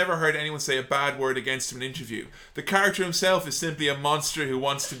 and I've never heard anyone say a bad word against him in an interview. The character himself is simply a monster who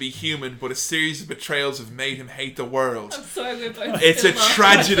wants to be human, but a series of betrayals have made him hate the world. I'm sorry, we're both. It's still a laughing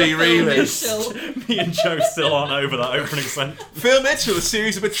tragedy, at Phil really. Mitchell. Me and Joe still aren't over that opening sentence. Phil Mitchell, a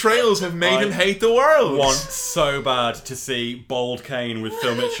series of betrayals have made him hate the world. Want so bad to see bald Kane with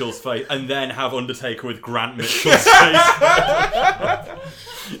Phil Mitchell's face, and then have Undertaker with Grant Mitchell's face.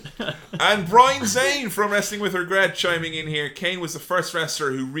 And Brian Zane from Wrestling With Regret chiming in here. Kane was the first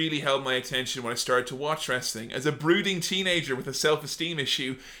wrestler who really held my attention when I started to watch wrestling. As a brooding teenager with a self-esteem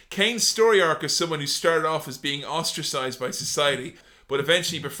issue, Kane's story arc as someone who started off as being ostracized by society, but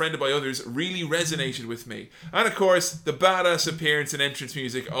eventually befriended by others, really resonated with me. And of course, the badass appearance and entrance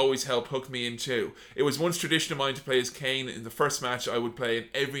music always helped hook me in too. It was once tradition of mine to play as Kane in the first match I would play in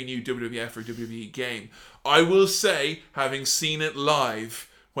every new WWF or WWE game. I will say, having seen it live,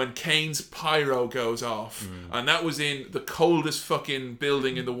 when Kane's pyro goes off, and that was in the coldest fucking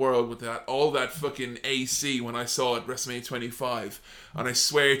building in the world with all that fucking AC when I saw it WrestleMania 25, and I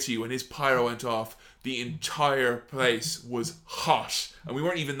swear to you, when his pyro went off, the entire place was hot, and we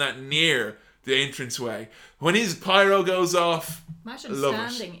weren't even that near the entranceway. When his pyro goes off, Imagine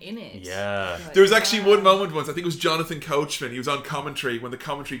standing in it. Yeah. Like, there was actually one moment once, I think it was Jonathan Coachman, he was on commentary when the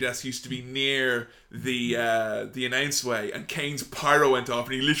commentary desk used to be near the announceway, and Kane's pyro went off,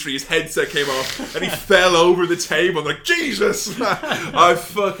 and he literally, his headset came off, and he fell over the table. I'm like, Jesus! I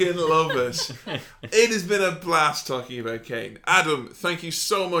fucking love it. It has been a blast talking about Kane. Adam, thank you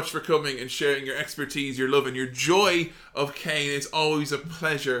so much for coming and sharing your expertise, your love, and your joy of Kane. It's always a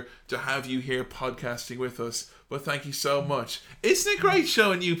pleasure to have you here podcasting with us. But thank you so much. Isn't it great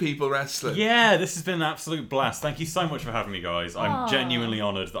showing you people wrestling? Yeah, this has been an absolute blast. Thank you so much for having me, guys. I'm genuinely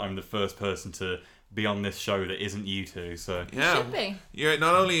honoured that I'm the first person to be on this show that isn't you two. So Yeah, Should be. You're,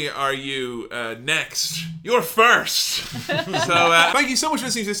 not only are you next, you're first. So thank you so much for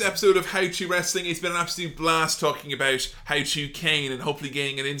listening to this episode of How To Wrestling. It's been an absolute blast talking about How To Kane and hopefully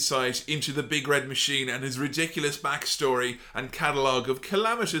gaining an insight into the Big Red Machine and his ridiculous backstory and catalogue of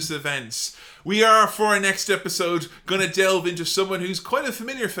calamitous events. We are, for our next episode, going to delve into someone who's quite a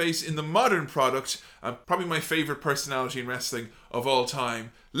familiar face in the modern product, and probably my favourite personality in wrestling of all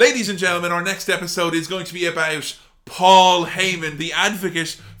time. Ladies and gentlemen, our next episode is going to be about Paul Heyman, the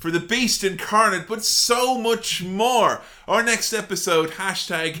advocate for the Beast Incarnate, but so much more. Our next episode,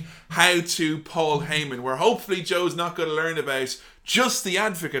 hashtag How To Paul Heyman, where hopefully Joe's not going to learn about just the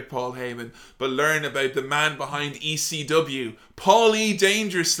advocate Paul Heyman, but learn about the man behind ECW, Paul E.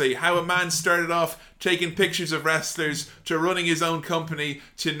 Dangerously, how a man started off taking pictures of wrestlers to running his own company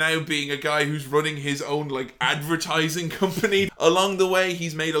to now being a guy who's running his own advertising company. Along the way,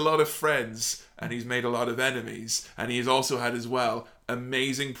 he's made a lot of friends and he's made a lot of enemies, and he has also had as well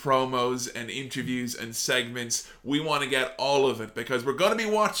amazing promos and interviews and segments. We want to get all of it because we're going to be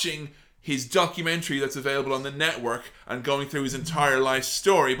watching his documentary that's available on the network and going through his entire life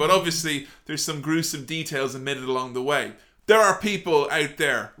story, but obviously there's some gruesome details omitted along the way. There are people out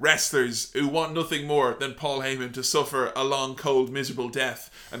there, wrestlers, who want nothing more than Paul Heyman to suffer a long, cold, miserable death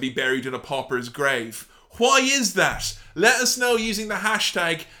and be buried in a pauper's grave. Why is that? Let us know using the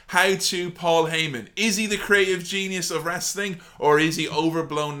hashtag HowToPaulHeyman. Is he the creative genius of wrestling, or is he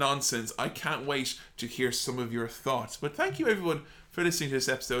overblown nonsense? I can't wait to hear some of your thoughts. But thank you everyone for listening to this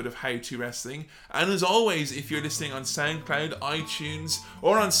episode of How To Wrestling. And as always, if you're listening on SoundCloud, iTunes,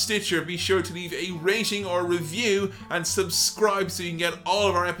 or on Stitcher, be sure to leave a rating or review and subscribe so you can get all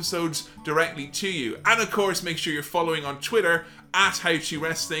of our episodes directly to you. And of course, make sure you're following on Twitter at How To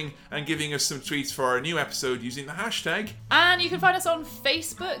Wrestling and giving us some tweets for our new episode using the hashtag. And you can find us on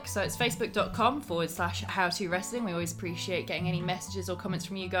Facebook, so it's facebook.com/How To Wrestling. We always appreciate getting any messages or comments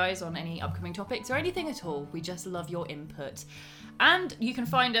from you guys on any upcoming topics or anything at all. We just love your input. And you can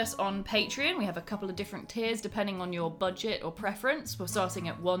find us on Patreon. We have a couple of different tiers depending on your budget or preference. We're starting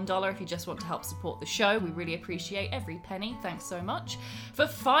at $1 if you just want to help support the show. We really appreciate every penny. Thanks so much. For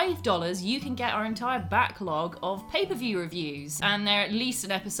 $5, you can get our entire backlog of pay-per-view reviews. And they're at least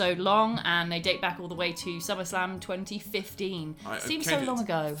an episode long, and they date back all the way to SummerSlam 2015. Seems so long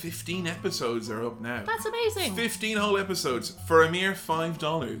ago. 15 episodes are up now. That's amazing. 15 whole episodes for a mere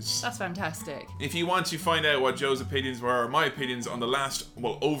 $5. That's fantastic. If you want to find out what Joe's opinions were, or my opinions on the last,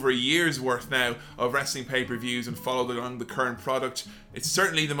 over a year's worth now of wrestling pay-per-views and follow along the current product, it's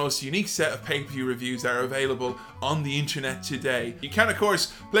certainly the most unique set of pay-per-view reviews that are available on the internet today. You can, of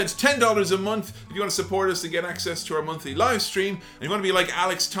course, pledge $10 a month if you want to support us and get access to our monthly live stream, and you want to be like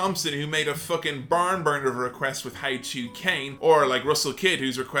Alex Thompson, who made a fucking barn burner of a request with How To Kane, or like Russell Kidd,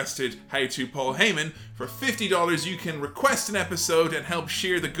 who's requested How To Paul Heyman. For $50, you can request an episode and help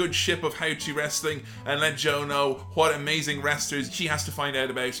sheer the good ship of How To Wrestling and let Joe know what amazing wrestlers she has to find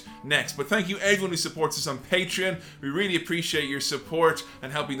out about next. But thank you everyone who supports us on Patreon. We really appreciate your support. support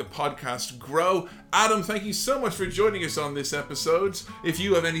and helping the podcast grow. Adam, thank you so much for joining us on this episode. If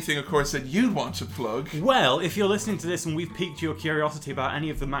you have anything, of course, that you'd want to plug. Well, if you're listening to this and we've piqued your curiosity about any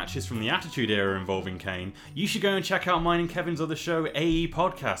of the matches from the Attitude Era involving Kane, you should go and check out mine and Kevin's other show, AE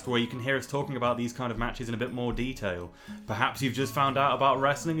Podcast, where you can hear us talking about these kind of matches in a bit more detail. Perhaps you've just found out about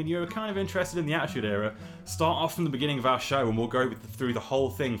wrestling and you're kind of interested in the Attitude Era. Start off from the beginning of our show and we'll go through the whole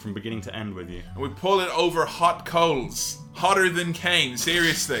thing from beginning to end with you. And we pull it over hot coals. Hotter than Kane,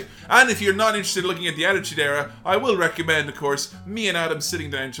 seriously. And if you're not interested in looking at the Attitude Era, I will recommend, of course, me and Adam sitting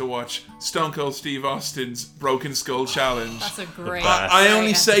down to watch Stone Cold Steve Austin's Broken Skull Challenge. That's a great I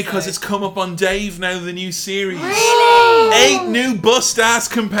only great say because episode. it's come up on Dave now, the new series. Really? 8 new bust-ass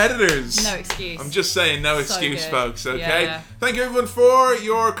competitors. No excuse. I'm just saying, no So excuse, good. folks, okay? Yeah. Thank you, everyone, for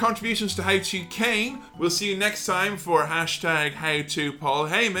your contributions to How To Kane. We'll see you next time for hashtag How To Paul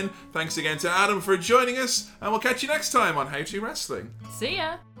Heyman. Thanks again to Adam for joining us, and we'll catch you next time on How To Wrestling. See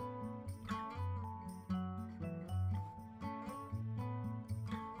ya.